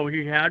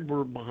 he had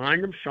were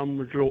behind him. Some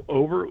was a little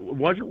over. It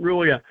wasn't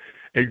really a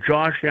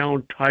Josh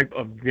Allen type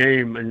of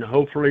game. And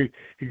hopefully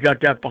he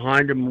got that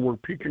behind him, and we're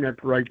peaking at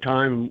the right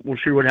time. And we'll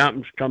see what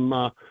happens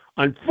come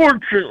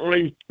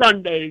unfortunately,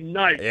 Sunday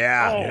night.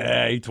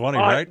 Yeah, 8:20,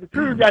 right? As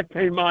soon as that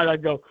came out, I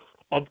go,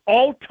 of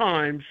all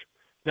times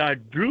that I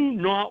do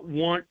not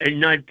want a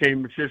night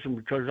game system,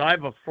 because I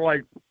have a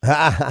flight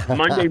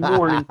Monday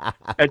morning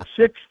at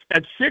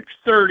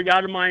 6:30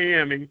 out of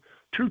Miami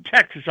to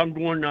Texas. I'm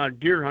going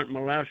deer hunting, my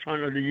last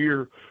hunt of the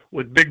year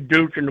with Big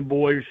Duke and the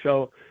boys.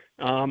 So,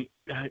 so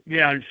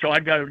I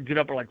got to get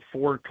up at like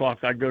 4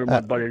 o'clock. I go to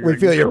my buddy. We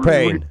feel your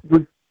pain.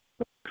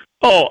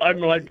 I'm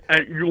like,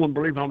 you won't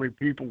believe how many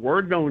people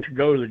were going to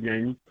go to the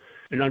game,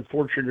 and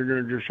unfortunately, they're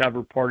going to just have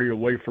a party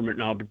away from it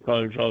now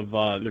because of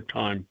the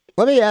time.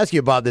 Let me ask you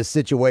about this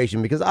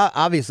situation, because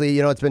obviously,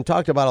 it's been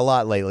talked about a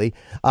lot lately,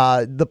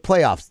 the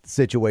playoff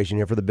situation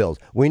here for the Bills.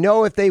 We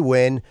know if they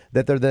win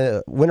that they're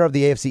the winner of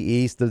the AFC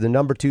East, they're the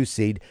number 2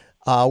 seed.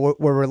 We're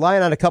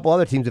relying on a couple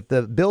other teams. If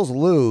the Bills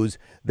lose,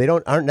 they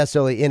aren't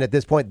necessarily in at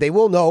this point. They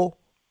will know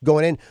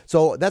going in.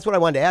 So that's what I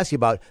wanted to ask you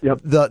about,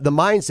 the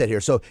mindset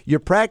here. So you're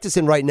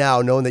practicing right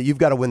now knowing that you've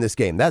got to win this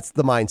game. That's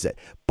the mindset.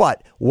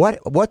 But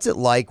what's it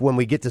like when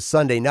we get to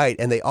Sunday night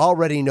and they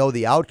already know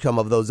the outcome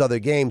of those other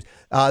games?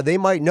 They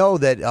might know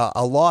that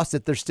a loss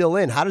that they're still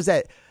in. How does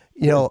that,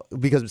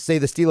 because say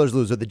the Steelers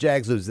lose or the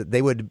Jags lose, that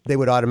they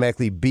would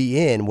automatically be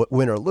in,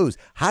 win or lose.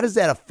 How does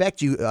that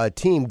affect you, a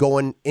team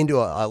going into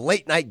a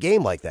late night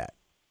game like that?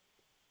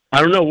 I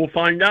don't know. We'll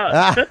find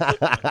out.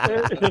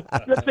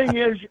 The thing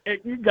is,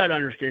 you got to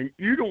understand,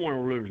 you don't want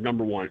to lose,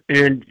 number one.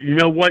 And you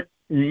know what?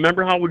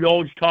 Remember how we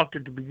always talked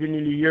at the beginning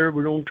of the year?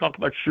 We don't talk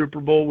about Super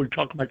Bowl. We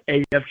talk about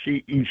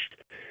AFC East.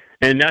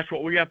 And that's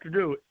what we have to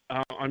do.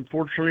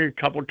 Unfortunately, a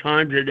couple of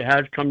times it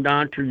has come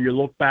down to you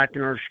look back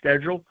in our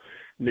schedule,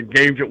 and the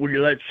games that we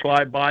let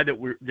slide by that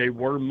should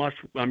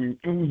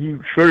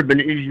have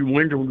been easy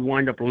wins, and we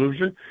wind up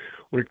losing.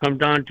 When it comes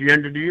down to the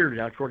end of the year,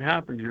 that's what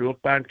happens. You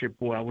look back and say,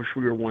 boy, I wish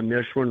we would have won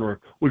this one, or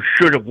we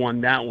should have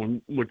won that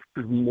one, which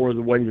is more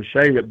the way to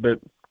say it.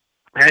 But,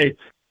 hey,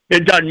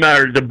 it doesn't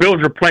matter. The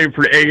Bills are playing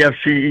for the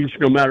AFC East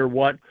no matter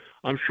what.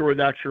 I'm sure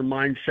that's their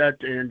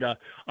mindset. And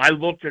I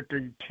looked at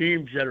the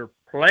teams that are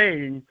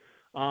playing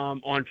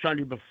on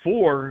Sunday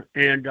before,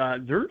 and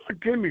they're not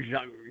gimmies.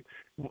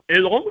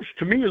 it almost,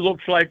 to me, it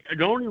looks like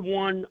the only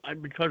one,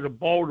 because of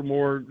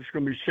Baltimore, is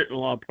going to be sitting a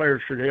lot of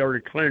players, so they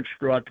already clinched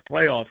throughout the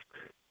playoffs.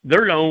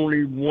 They're the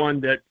only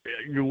one that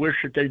you wish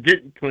that they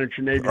didn't clinch,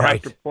 and they'd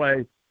have to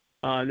play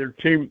their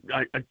team.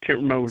 I can't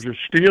remember, was it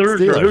Steelers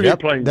or who they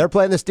playing? They're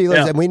playing the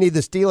Steelers, and we need the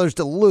Steelers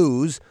to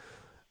lose.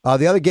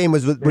 The other game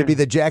would be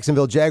the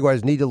Jacksonville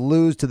Jaguars need to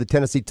lose to the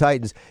Tennessee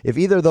Titans. If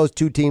either of those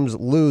two teams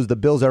lose, the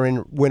Bills are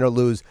in win or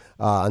lose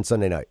on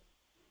Sunday night.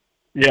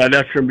 Yeah,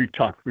 that's going to be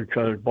tough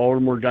because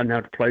Baltimore doesn't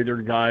have to play their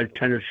guys.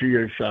 Tennessee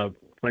is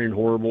playing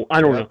horrible.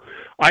 I don't know.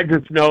 I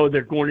just know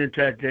that going into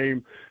that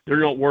game, they're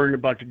not worrying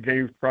about the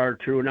games prior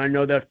to, and I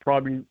know that's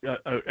probably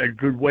a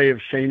good way of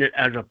saying it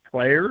as a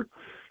player.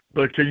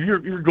 But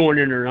you're going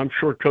in there, and I'm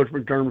sure Coach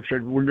McDermott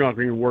said, we're not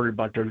going to worry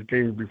about those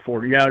games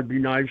before. Yeah, it'd be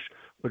nice,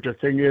 but the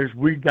thing is,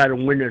 we got to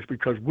win this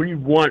because we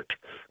want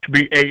to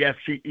be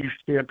AFC East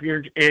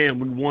champions, and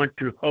we want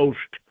to host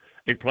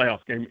a playoff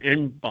game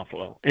in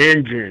Buffalo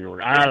in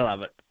January. I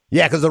love it.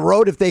 Yeah, because the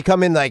road, if they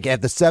come in like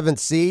at the 7th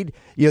seed,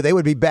 they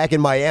would be back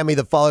in Miami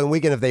the following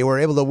weekend if they were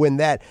able to win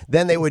that.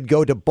 Then they would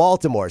go to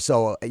Baltimore.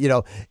 So,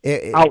 you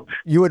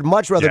would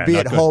much rather be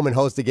at home and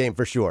host the game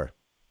for sure.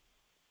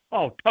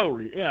 Oh,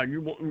 totally. Yeah,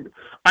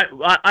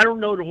 I don't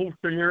know the whole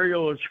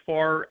scenario as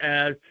far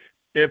as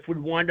if we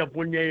wind up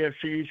winning the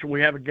AFC East and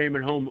we have a game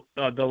at home,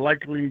 the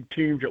likely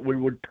teams that we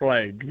would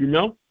play. Do you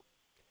know?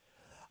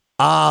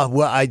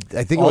 Well, I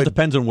think it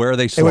depends on where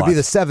they slot. It would be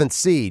the 7th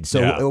seed,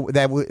 so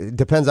that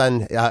depends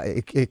on.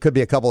 It could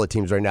be a couple of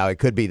teams right now. It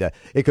could be the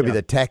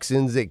the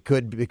Texans. It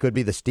could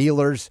be the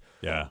Steelers.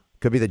 Yeah,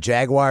 could be the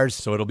Jaguars.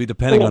 So it'll be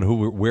depending on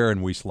where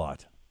and we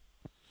slot.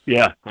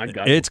 Yeah, I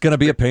got it. It's going to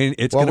be a pain.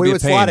 It's going to be a pain. We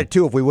would slot it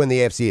too if we win the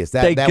AFC East.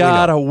 They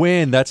gotta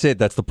win. That's it.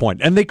 That's the point.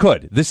 And they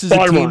could. This is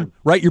a team,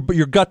 right?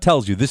 Your gut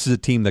tells you this is a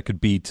team that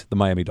could beat the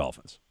Miami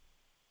Dolphins.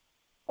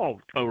 Oh,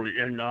 totally.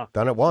 And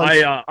done it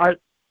once.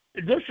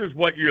 This is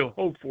what you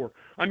hope for.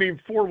 I mean,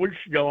 4 weeks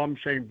ago, I'm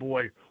saying,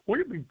 boy,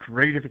 wouldn't it be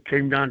great if it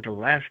came down to the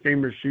last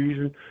game of the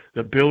season,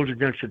 the Bills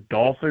against the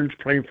Dolphins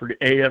playing for the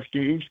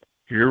AFC East?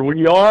 Here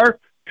we are,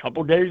 a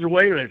couple days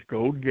away. Let's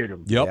go get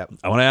them. Yep.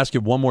 I want to ask you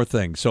one more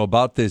thing. So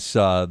about this,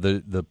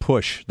 the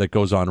push that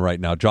goes on right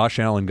now. Josh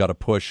Allen got a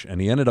push,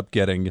 and he ended up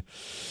getting a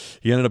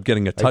touchdown.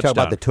 You talk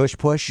about the tush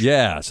push?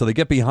 Yeah. So they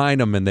get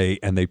behind him and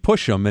they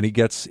push him, and he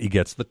gets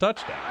the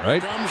touchdown.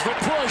 Right. Comes the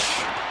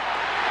push.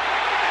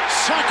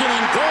 2nd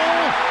and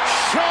goal,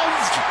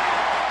 shoved,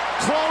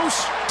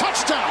 close,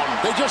 touchdown.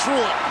 They just rule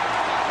it.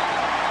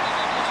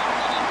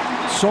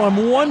 So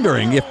I'm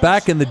wondering if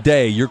back in the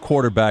day, you're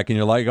quarterback and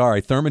you're like, all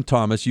right, Thurman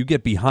Thomas, you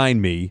get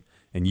behind me,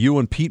 and you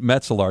and Pete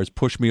Metzelaars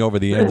push me over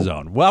the end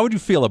zone. How would you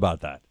feel about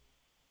that?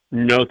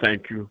 No,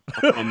 thank you.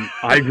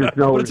 I just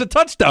know it's a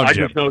touchdown. I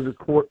just know the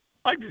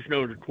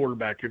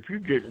quarterback. If you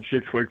get in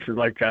situations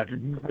like that,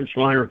 this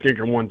liner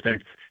thinking one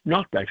thing,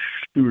 knock that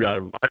shoot out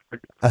of him.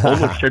 I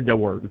almost said that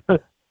word.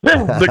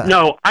 But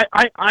no,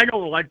 I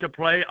don't like to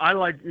play. I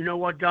like, you know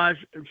what, guys?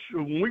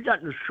 So when we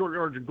got in the short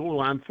yards of goal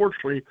line,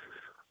 unfortunately,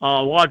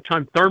 a lot of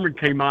time Thurman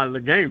came out of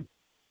the game,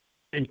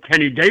 and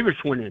Kenny Davis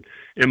went in,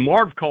 and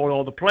Marv called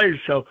all the plays.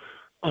 So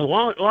a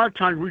lot of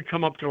times we'd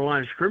come up to the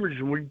line of scrimmage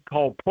and we'd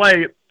call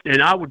play,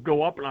 and I would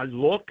go up and I'd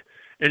look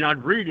and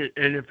I'd read it,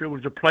 and if it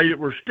was a play that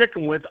we're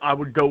sticking with, I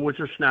would go with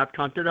the snap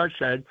count that I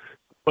said.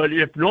 But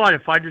if not,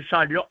 if I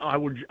decided,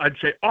 I'd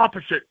say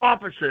opposite,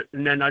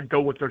 and then I'd go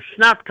with the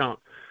snap count.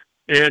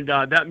 And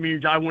that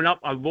means I went up,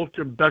 I looked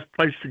at the best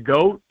place to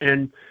go,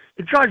 and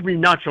it drives me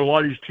nuts. A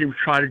lot of these teams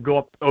try to go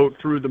up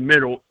through the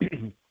middle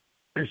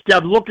instead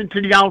of looking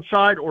to the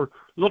outside or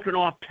looking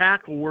off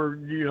tackle where,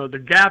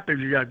 the gap is.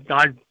 You got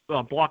guys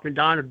blocking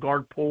down, a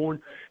guard pulling,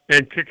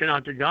 and kicking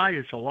out the guy.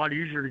 It's a lot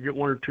easier to get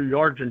 1 or 2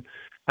 yards than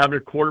having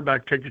a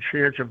quarterback take a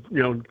chance of,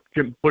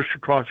 getting pushed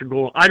across the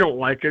goal. I don't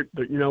like it,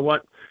 but you know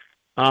what?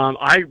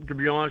 To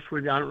be honest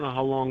with you, I don't know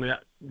how long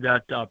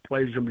that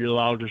play is going to be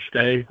allowed to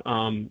stay.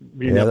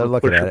 They're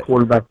looking at it.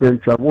 Quarterback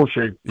in, so we'll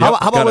see. How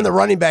about when the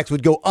running backs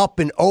would go up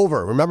and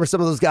over? Remember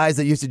some of those guys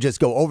that used to just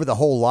go over the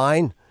whole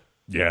line?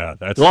 Yeah,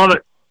 love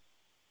it.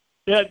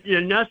 Yeah,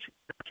 and that's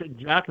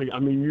exactly. I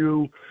mean,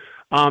 you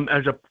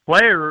as a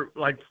player,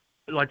 like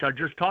I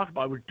just talked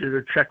about, did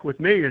a check with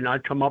me, and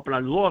I'd come up and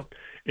I'd look,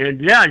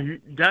 and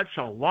that's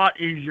a lot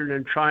easier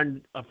than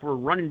trying for a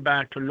running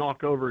back to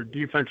knock over a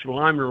defensive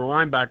lineman or a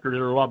linebacker that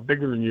are a lot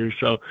bigger than you.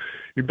 So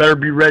you better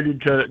be ready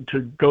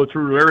to go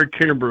through Larry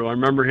Kinnebrew. I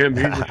remember him;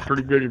 he was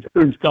pretty good at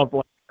doing stuff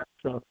like that.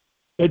 So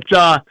it's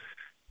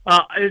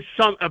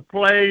a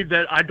play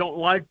that I don't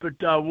like, but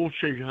we'll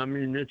see. I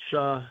mean, it's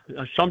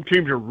some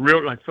teams are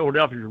real, like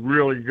Philadelphia, is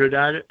really good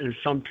at it, and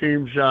some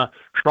teams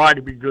try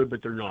to be good,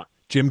 but they're not.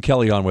 Jim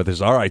Kelly on with us.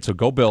 All right, so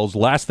go Bills.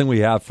 Last thing we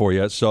have for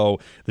you. So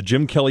the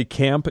Jim Kelly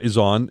camp is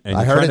on. And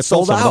I heard it's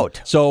sold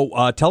out. So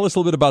tell us a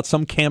little bit about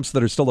some camps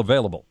that are still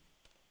available.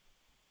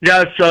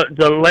 Yeah, it's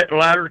the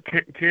latter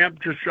camp.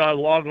 Just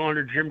log on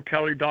to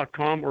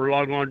jimkelly.com or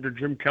log on to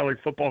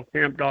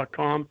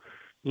jimkellyfootballcamp.com.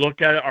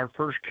 Look at it. Our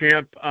first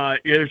camp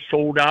is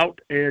sold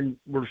out, and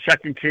our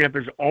second camp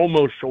is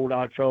almost sold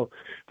out. So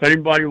if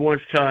anybody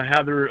wants to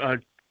have their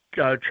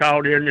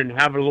child in and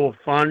have a little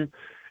fun.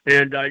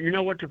 And you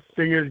know what the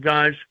thing is,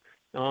 guys?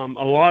 A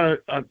lot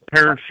of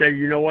parents say,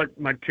 you know what,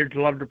 my kids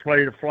love to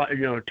play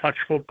touch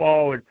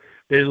football, and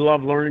they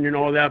love learning and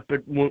all that.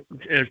 But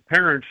as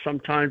parents,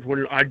 sometimes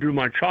when I do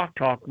my chalk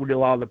talk, we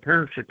allow the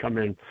parents to come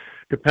in.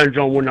 Depends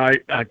on when I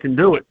can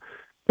do it.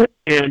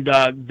 And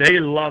they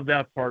love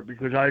that part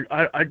because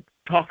I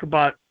talk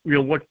about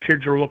what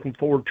kids are looking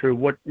forward to,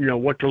 what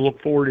to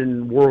look forward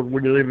in the world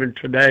we live in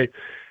today.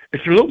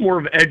 It's a little more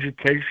of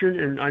education,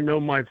 and I know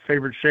my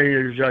favorite saying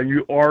is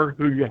you are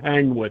who you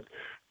hang with.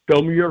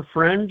 Show me your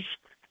friends,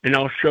 and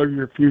I'll show you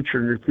your future.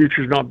 And your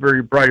future's not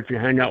very bright if you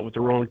hang out with the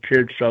wrong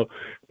kids. So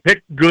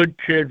pick good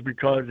kids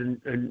because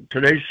in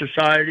today's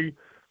society,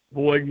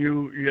 boy, as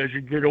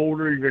you get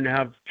older, you're going to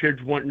have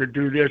kids wanting to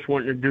do this,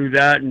 wanting to do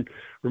that, and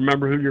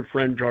remember who your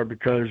friends are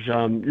because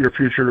your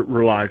future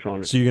relies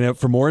on it. So you're going to have,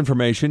 for more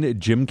information,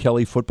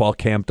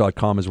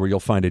 JimKellyFootballCamp.com is where you'll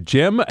find it.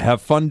 Jim,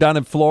 have fun down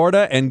in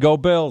Florida, and go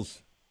Bills.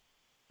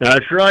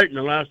 That's right, and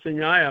the last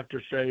thing I have to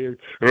say is,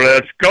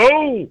 let's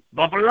go,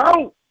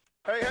 Buffalo!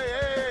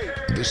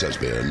 This has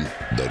been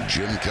the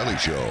Jim Kelly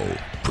Show,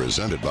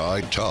 presented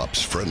by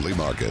Tops Friendly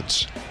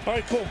Markets. All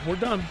right, cool. We're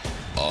done.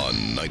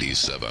 On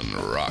 97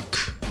 Rock.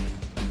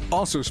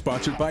 Also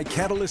sponsored by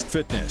Catalyst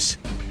Fitness,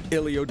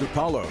 Ilio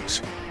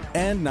DePaulo's,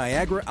 and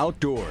Niagara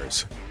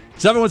Outdoors.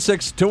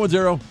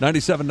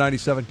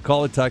 716-210-9797.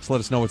 Call or text. Let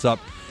us know what's up.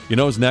 You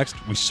know who's next?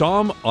 We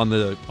saw him on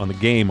the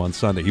game on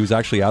Sunday. He was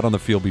actually out on the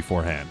field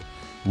beforehand.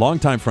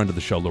 Longtime friend of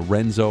the show,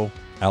 Lorenzo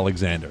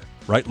Alexander.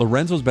 Right?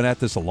 Lorenzo's been at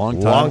this a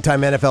long time.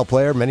 Long-time NFL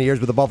player, many years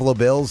with the Buffalo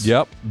Bills.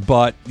 Yep.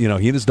 But, he and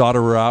his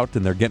daughter were out,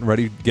 and they're getting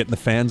ready, getting the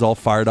fans all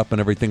fired up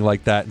and everything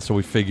like that. And so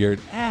we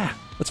figured,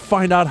 let's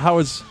find out how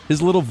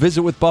his little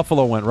visit with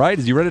Buffalo went, right?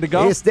 Is he ready to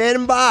go? He's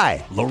standing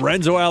by.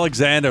 Lorenzo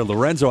Alexander.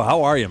 Lorenzo,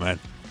 how are you, man?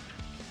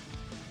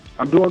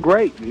 I'm doing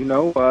great.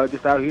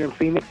 Just out here in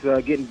Phoenix,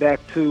 getting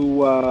back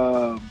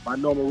to my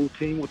normal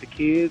routine with the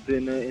kids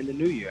in the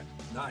new year.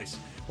 Nice.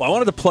 Well, I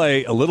wanted to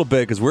play a little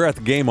bit because we're at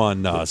the game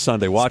on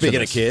Sunday watching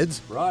Speaking of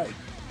kids. Right.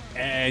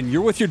 And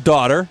you're with your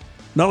daughter.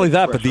 Not only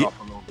that, but the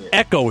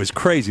echo is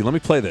crazy. Let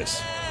me play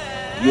this.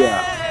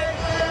 Yeah.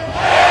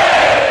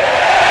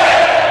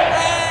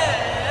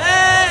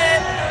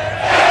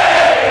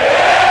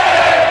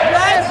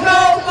 Let's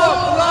go,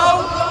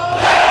 Buffalo!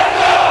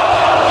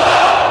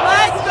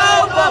 Let's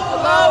go,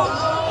 Buffalo!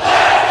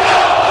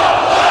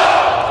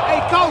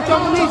 Hey, Coach, I'm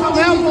going to need some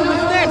help on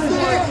this next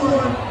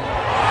one.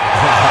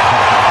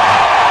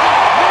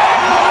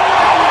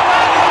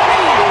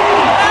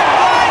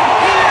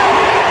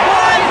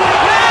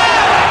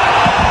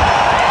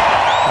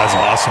 That's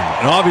awesome.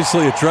 And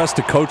obviously addressed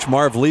to Coach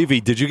Marv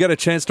Levy. Did you get a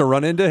chance to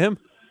run into him?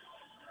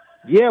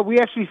 Yeah, we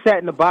actually sat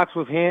in the box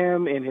with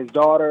him and his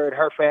daughter and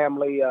her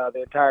family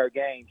the entire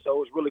game. So it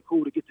was really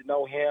cool to get to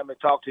know him and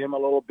talk to him a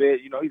little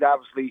bit. He's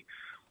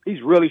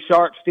really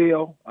sharp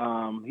still.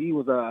 He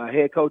was a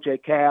head coach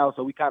at Cal,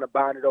 so we kind of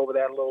bonded over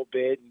that a little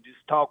bit and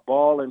just talked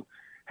ball and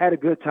had a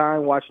good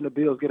time watching the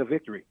Bills get a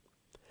victory.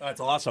 That's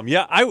awesome.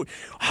 Yeah,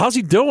 how's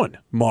he doing,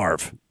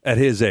 Marv, at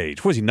his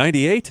age? Was he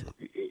 98?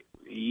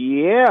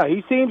 Yeah,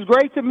 he seems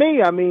great to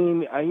me. I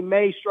mean, he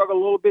may struggle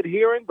a little bit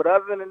hearing, but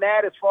other than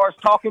that, as far as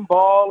talking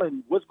ball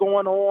and what's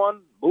going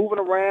on, moving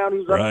around,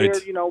 he's up there,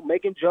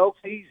 making jokes.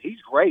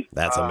 He's great.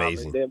 That's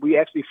amazing. And then we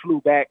actually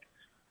flew back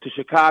to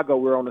Chicago.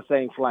 We were on the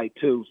same flight,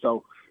 too.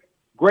 So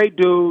great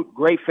dude,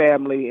 great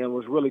family, and it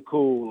was really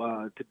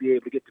cool to be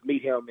able to get to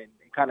meet him and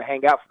kind of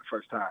hang out for the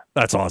first time.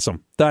 That's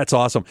awesome. That's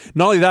awesome.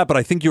 Not only that, but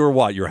I think you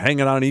were You were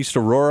hanging out in East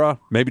Aurora.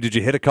 Maybe did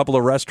you hit a couple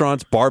of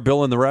restaurants, Bar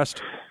Bill and the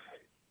rest?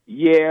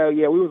 Yeah,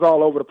 we was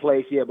all over the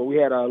place, but we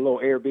had a little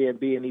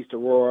Airbnb in East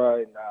Aurora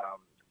and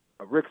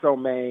Rick's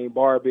on Main,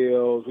 Bar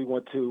Bills. We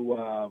went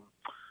to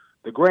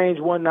the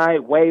Grange one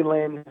night,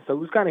 Wayland. So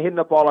we was kind of hitting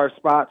up all our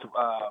spots,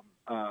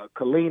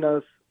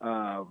 Kalina's.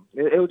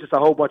 It was just a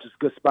whole bunch of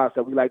good spots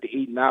that we like to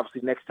eat, and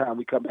obviously next time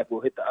we come back, we'll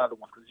hit the other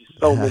ones because there's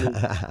so many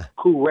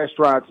cool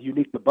restaurants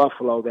unique to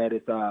Buffalo that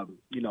it's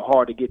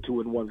hard to get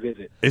to in one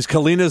visit. Is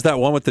Kalina's that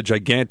one with the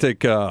gigantic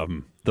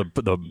the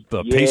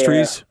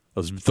pastries?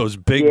 Those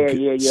big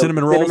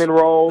cinnamon rolls? Cinnamon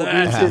rolls.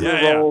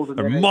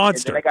 They're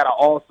monster. And they got an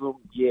awesome,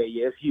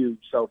 it's huge.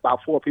 So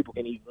about 4 people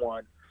can eat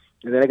one.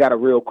 And then they got a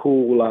real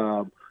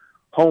cool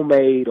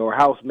homemade or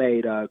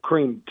house-made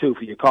cream, too,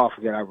 for your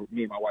coffee that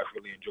me and my wife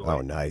really enjoy.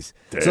 Oh, nice.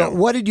 Damn. So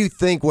what did you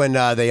think when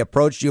they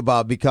approached you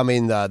about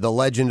becoming the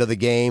legend of the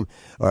game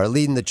or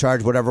leading the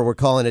charge, whatever we're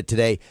calling it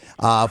today,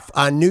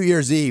 on New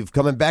Year's Eve,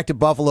 coming back to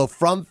Buffalo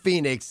from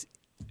Phoenix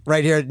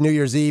right here at New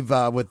Year's Eve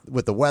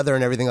with the weather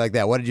and everything like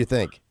that? What did you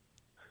think?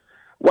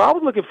 Well, I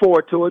was looking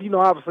forward to it.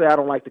 Obviously I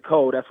don't like the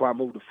cold. That's why I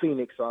moved to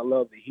Phoenix, so I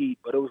love the heat.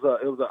 But it was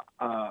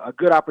a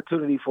good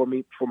opportunity for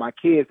my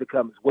kids to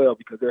come as well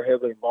because they're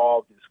heavily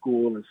involved in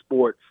school and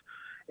sports.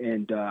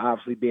 And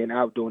obviously being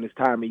out during this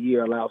time of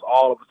year allows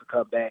all of us to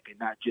come back and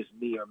not just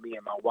me or me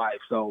and my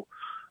wife. So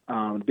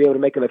to be able to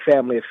make it a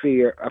family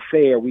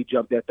affair, we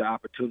jumped at the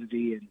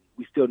opportunity. And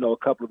we still know a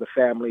couple of the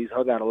families.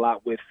 Hung out a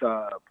lot with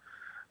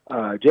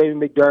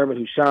Jamie McDermott,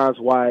 who's Sean's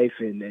wife,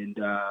 and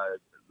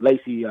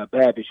Lacey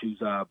Babbage, who's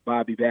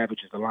Bobby Babbage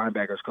is the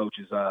linebackers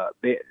coaches,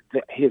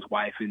 his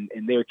wife and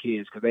their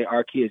kids, because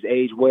our kids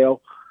age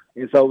well.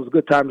 And so it was a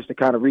good time just to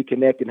kind of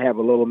reconnect and have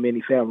a little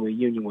mini family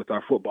reunion with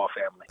our football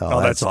family. Oh,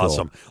 that's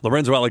awesome.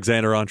 Lorenzo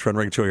Alexander on Trent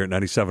Ring Show here at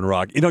 97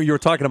 Rock. You know, you were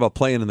talking about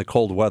playing in the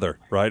cold weather,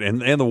 right,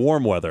 and the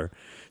warm weather.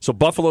 So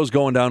Buffalo's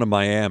going down to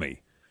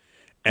Miami.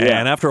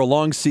 And after a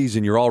long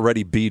season, you're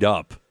already beat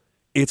up.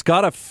 It's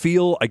got to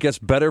feel, I guess,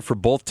 better for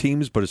both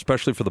teams, but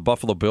especially for the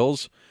Buffalo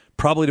Bills,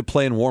 probably to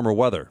play in warmer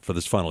weather for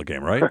this final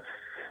game, right?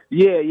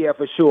 Yeah,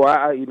 for sure.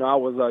 I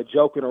was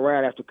joking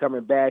around after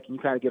coming back, and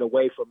you kind of get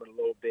away from it a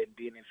little bit and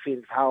being in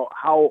Phoenix,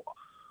 how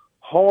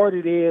hard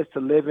it is to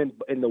live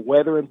in the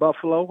weather in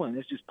Buffalo, and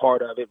it's just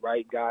part of it,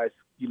 right? Guys,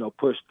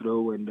 push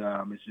through, and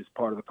it's just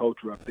part of the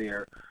culture up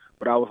there.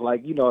 But I was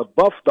like,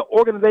 if the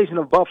organization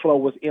of Buffalo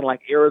was in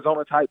like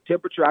Arizona-type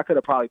temperature, I could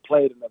have probably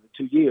played another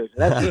 2 years.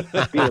 And that's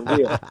just being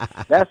real.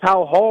 That's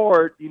how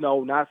hard,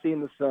 not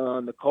seeing the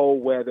sun, the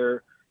cold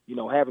weather,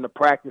 having to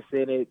practice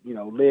in it,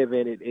 live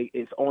in it,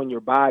 it's on your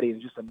body,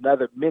 and just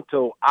another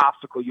mental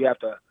obstacle you have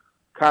to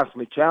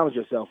constantly challenge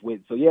yourself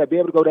with. So, yeah, be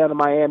able to go down to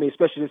Miami,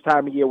 especially this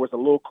time of year where it's a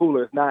little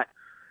cooler. It's not,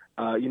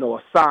 a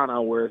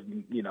sauna where it's,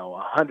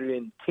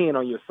 110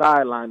 on your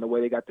sideline the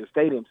way they got their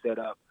stadium set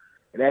up.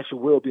 It actually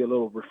will be a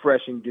little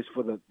refreshing just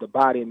for the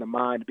body and the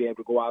mind to be able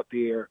to go out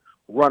there,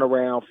 run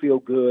around, feel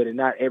good, and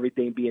not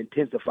everything be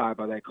intensified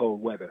by that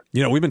cold weather.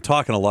 We've been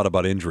talking a lot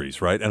about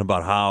injuries, right, and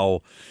about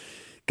how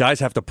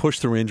guys have to push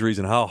through injuries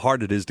and how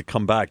hard it is to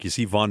come back. You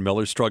see Von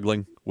Miller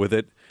struggling with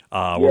it.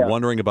 We're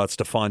wondering about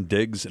Stephon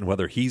Diggs and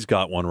whether he's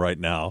got one right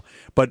now.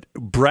 But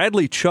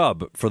Bradley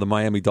Chubb for the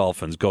Miami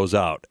Dolphins goes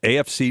out.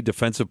 AFC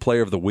Defensive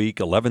Player of the Week,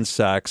 11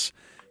 sacks,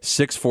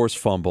 6 forced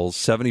fumbles,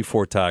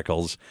 74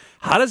 tackles.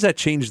 How does that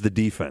change the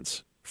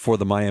defense for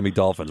the Miami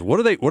Dolphins? What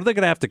are they going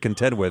to have to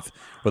contend with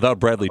without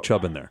Bradley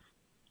Chubb in there?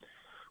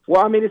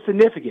 Well, it's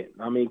significant.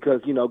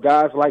 Because,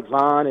 guys like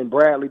Von and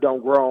Bradley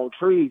don't grow on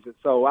trees. And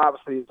so,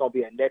 obviously, it's going to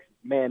be a next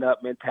man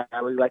up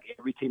mentality like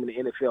every team in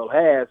the NFL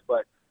has.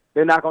 But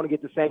they're not going to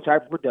get the same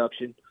type of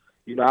production.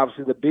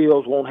 Obviously, the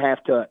Bills won't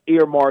have to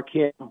earmark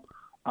him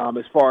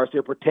as far as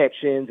their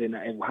protections and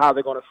how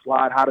they're going to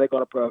slide, how they're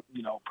going to,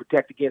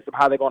 protect against him,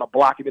 how they're going to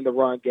block him in the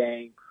run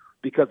game,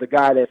 because the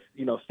guy that's,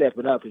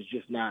 stepping up is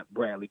just not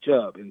Bradley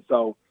Chubb. And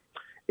so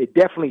it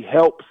definitely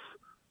helps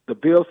the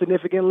Bills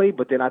significantly,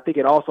 but then I think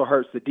it also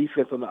hurts the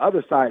defense on the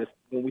other side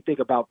when we think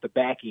about the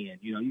back end.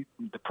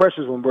 The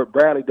pressures when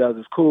Bradley does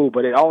is cool,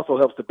 but it also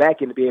helps the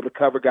back end to be able to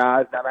cover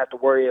guys, not have to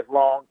worry as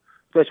long,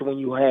 especially when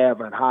you have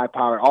a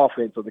high-powered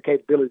offense. So the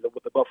capabilities of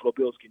what the Buffalo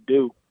Bills can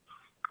do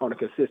on a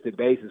consistent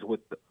basis with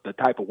the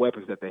type of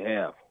weapons that they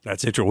have.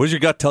 That's interesting. What does your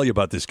gut tell you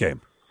about this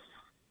game?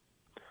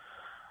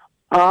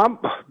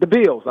 The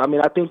Bills. I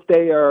think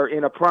they are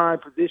in a prime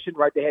position,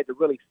 right? They had to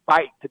really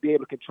fight to be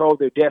able to control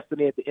their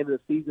destiny at the end of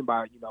the season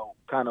by,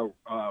 kind of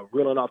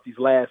reeling off these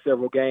last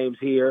several games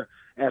here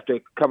after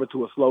coming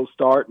to a slow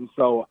start. And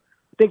so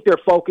I think they're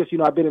focused.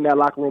 I've been in that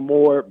locker room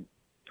more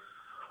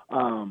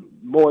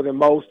than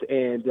most,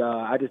 and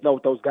I just know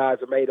what those guys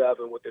are made of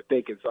and what they're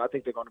thinking. So I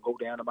think they're going to go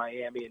down to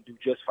Miami and do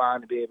just fine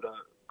to be able to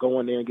go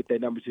in there and get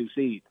that number 2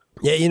 seed.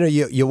 Yeah,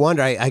 you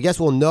wonder. I guess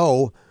we'll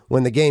know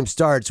when the game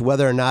starts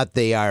whether or not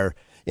they are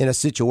in a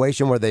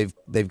situation where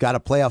they've got a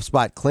playoff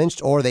spot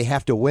clinched or they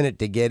have to win it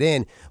to get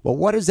in. But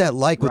what is that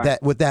like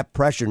with that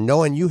pressure,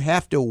 knowing you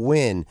have to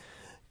win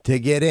to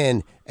get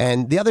in,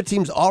 and the other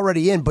team's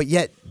already in, but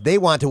yet they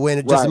want to win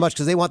it just as much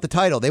because they want the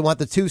title, they want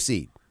the 2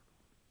 seed.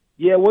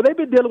 Yeah, well, they've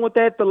been dealing with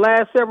that the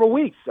last several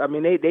weeks. They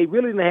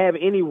really didn't have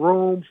any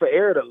room for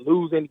error to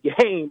lose any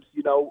games,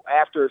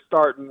 after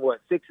starting,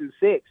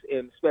 6-6,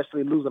 and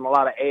especially losing a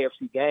lot of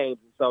AFC games.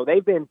 And so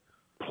they've been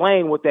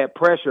playing with that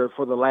pressure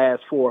for the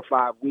last 4 or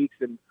 5 weeks,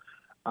 and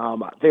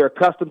they're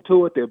accustomed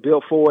to it. They're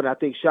built for it, and I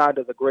think Sean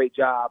does a great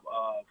job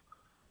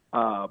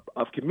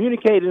of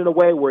communicating in a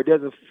way where it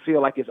doesn't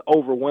feel like it's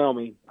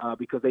overwhelming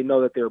because they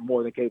know that they're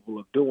more than capable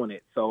of doing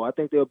it. So I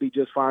think they'll be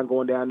just fine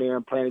going down there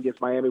and playing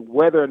against Miami,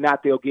 whether or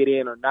not they'll get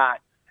in or not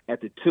at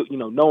the 2,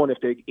 knowing if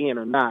they're in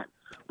or not.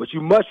 But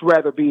you much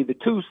rather be the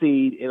 2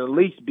 seed and at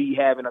least be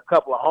having a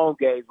couple of home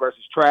games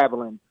versus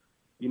traveling,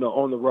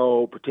 on the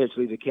road,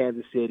 potentially to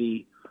Kansas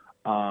City,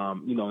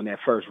 in that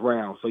first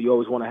round. So you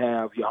always want to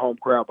have your home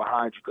crowd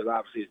behind you because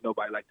obviously it's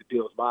nobody like the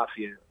Bills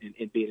Mafia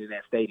in being in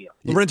that stadium.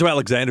 Lorenzo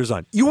Alexander's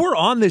on. You were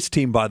on this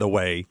team, by the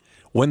way,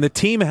 when the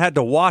team had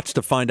to watch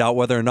to find out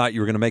whether or not you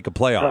were going to make a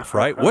playoff,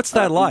 right? What's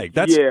that like?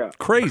 That's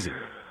crazy.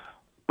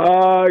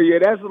 Yeah,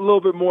 that's a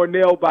little bit more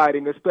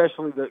nail-biting,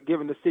 especially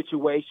given the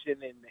situation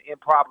and the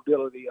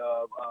improbability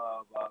of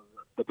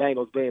the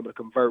Bengals being able to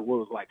convert what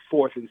was like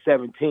 4th and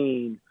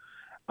 17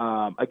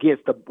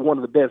 against one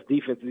of the best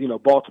defenses,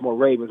 Baltimore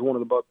Ravens, one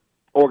of the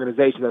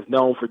organizations that's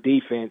known for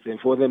defense, and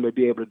for them to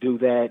be able to do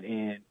that,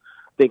 and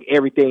I think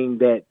everything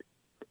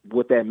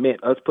what that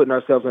meant, us putting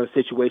ourselves in a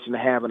situation to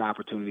have an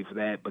opportunity for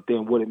that, but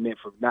then what it meant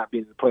for not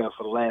being in the playoffs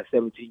for the last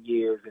 17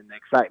 years and the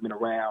excitement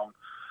around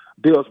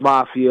Bills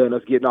Mafia and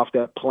us getting off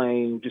that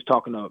plane, just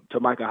talking to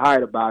Micah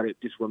Hyde about it,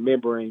 just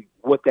remembering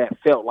what that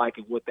felt like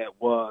and what that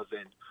was.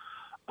 And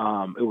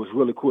it was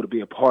really cool to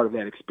be a part of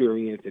that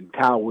experience, and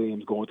Kyle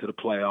Williams going to the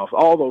playoffs.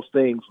 All those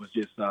things was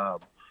just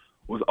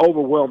was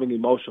overwhelming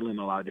emotional in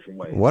a lot of different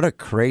ways. What a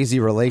crazy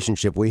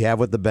relationship we have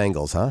with the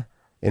Bengals, huh?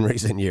 In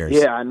recent years.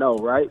 Yeah, I know,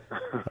 right?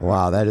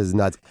 Wow, that is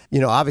nuts.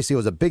 Obviously it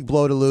was a big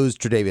blow to lose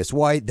Tre'Davious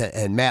White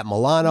and Matt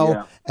Milano.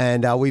 Yeah.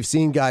 And we've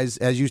seen guys,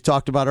 as you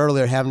talked about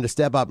earlier, having to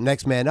step up,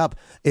 next man up.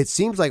 It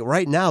seems like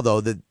right now,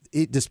 though, that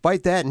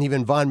despite that, and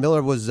even Von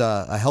Miller was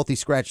a healthy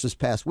scratch this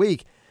past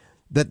week,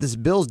 that this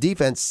Bills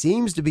defense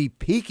seems to be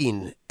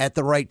peaking at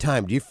the right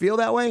time. Do you feel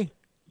that way?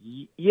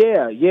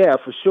 Yeah,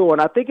 for sure. And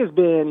I think it's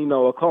been,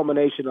 a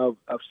culmination of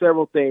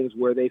several things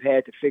where they've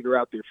had to figure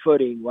out their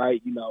footing,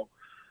 right?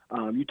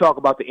 You talk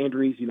about the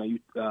injuries,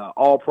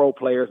 all pro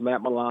players,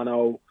 Matt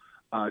Milano,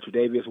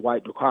 Tre'Davious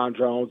White, Daquan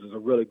Jones is a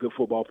really good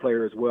football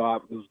player as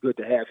well. It was good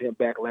to have him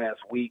back last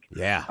week.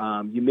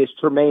 Yeah. You missed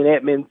Tremaine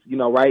Edmonds,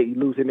 right? You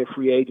lose him in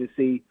free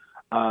agency.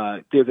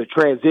 There's a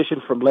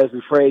transition from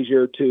Leslie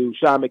Frazier to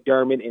Sean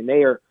McDermott, and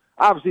they are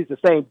obviously it's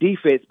the same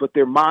defense, but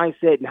their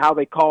mindset and how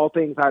they call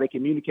things, how they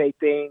communicate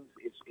things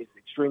is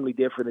extremely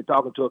different. And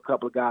talking to a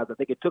couple of guys, I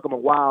think it took them a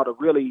while to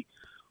really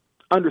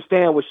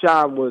understand what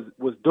Sean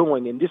was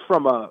doing. And just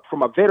from a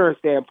veteran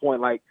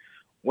standpoint, like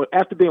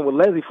after being with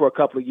Leslie for a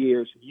couple of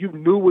years, you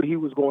knew what he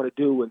was going to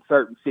do in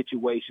certain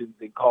situations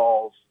and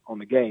calls on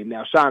the game.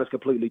 Now Sean is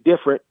completely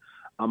different.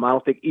 I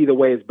don't think either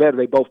way is better.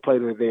 They both play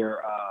to their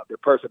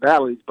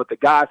personalities, but the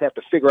guys have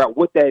to figure out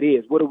what that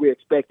is. What are we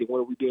expecting? What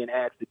are we being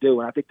asked to do?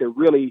 And I think they're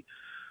really,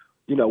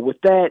 with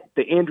that,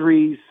 the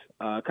injuries,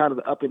 kind of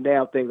the up and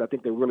down things, I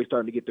think they're really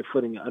starting to get their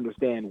footing and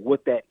understand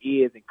what that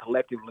is and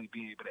collectively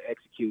being able to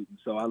execute. And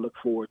so I look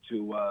forward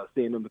to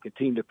seeing them to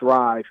continue to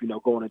thrive,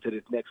 going into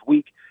this next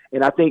week.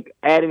 And I think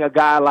adding a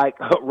guy like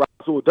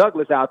Rasul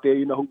Douglas out there,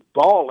 who's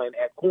balling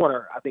at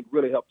corner, I think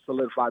really helps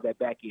solidify that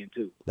back end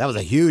too. That was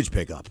a huge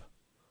pickup.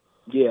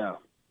 Yeah.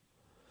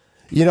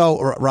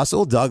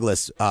 Rasul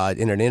Douglas,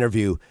 in an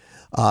interview,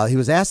 he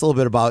was asked a little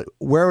bit about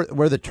where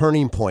the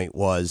turning point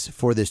was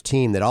for this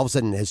team that all of a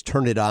sudden has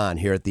turned it on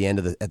here at the end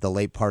of at the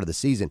late part of the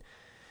season.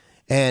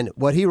 And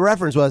what he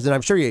referenced was, and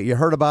I'm sure you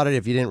heard about it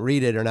if you didn't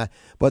read it or not,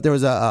 but there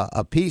was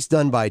a piece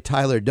done by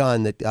Tyler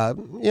Dunn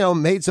that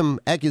made some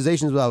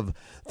accusations of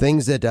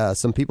things that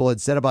some people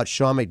had said about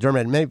Sean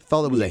McDermott, and maybe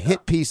felt it was a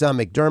hit piece on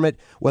McDermott,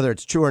 whether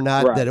it's true or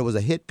not, that it was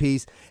a hit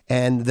piece,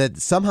 and that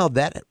somehow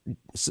that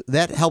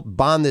helped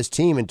bond this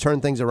team and turn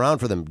things around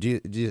for them.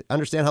 Do you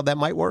understand how that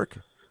might work?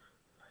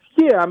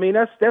 Yeah, I mean,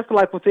 that's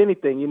like with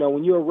anything.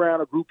 When you're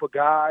around a group of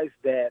guys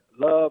that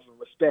love and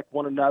respect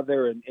one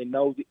another and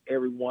know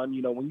everyone,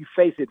 when you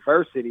face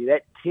adversity,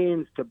 that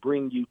tends to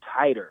bring you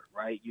tighter,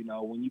 right?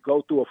 When you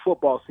go through a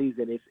football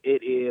season,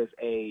 it is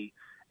a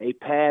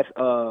path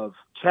of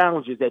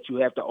challenges that you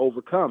have to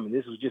overcome. And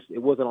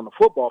it wasn't on the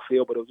football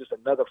field, but it was just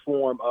another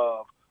form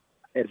of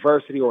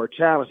adversity or a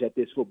challenge that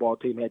this football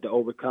team had to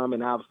overcome.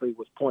 And obviously it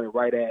was pointed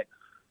right at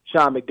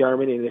Sean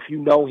McDermott, and if you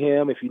know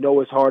him, if you know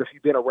his heart, if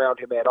you've been around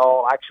him at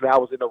all, actually I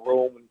was in the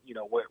room,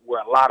 where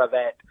a lot of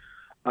that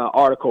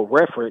article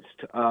referenced,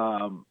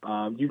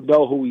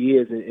 who he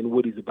is and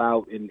what he's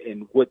about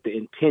and what the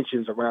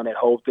intentions around that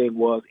whole thing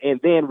was, and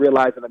then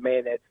realizing a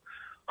man that's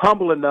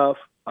humble enough,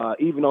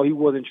 even though he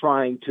wasn't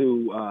trying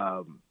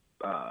to,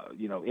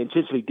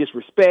 intentionally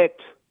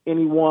disrespect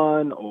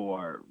anyone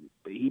or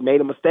he made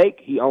a mistake,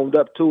 he owned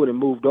up to it and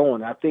moved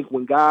on. I think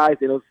when guys,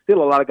 and there was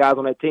still a lot of guys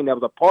on that team that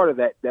was a part of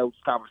those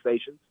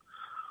conversations,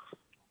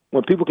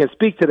 when people can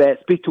speak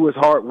to his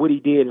heart, what he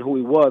did and who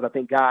he was, I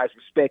think guys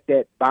respect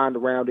that, bond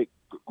around it,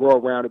 grow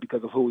around it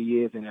because of who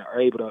he is, and are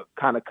able to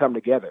kind of come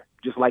together.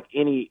 Just like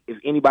if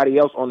anybody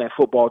else on that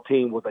football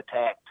team was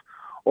attacked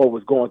or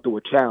was going through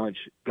a challenge,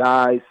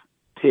 guys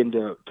tend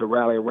to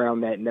rally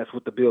around that, and that's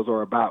what the Bills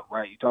are about,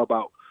 right? You talk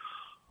about,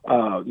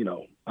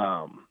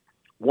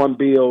 one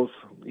Bills,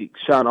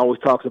 Sean always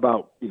talks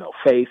about,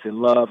 faith and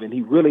love, and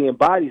he really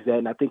embodies that.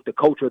 And I think the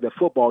culture of the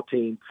football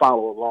team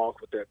follow along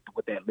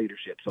with that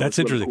leadership. So that's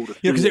really interesting.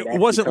 Cool Because it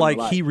wasn't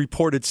like he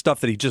reported stuff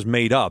that he just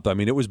made up. I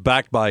mean, it was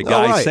backed by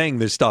guys saying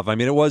this stuff. I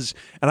mean, it was,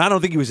 and I don't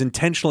think he was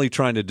intentionally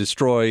trying to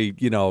destroy,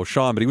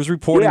 Sean, but he was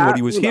reporting what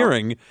he was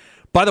hearing.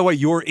 By the way,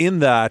 you're in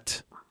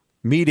that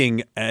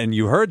meeting and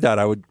you heard that.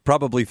 I would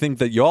probably think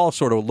that you all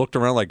sort of looked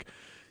around like,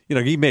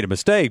 he made a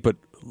mistake, but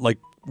like,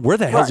 where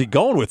the hell's he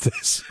going with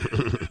this?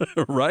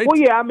 Right? Well,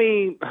 yeah, I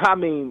mean,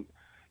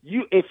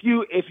 if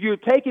you're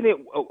taking it,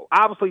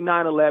 obviously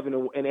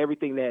 9/11 and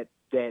everything that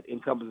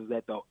encompasses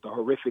that, the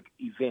horrific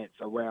events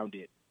around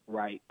it,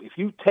 right? If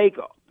you take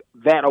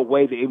that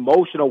away, the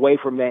emotion away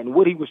from that, and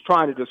what he was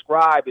trying to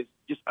describe is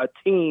just a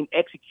team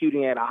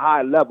executing at a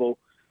high level,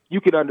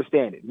 you can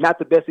understand it. Not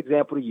the best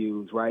example to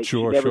use, right?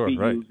 Sure, never be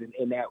used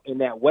in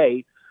that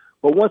way.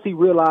 But once he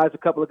realized, a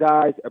couple of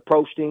guys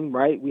approached him,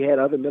 right? We had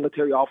other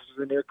military officers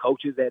in there,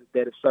 coaches that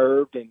have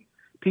served, and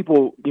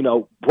people,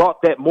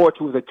 brought that more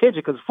to his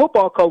attention, because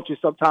football coaches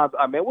sometimes,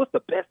 man, what's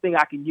the best thing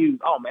I can use?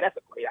 Oh, man, that's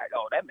a great idea.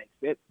 Oh, that makes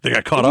sense. They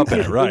got caught up in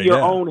it, right? In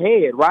your own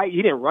head, right?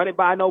 He didn't run it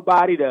by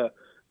nobody to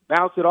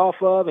bounce it off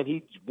of, and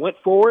he went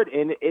for it,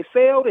 and it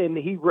failed, and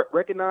he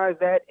recognized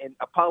that and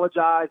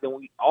apologized, and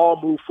we all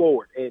moved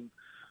forward. And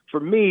for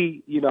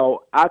me,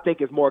 I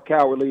think it's more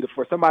cowardly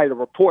for somebody to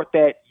report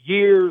that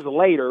years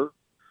later,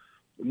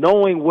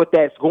 knowing what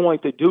that's going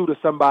to do to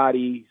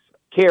somebody's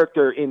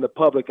character in the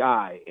public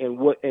eye, and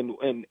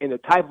the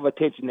type of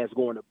attention that's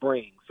going to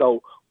bring.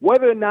 So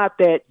whether or not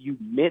that you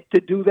meant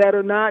to do that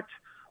or not,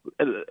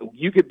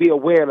 you could be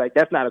aware, like,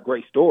 that's not a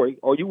great story,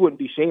 or you wouldn't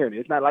be sharing it.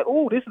 It's not like,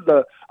 oh, this is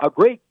a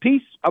great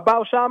piece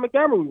about Sean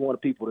Montgomery we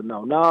want people to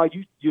know. No,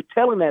 you're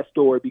telling that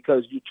story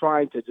because you're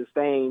trying to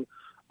sustain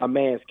a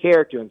man's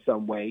character in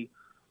some way.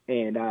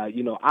 And,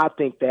 I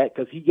think that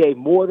because he gave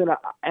more than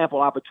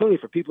ample opportunity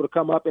for people to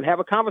come up and have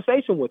a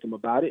conversation with him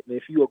about it. And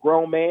if you're a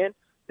grown man,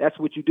 that's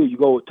what you do. You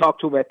go talk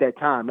to him at that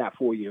time, not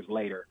 4 years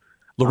later.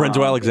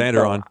 Lorenzo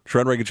Alexander on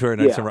Trent Ragan Show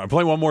next time. I'm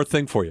playing one more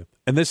thing for you.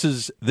 And this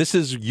is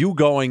you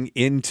going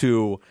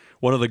into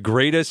one of the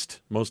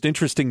greatest, most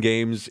interesting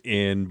games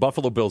in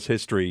Buffalo Bills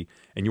history,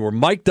 and you were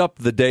mic'd up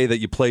the day that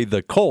you played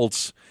the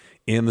Colts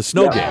in the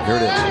snow game. Here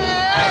it is.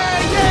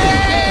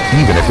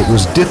 Even if it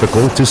was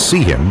difficult to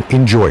see him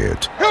enjoy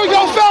it. Here we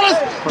go, fellas.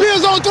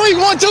 Bills on 3.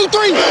 1, 2,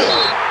 3. Woo!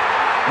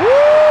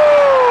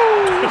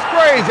 It's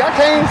crazy. I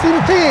can't even see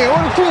the 10.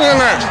 What the 2 in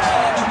there?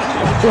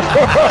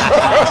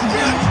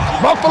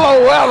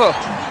 Buffalo weather.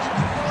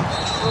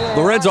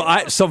 Lorenzo,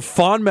 some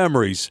fond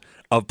memories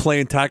of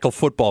playing tackle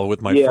football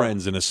with my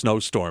friends in a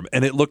snowstorm,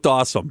 and it looked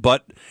awesome,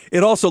 but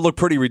it also looked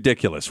pretty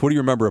ridiculous. What do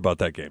you remember about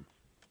that game?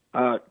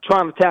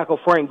 Trying to tackle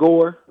Frank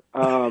Gore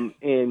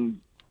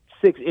in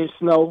 6-inch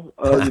snow,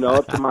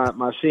 up to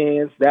my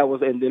shins. That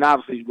was, and then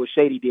obviously what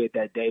Shady did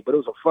that day. But it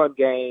was a fun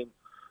game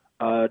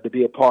to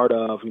be a part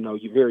of.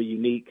 You're very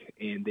unique,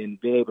 and then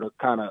being able to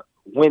kind of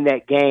win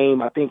that game.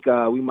 I think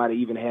we might have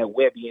even had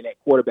Webby in that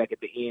quarterback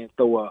at the end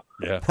throw a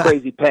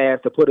crazy pass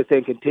to put us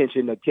in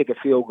contention to kick a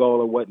field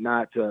goal or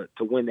whatnot to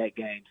win that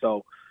game.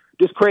 So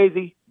just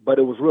crazy, but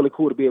it was really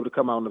cool to be able to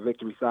come out on the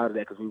victory side of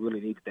that because we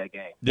really needed that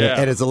game. Yeah,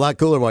 and it's a lot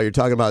cooler while you're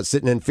talking about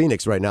sitting in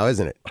Phoenix right now,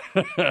 isn't it?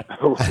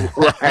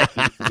 Right,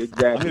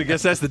 exactly. I'm gonna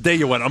guess that's the day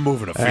you went, I'm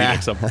moving to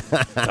Phoenix. I'm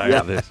tired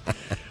of this.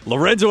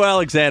 Lorenzo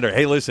Alexander,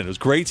 hey, listen, it was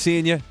great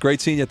seeing you at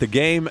the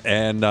game,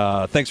 and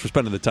thanks for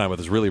spending the time with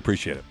us. Really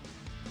appreciate it.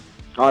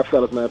 All right,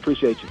 fellas, man.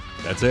 Appreciate you.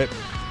 That's it.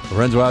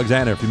 Lorenzo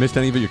Alexander. If you missed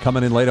any of it, you're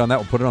coming in late on that.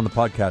 We'll put it on the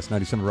podcast,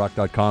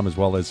 97rock.com, as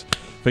well as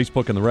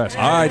Facebook and the rest.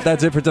 All right,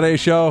 that's it for today's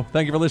show.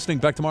 Thank you for listening.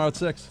 Back tomorrow at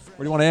 6. Where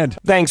do you want to end?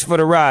 Thanks for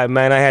the ride,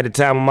 man. I had the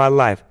time of my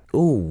life.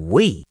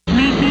 Ooh-wee.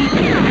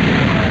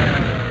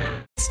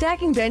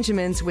 Stacking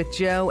Benjamins with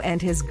Joe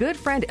and his good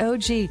friend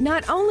OG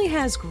not only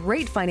has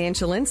great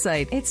financial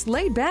insight, it's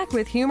laid back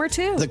with humor,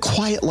 too. The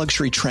quiet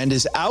luxury trend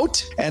is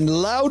out,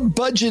 and loud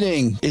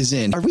budgeting is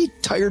in. Are we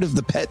tired of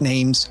the pet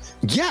names?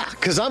 Yeah,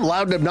 because I'm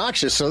loud and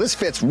obnoxious, so this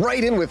fits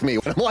right in with me.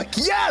 I'm like,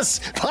 yes,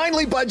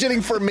 finally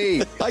budgeting for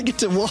me. I get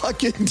to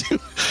walk into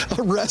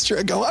a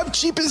restaurant and go, I'm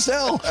cheap as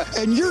hell,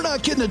 and you're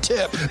not getting a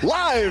tip.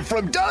 Live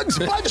from Doug's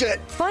Budget.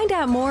 Find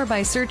out more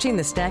by searching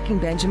the Stacking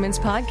Benjamins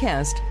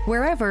podcast,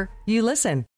 wherever you listen.